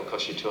say, "Well, it will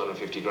cost you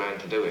 250 grand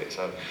to do it."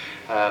 So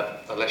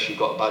unless you've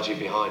got a budget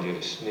behind you,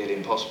 it's nearly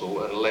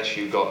impossible. Unless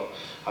you've got,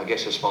 I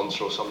guess, a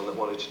sponsor or someone that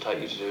wanted to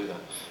take you to do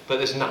that. But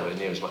there's nowhere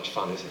near as much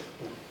fun, is it?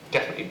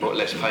 Definitely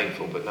less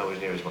painful, but nowhere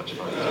near as much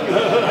fun.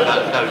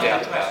 No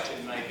doubt about it.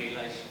 Maybe,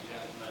 ladies and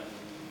gentlemen.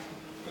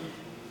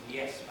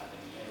 Yes, madam,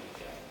 there we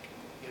go.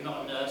 You're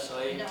not a nurse,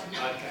 are you? No.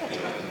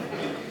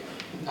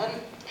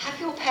 Okay. Have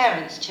your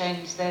parents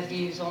changed their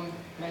views on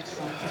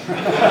motorcycles?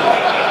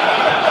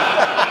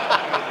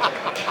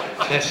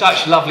 They're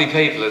such lovely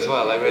people as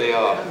well, they really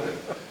are.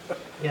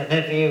 Yeah,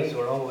 their views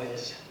were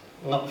always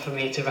not for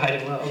me to ride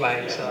a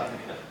motorbike, so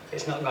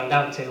it's not gone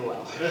down too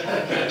well.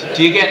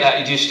 Do you get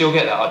that? Do you still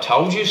get that? I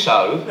told you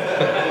so.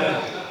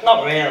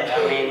 Not really.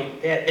 I mean,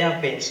 they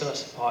have been so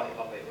supportive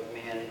of it with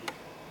me, and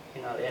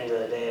you know, at the end of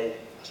the day,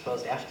 I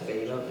suppose they have to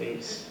be. Don't they?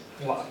 It's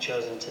what I've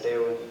chosen to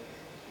do,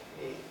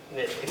 and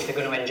if they're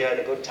going to enjoy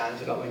the good times,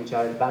 they've got to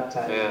enjoy the bad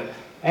times. Yeah.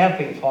 I have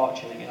been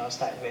fortunate. You know, I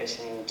started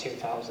racing in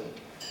 2000,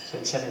 so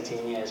in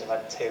 17 years I've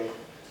had two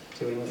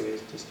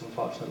injuries, just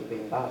unfortunately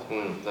being bad.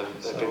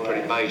 They've been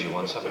pretty major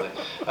ones, haven't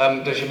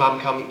they? Does your mum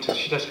come?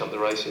 She does come to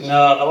races?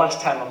 No, the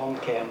last time my mum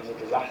came was a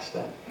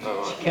disaster. Oh,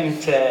 right. She came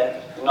to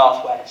the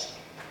Northwest,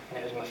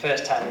 and it was my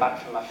first time back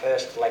from my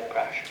first leg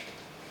crash.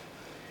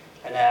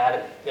 And I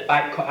had the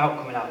bike cut out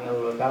coming out of Mill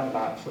Road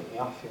roundabout and flipped me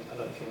off. I don't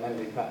know if you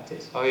remember in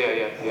practice. Oh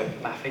yeah.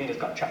 My fingers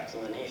got trapped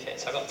underneath it,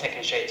 so I got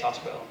taken straight to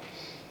hospital.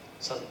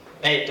 So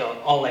they don't,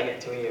 all they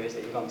get to hear is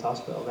that you've gone to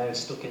hospital. They're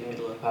stuck in the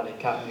middle of the paddock,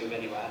 can't move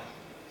anywhere.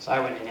 So I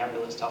went in the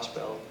ambulance to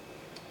hospital,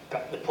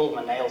 they pulled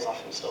my nails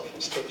off and stuff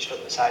and stitched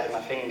up the side of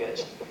my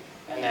fingers.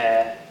 And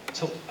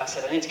I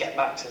said, I need to get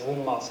back, so there's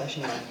one more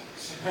session then.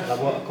 And I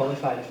won't have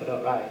qualified if I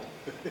don't ride.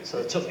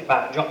 So they took me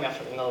back, dropped me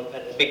off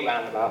at the big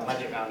roundabout,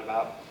 magic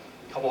roundabout.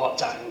 I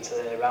walked out into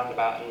the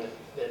roundabout and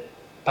the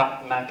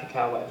back marker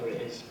car, whatever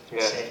it is,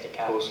 safety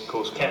car,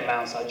 course came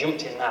round, so I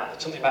jumped in that. They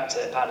took me back to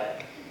the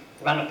paddock,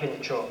 ran up in the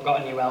truck,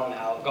 got a new helmet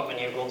out, got my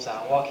new gloves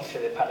out, walking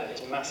through the paddock,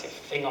 this massive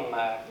thing on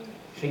my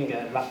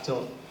finger wrapped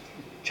up.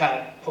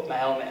 Trying to put my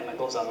helmet and my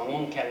gloves on. My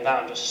mum came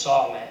down, just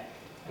saw me,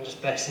 and just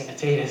burst into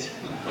tears. So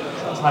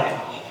I was like,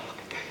 oh,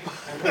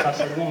 fuck. So I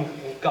said, Mum,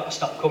 you've got to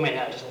stop coming. And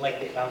I just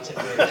legged it down to the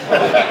room.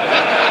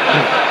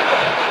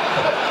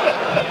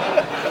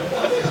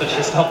 So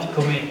she stopped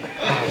coming.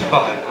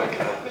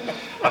 Okay.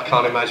 I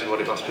can't imagine what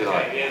it must be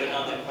like. Okay, we have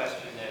another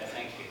question there,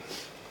 thank you.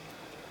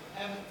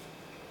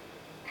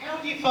 How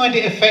do you find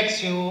it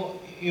affects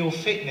your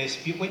fitness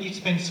when you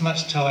spend so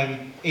much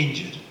time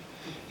injured?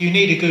 You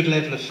need a good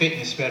level of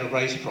fitness to be able to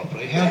race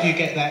properly. How do you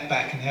get that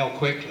back and how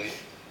quickly?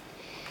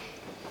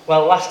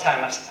 Well, last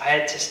time I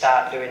had to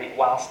start doing it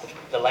whilst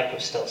the leg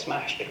was still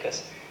smashed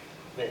because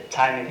the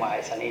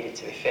timing-wise I needed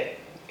to be fit.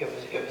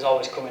 It was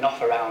always coming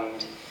off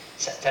around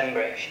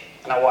September-ish,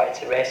 and I wanted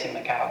to race in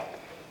Macau.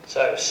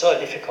 So it was so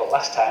difficult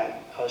last time.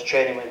 I was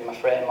training with my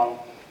frame on,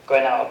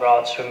 going out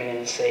abroad, swimming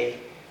in the sea,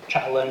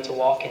 trying to learn to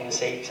walk in the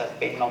sea because I'd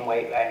been on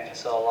weight bearing for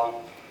so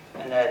long.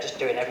 And just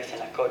doing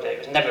everything I could. It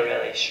was never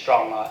really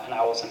strong and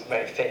I wasn't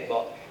very fit,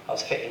 but I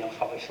was fit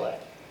enough obviously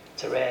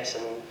to race,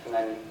 and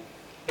then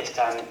this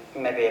time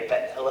maybe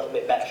a little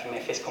bit better for me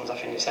if this comes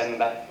off in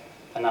December,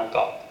 and I've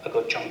got a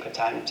good chunk of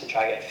time to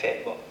try to get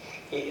fit. But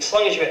as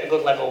long as you're at a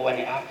good level when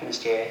it happens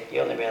to you,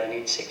 you only really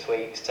need 6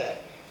 weeks to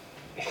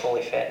be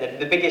fully fit.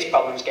 The biggest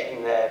problem is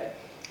getting the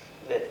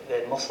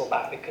muscle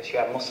back because you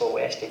have muscle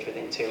wastage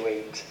within 2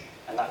 weeks,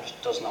 and that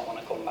just does not want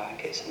to come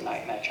back. It's a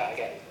nightmare trying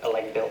to get a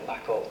leg built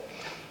back up.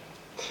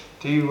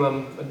 Do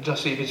you,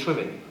 just so you've been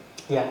swimming?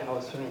 Yeah, I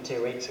was swimming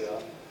 2 weeks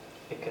ago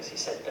because he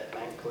said that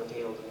my ankle had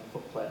healed and the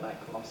foot plate might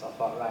come off, so I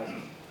thought, right,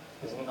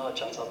 there's no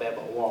chance I'll be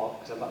able to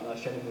walk because I've got no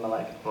strength in my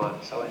leg.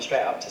 Right. So I went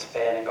straight up to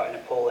Spain and got in a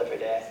pool every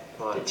day,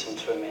 Right. did some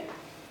swimming,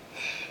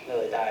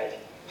 nearly died.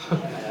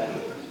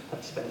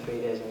 had to spend 3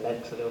 days in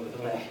bed because I'd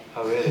overdone it.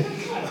 Oh, really?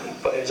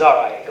 But it was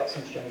alright, it got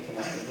some strength in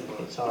it,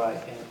 it's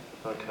alright,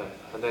 yeah. Okay.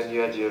 And then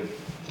you had your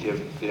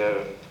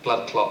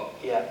blood clot.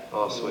 Yeah.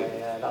 Oh, sweet.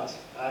 Yeah,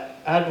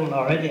 I had one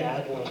already. I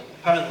had one.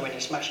 Apparently, when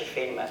you smash your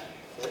femur,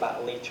 there's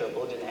about a litre of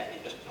blood in it, and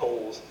it just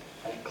pulls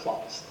and it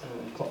clots, and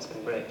the clots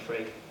can break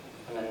free,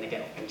 and then they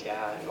get up into your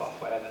heart and go off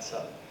whatever.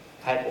 So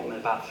I had one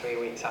about 3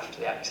 weeks after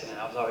the accident.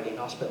 I was already in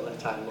hospital at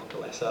the time,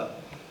 luckily. So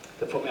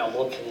they put me on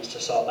blood thinners to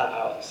sort that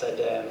out and said,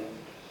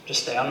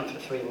 just stay on it for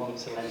 3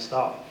 months and then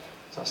stop.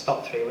 So I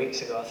stopped 3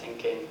 weeks ago,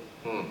 thinking,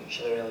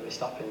 should I really be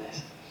stopping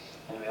this?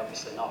 Anyway,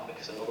 obviously not,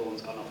 because another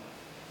one's gone up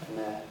and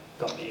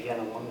got me again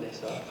on Monday.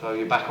 So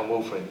you're back on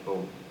warfarin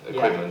or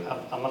equivalent? Yeah,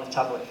 I'm on a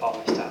tablet form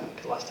this time,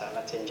 because last time I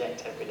had to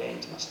inject every day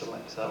into my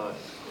stomach. So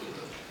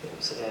it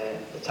was,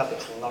 the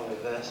tablets are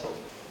non-reversal,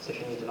 so if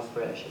you need an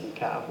operation, you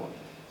can't have one.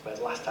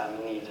 Whereas last time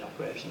I needed an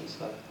operation.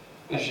 So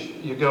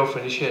your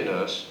girlfriend, is she a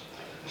nurse?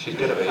 She's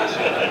going to be, isn't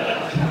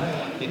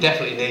she? You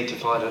definitely need to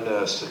find a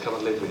nurse to come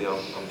and live with you,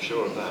 I'm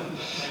sure of that.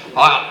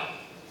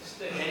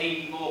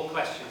 Any more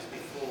questions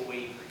before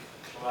we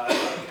close?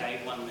 Okay,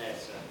 one there,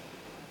 sir.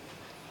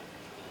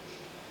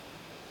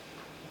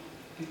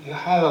 You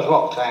have a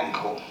locked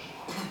ankle,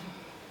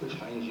 which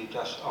means you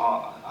just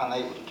are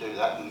unable to do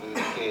that and move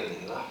the gear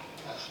lever.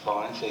 That's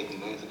fine, so you can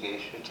move the gear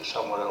shift to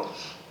somewhere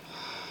else.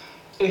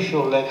 If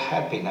your leg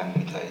had been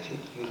amputated,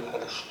 you'd have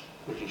had a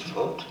British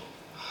foot.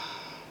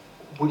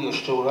 Would you have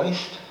still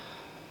raced?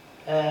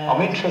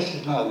 I'm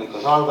interested to know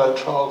because I rode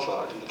trials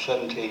riding for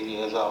 17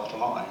 years after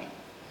mine.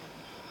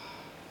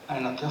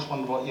 And I just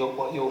wonder what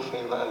you'll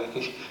feel about it,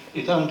 because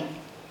you don't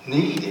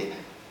need it.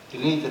 You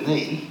need the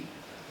knee.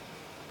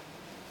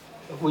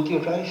 Would you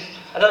have raced?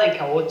 I don't think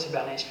I would, to be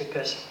honest,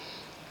 because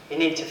you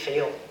need to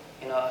feel,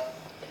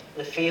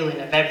 the feeling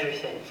of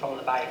everything from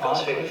the bike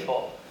goes through your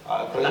foot.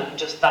 I agree.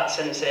 Just that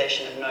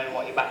sensation of knowing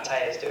what your back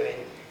tyre is doing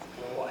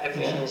and what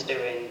everything's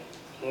doing,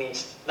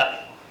 needs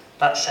that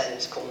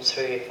sense comes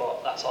through your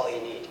foot. That's all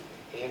you need.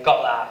 If you've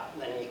got that,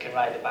 then you can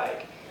ride the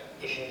bike.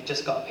 If you've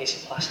just got a piece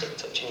of plastic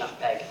touching that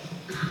peg,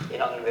 you're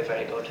not going to be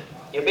very good.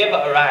 You'll be able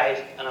to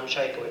ride, and I'm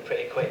sure you could be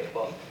pretty quick,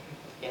 but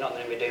you're not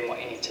going to be doing what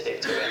you need to do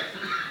to win.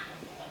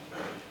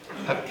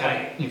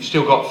 You've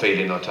still got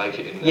feeling, I take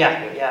it, in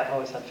there? Yeah, I've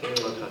always had feeling.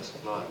 Okay,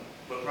 right.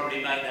 We'll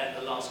probably make that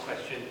the last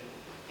question.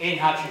 Ian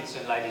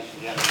Hutchinson, ladies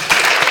and gentlemen.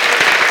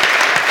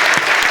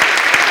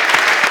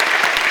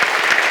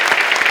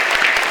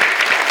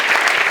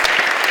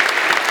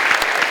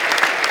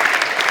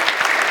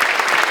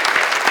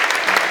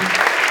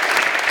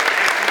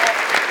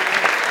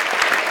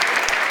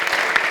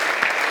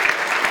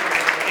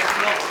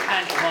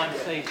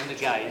 Season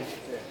again,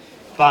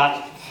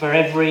 but for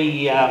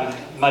every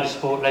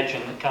motorsport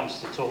legend that comes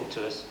to talk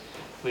to us,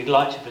 we'd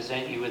like to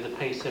present you with a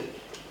piece of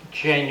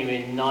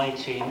genuine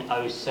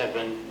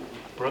 1907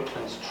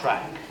 Brooklands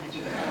track.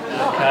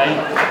 Okay,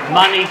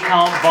 money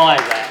can't buy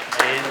that,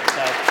 Ian.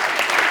 So.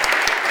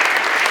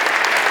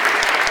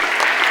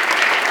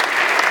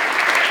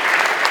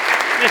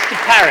 Mr.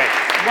 Parrish,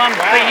 one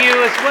for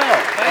you as well.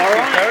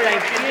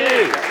 Thank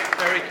you.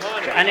 Very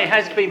kind. And it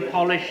has been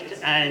polished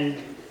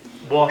and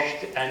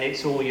washed, and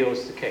it's all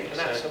yours to keep. And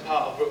that's a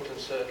part of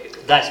Brooklands circuit?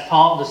 That's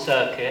part of the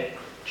circuit.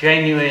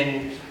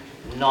 Genuine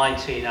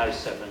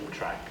 1907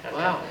 track. Okay.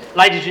 Wow.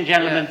 Ladies and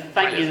gentlemen,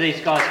 thank you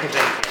these guys for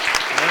being here.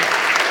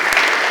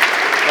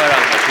 Well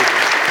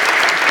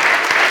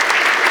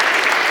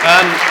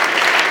done,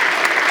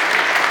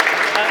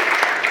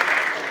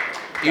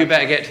 you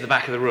better get to the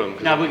back of the room.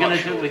 No, we're going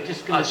to do. We're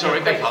just going to. Sorry,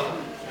 beg pardon.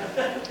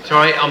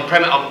 Sorry, I'm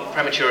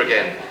premature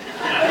again.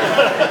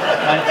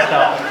 Don't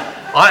start.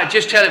 I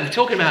just tell you, we're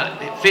talking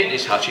about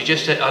fitness, Hutchie.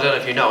 I don't know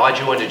if you know, I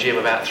joined a gym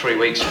about 3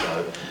 weeks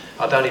ago.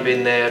 I'd only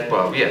been there,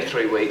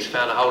 3 weeks.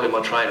 Found a hole in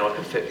my trainer I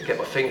could get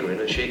my finger in,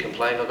 and she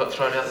complained I got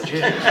thrown out of the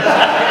gym. Right,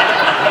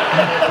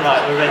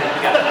 we're ready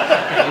to go.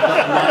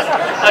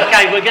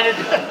 Okay, we're going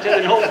to do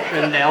an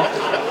auction now.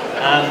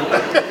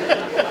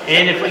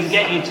 Ian, if we can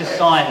get you to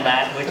sign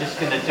that, we're just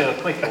going to do a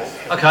quick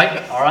auction. Okay.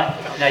 All right.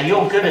 Now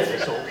you're good at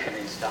this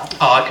auctioning stuff.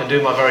 Oh, I can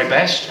do my very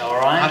best. All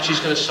right. Hutchie's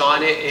going to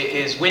sign it. It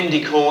is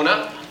Windy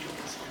Corner.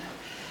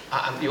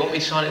 You want me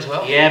to sign it as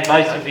well? Yeah,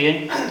 both of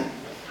you.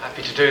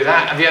 Happy to do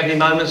that. Have you had any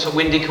moments at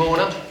Windy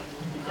Corner?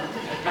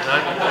 No?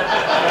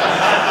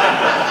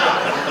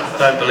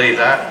 Don't believe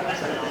that.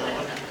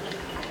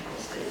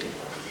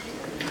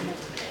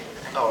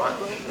 All right.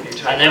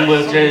 And then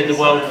we'll do the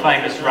world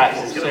famous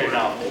raffle soon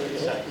after.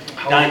 So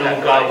don't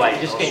all go away.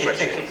 Just get your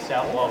tickets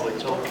out while we're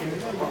talking.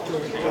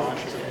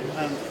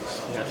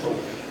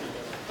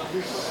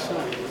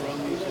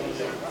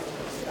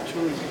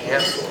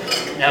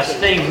 Yes. Now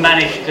Steve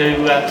managed to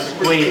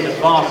squeeze a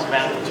vast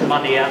amount of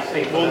money out of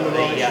people at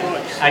the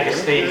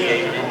Agostini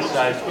evening,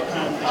 so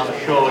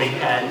I'm sure he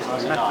can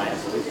tonight.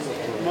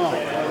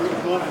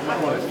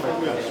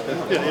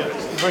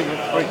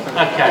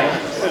 Okay,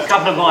 a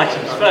couple of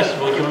items. First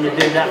of all, do you want to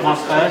do that one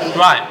first?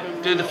 Right.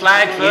 do the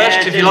flag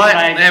first, if you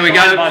like. There we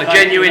go, the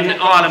genuine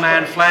Isle of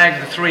Man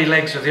flag, the 3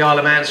 legs of the Isle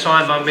of Man,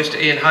 signed by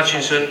Mr. Ian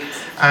Hutchinson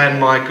and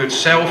my good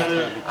self.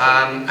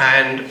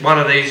 And one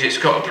of these, it's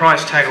got a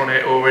price tag on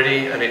it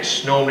already, and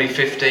it's normally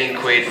 15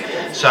 quid.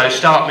 So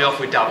start me off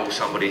with double,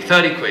 somebody.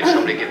 30 quid,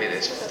 somebody give me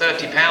this.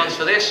 £30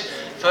 for this.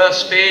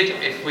 First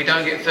bid, if we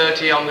don't get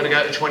 30, I'm going to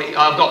go to 20.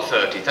 I've got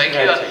 30, thank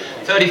you.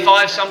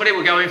 35, somebody,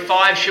 we're going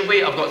 5, should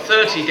we? I've got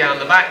 30 down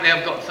the back there,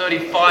 I've got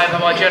 35.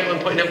 Have our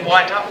gentlemen putting them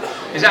white up?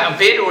 Is that a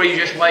bid, or are you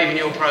just waving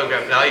your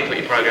programme? No, you put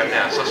your programme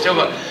down. So I've still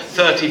got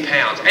 £30.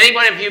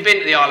 Anybody of you been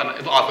to the Isle of Man?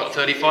 I've got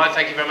 35,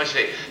 thank you very much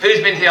indeed.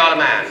 Who's been to the Isle of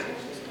Man?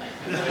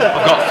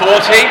 I've got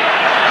 40.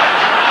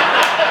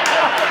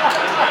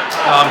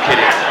 No, I'm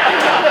kidding.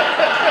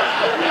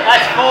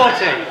 That's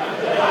 40.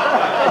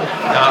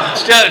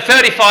 Still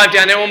 35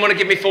 down there, anyone want to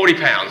give me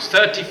 £40?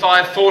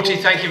 35, 40,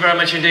 thank you very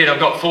much indeed. I've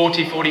got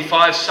 40,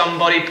 45,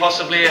 somebody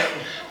possibly at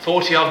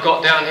 40 I've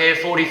got down here,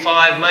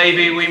 45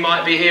 maybe we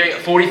might be hearing,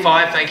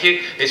 45, thank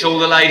you. It's all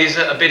the ladies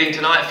that are bidding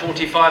tonight,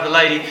 45, the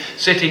lady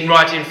sitting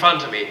right in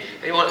front of me.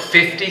 Anyone at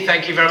 50,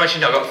 thank you very much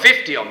indeed. I've got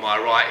 50 on my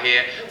right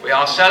here. We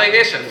are selling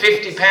this at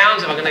 £50.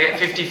 Am I going to get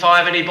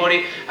 55,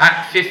 anybody?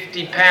 At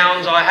 £50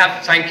 I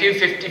have, thank you,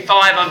 55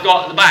 I've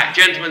got at the back.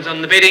 Gentlemen's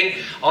on the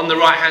bidding, on the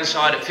right hand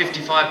side at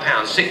 £55.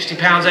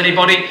 £60,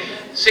 anybody?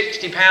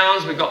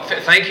 £60, we've got,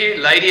 thank you,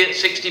 lady at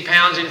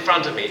 £60 in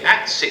front of me,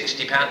 at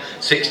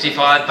 £60,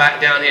 65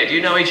 back down here. Do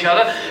you know each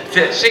other?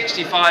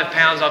 £65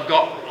 I've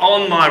got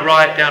on my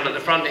right down at the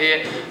front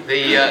here,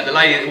 the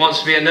lady that wants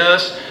to be a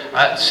nurse,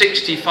 at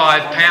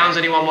 £65,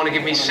 anyone want to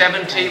give me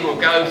 70? We'll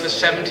go for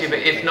 70, but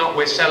if not,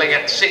 we're selling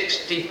at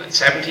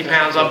 £70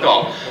 I've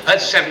got, at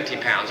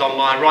 £70 on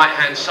my right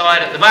hand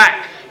side at the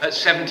back. At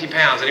 £70.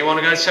 Anyone want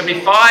to go to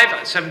 75?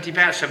 At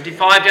 £70.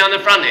 75 down the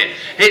front here.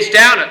 It's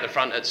down at the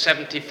front at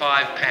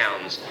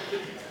 £75.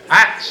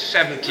 At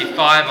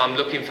 75, I'm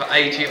looking for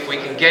 80 if we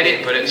can get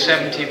it, but at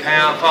 £75,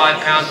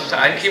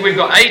 thank you, we've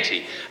got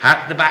 80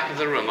 at the back of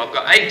the room. I've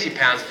got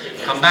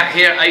 £80. Come back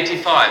here at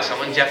 85.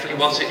 Someone definitely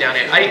wants it down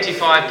here.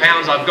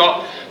 £85 I've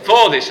got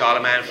for this Isle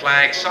of Man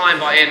flag, signed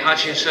by Ian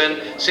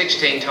Hutchinson,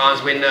 16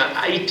 times winner,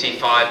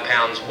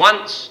 £85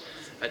 once,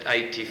 at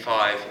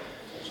 85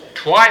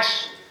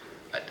 twice,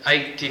 at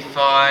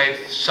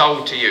 85,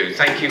 sold to you.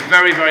 Thank you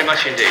very, very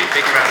much indeed.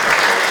 Big round of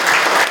applause.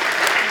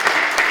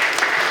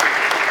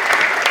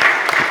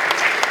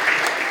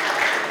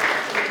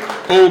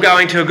 All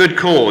going to a good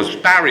cause.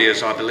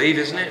 Barriers, I believe,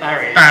 isn't it?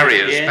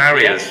 Barriers. Yeah,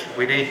 Barriers. Yeah.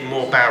 We need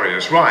more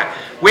barriers. Right.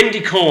 Windy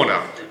Corner.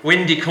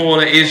 Windy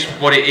Corner is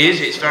what it is.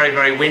 It's very,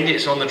 very windy.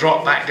 It's on the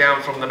drop back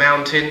down from the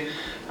mountain.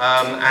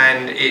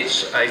 And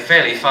it's a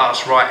fairly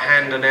fast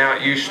right-hander now.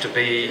 It used to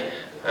be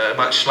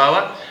much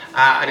slower.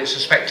 And it's a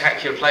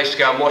spectacular place to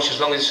go and watch as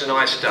long as it's a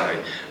nice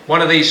day.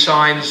 One of these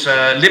signs,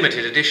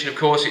 limited edition of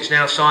course, it's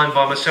now signed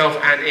by myself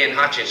and Ian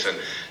Hutchinson.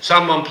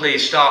 Someone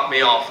please start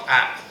me off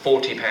at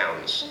 £40.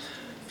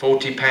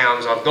 £40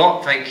 I've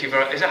got, thank you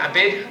very much. Is that a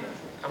bid?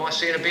 Am I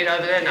seeing a bid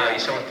over there? No,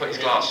 someone put his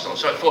glasses on.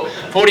 Sorry,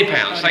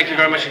 £40, thank you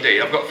very much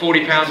indeed. I've got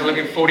 £40, I'm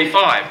looking for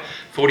 45.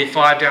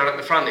 45 down at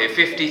the front here,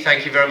 50,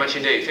 thank you very much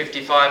indeed.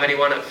 55,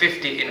 anyone at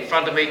 50 in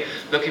front of me,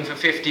 looking for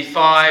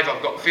 55,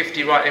 I've got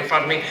 50 right in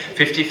front of me.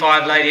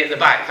 55, lady at the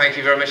back, thank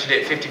you very much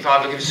indeed.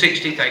 55, looking for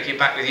 60, thank you,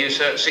 back with you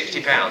sir,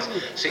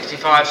 £60.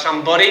 65,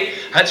 somebody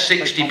at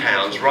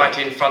 £60, right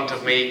in front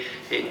of me.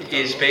 It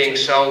is being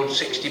sold,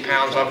 £60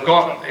 I've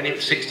got, and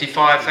it's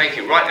 65, thank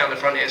you, right down the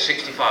front here,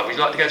 65. Would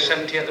you like to go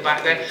 70 at the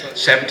back there?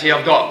 70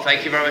 I've got,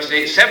 thank you very much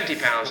indeed.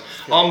 £70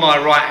 on my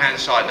right hand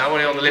side. No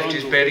one on the lift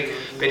is bidding,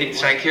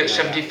 thank you. At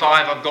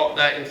 75 I've got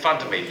that in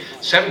front of me.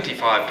 £75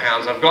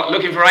 I've got,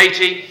 looking for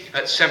 80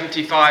 at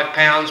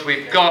 £75.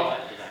 We've got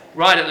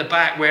right at the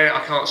back where I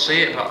can't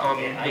see it, but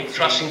I'm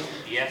trusting.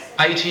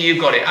 80,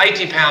 you've got it.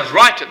 £80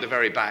 right at the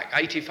very back.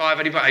 85,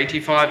 anybody?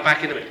 85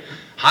 back in the middle.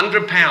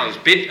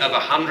 £100, bid of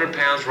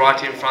 £100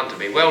 right in front of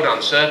me. Well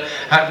done, sir.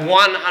 At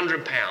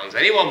 £100.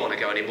 Anyone want to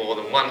go any more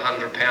than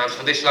 £100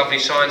 for this lovely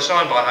sign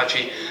signed by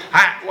Hutchie?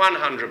 At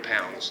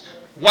 £100.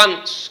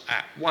 Once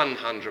at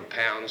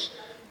 £100.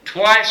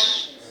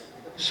 Twice,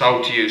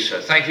 sold to you, sir.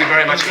 Thank you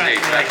very much indeed.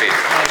 Thank you.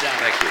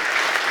 Thank you.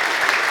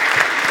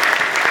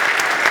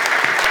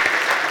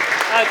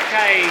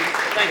 Okay,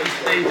 thank you,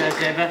 Steve, as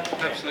ever.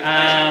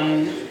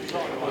 Absolutely.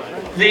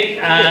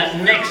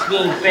 The next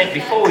little bit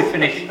before we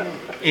finish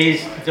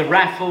is the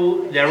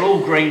raffle. They're all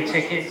green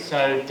tickets,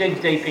 so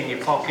dig deep in your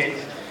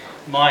pockets.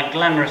 My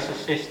glamorous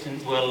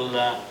assistant will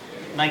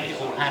make it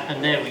all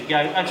happen. There we go.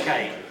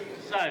 Okay,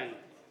 so.